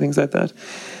programs and things like that.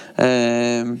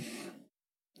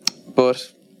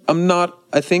 But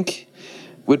I think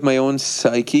with my own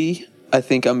psyche, I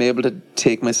think I'm able to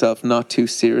take myself not too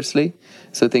seriously.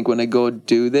 So I think when I go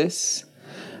do this,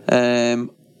 I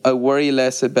worry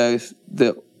less about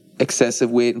the excessive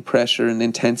weight and pressure and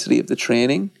intensity of the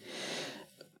training.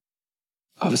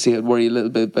 Obviously, I'd worry a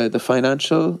little bit about the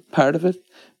financial part of it.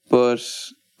 But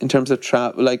in terms of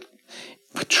trail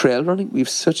running, we have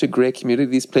such a great community.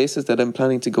 These places that I'm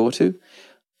planning to go to,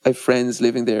 I have friends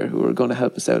living there who are going to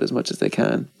help us out as much as they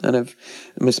can. And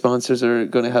my sponsors are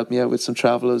going to help me out with some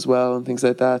travel as well and things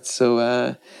like that.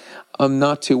 So I'm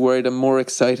not too worried. I'm more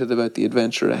excited about the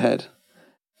adventure ahead.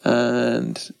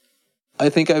 And I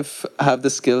think have the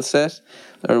skill set,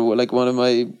 or like one of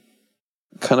my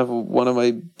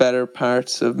better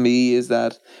parts of me is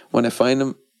that when I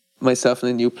find myself in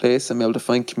a new place, I'm able to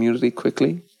find community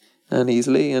quickly and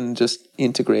easily, and just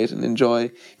integrate and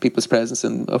enjoy people's presence,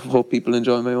 and I hope people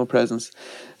enjoy my own presence.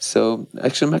 So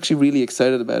I'm actually really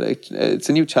excited about it. It's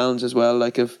a new challenge as well.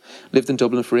 Like, I've lived in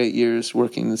Dublin for 8 years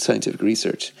working in scientific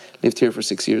research, lived here for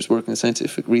 6 years working in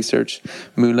scientific research,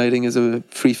 moonlighting as a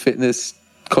free fitness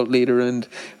cult leader and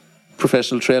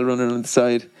professional trail runner on the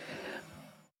side.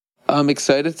 I'm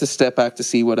excited to step back to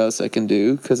see what else I can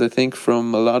do, because I think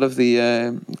from a lot of the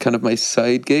kind of my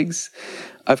side gigs,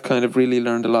 I've kind of really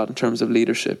learned a lot in terms of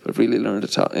leadership. I've really learned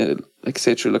like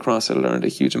say through lacrosse, I learned a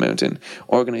huge amount in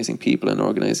organising people and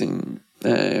organising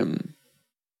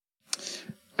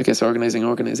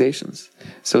organizations.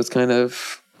 So it's kind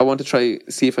of, I want to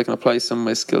see if I can apply some of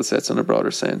my skill sets in a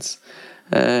broader sense.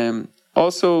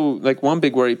 Also, like, one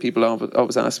big worry people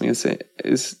always ask me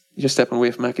is you're stepping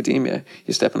away from academia,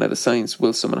 you're stepping out of science,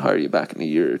 will someone hire you back in a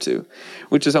year or two?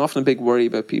 Which is often a big worry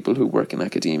about people who work in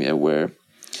academia, where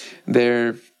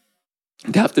they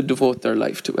have to devote their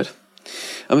life to it.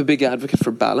 I'm a big advocate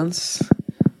for balance.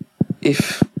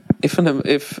 If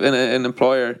an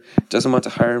employer doesn't want to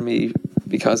hire me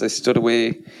because I stood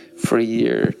away for a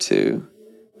year to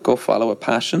go follow a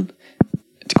passion,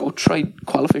 to go try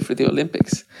qualify for the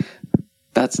Olympics,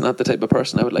 that's not the type of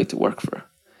person I would like to work for.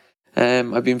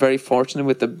 I've been very fortunate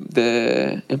with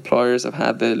the employers I've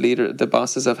had, the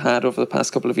bosses I've had over the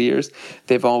past couple of years.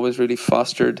 They've always really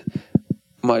fostered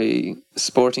my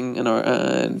sporting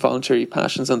and voluntary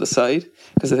passions on the side,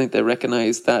 because I think they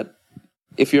recognize that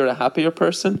if you're a happier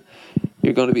person,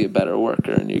 you're going to be a better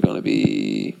worker, and you're going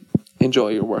to enjoy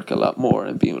your work a lot more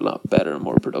and be a lot better and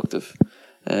more productive.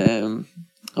 I'm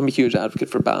a huge advocate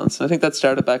for balance, and I think that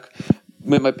started back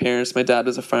with my parents. My dad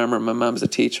was a farmer, my mom's a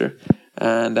teacher,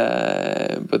 and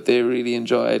but they really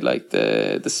enjoyed like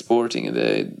the sporting and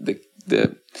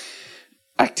the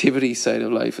activity side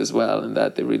of life as well, and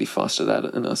that they really foster that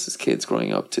in us as kids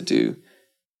growing up to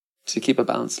keep a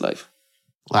balanced life.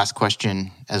 Last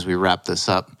question as we wrap this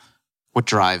up. What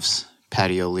drives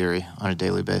Paddy O'Leary on a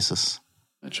daily basis?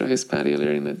 What drives Paddy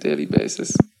O'Leary on a daily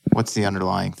basis? What's the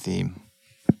underlying theme?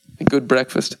 A good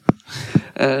breakfast.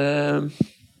 I'm going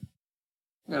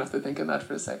to have to think on that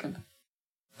for a second.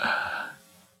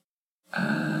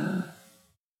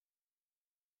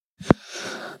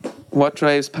 What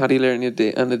drives Paddy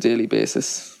O'Leary on a daily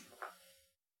basis?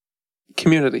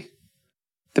 Community.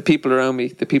 The people around me,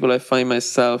 the people I find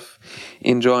myself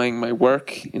enjoying my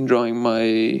work, enjoying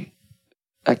my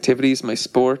activities, my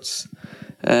sports,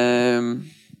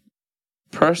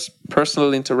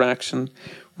 personal interaction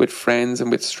with friends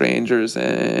and with strangers,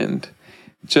 and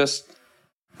just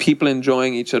people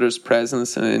enjoying each other's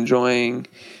presence and enjoying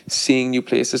seeing new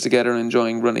places together,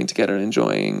 enjoying running together,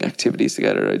 enjoying activities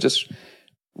together. I just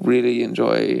really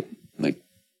enjoy like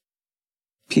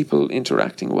people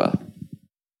interacting well.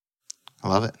 I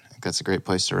love it. I think that's a great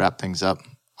place to wrap things up.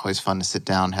 Always fun to sit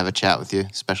down, have a chat with you,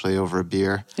 especially over a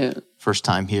beer. Yeah. First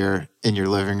time here in your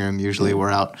living room. Usually we're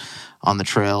out on the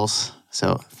trails.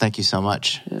 So thank you so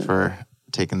much for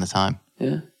taking the time.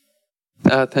 Yeah.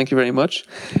 Thank you very much.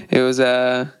 It was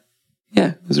it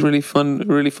was really fun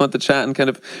to chat and kind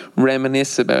of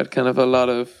reminisce about kind of a lot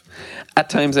of, at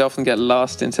times I often get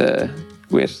lost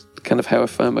with kind of how I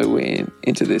found my way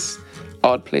into this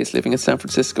odd place living in San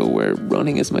Francisco, where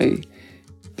running is my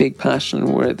big passion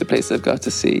and where the place I've got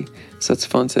to see. So it's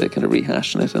fun to kind of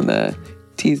rehash on it and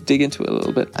dig into it a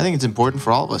little bit. I think it's important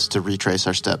for all of us to retrace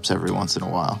our steps every once in a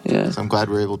while. Yeah. So I'm glad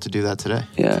we're able to do that today.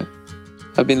 Yeah.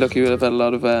 I've been lucky. I've had a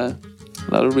lot of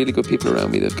really good people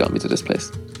around me that have got me to this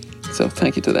place. So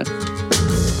thank you to them.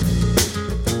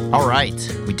 All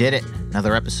right, we did it.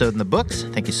 Another episode in the books.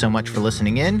 Thank you so much for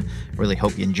listening in. Really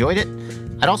hope you enjoyed it.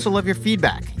 I'd also love your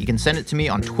feedback. You can send it to me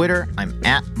on Twitter. I'm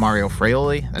at Mario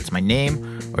Fraioli. That's my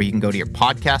name. Or you can go to your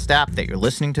podcast app that you're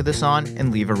listening to this on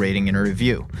and leave a rating and a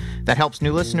review. That helps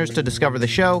new listeners to discover the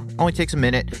show. Only takes a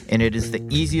minute, and it is the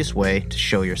easiest way to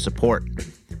show your support.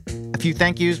 A few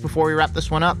thank yous before we wrap this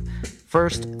one up.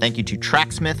 First, thank you to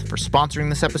Tracksmith for sponsoring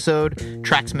this episode.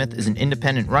 Tracksmith is an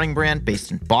independent running brand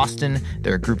based in Boston.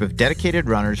 They're a group of dedicated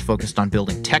runners focused on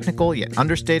building technical yet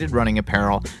understated running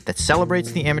apparel that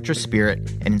celebrates the amateur spirit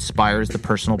and inspires the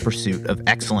personal pursuit of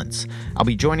excellence. I'll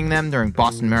be joining them during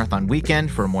Boston Marathon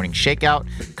weekend for a morning shakeout.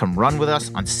 Come run with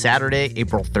us on Saturday,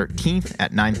 April 13th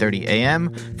at 9:30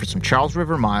 a.m. for some Charles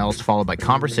River miles, followed by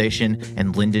conversation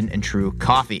and Linden and True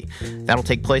coffee. That'll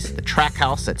take place at the Track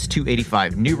House. That's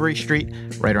 285 Newbury Street,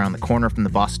 right around the corner from the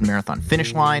Boston Marathon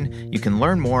finish line. You can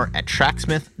learn more at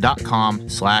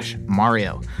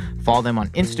tracksmith.com/Mario. Follow them on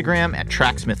Instagram at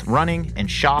tracksmithrunning and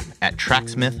shop at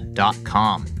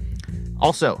tracksmith.com.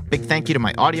 Also, big thank you to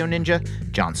my audio ninja,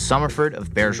 John Summerford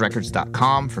of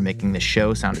bearsrecords.com, for making this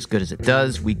show sound as good as it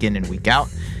does week in and week out.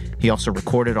 He also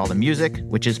recorded all the music,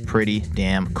 which is pretty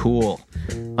damn cool.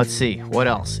 Let's see, what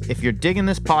else? If you're digging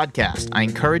this podcast, I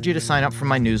encourage you to sign up for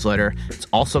my newsletter. It's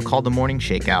also called The Morning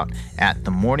Shakeout at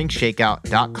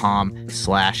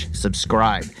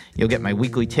themorningshakeout.com/subscribe. You'll get my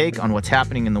weekly take on what's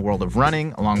happening in the world of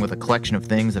running, along with a collection of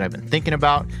things that I've been thinking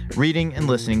about, reading, and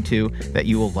listening to that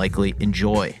you will likely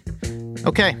enjoy.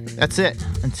 Okay, that's it.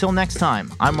 Until next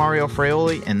time, I'm Mario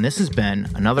Fraioli, and this has been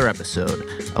another episode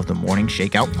of the Morning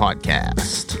Shakeout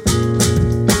Podcast.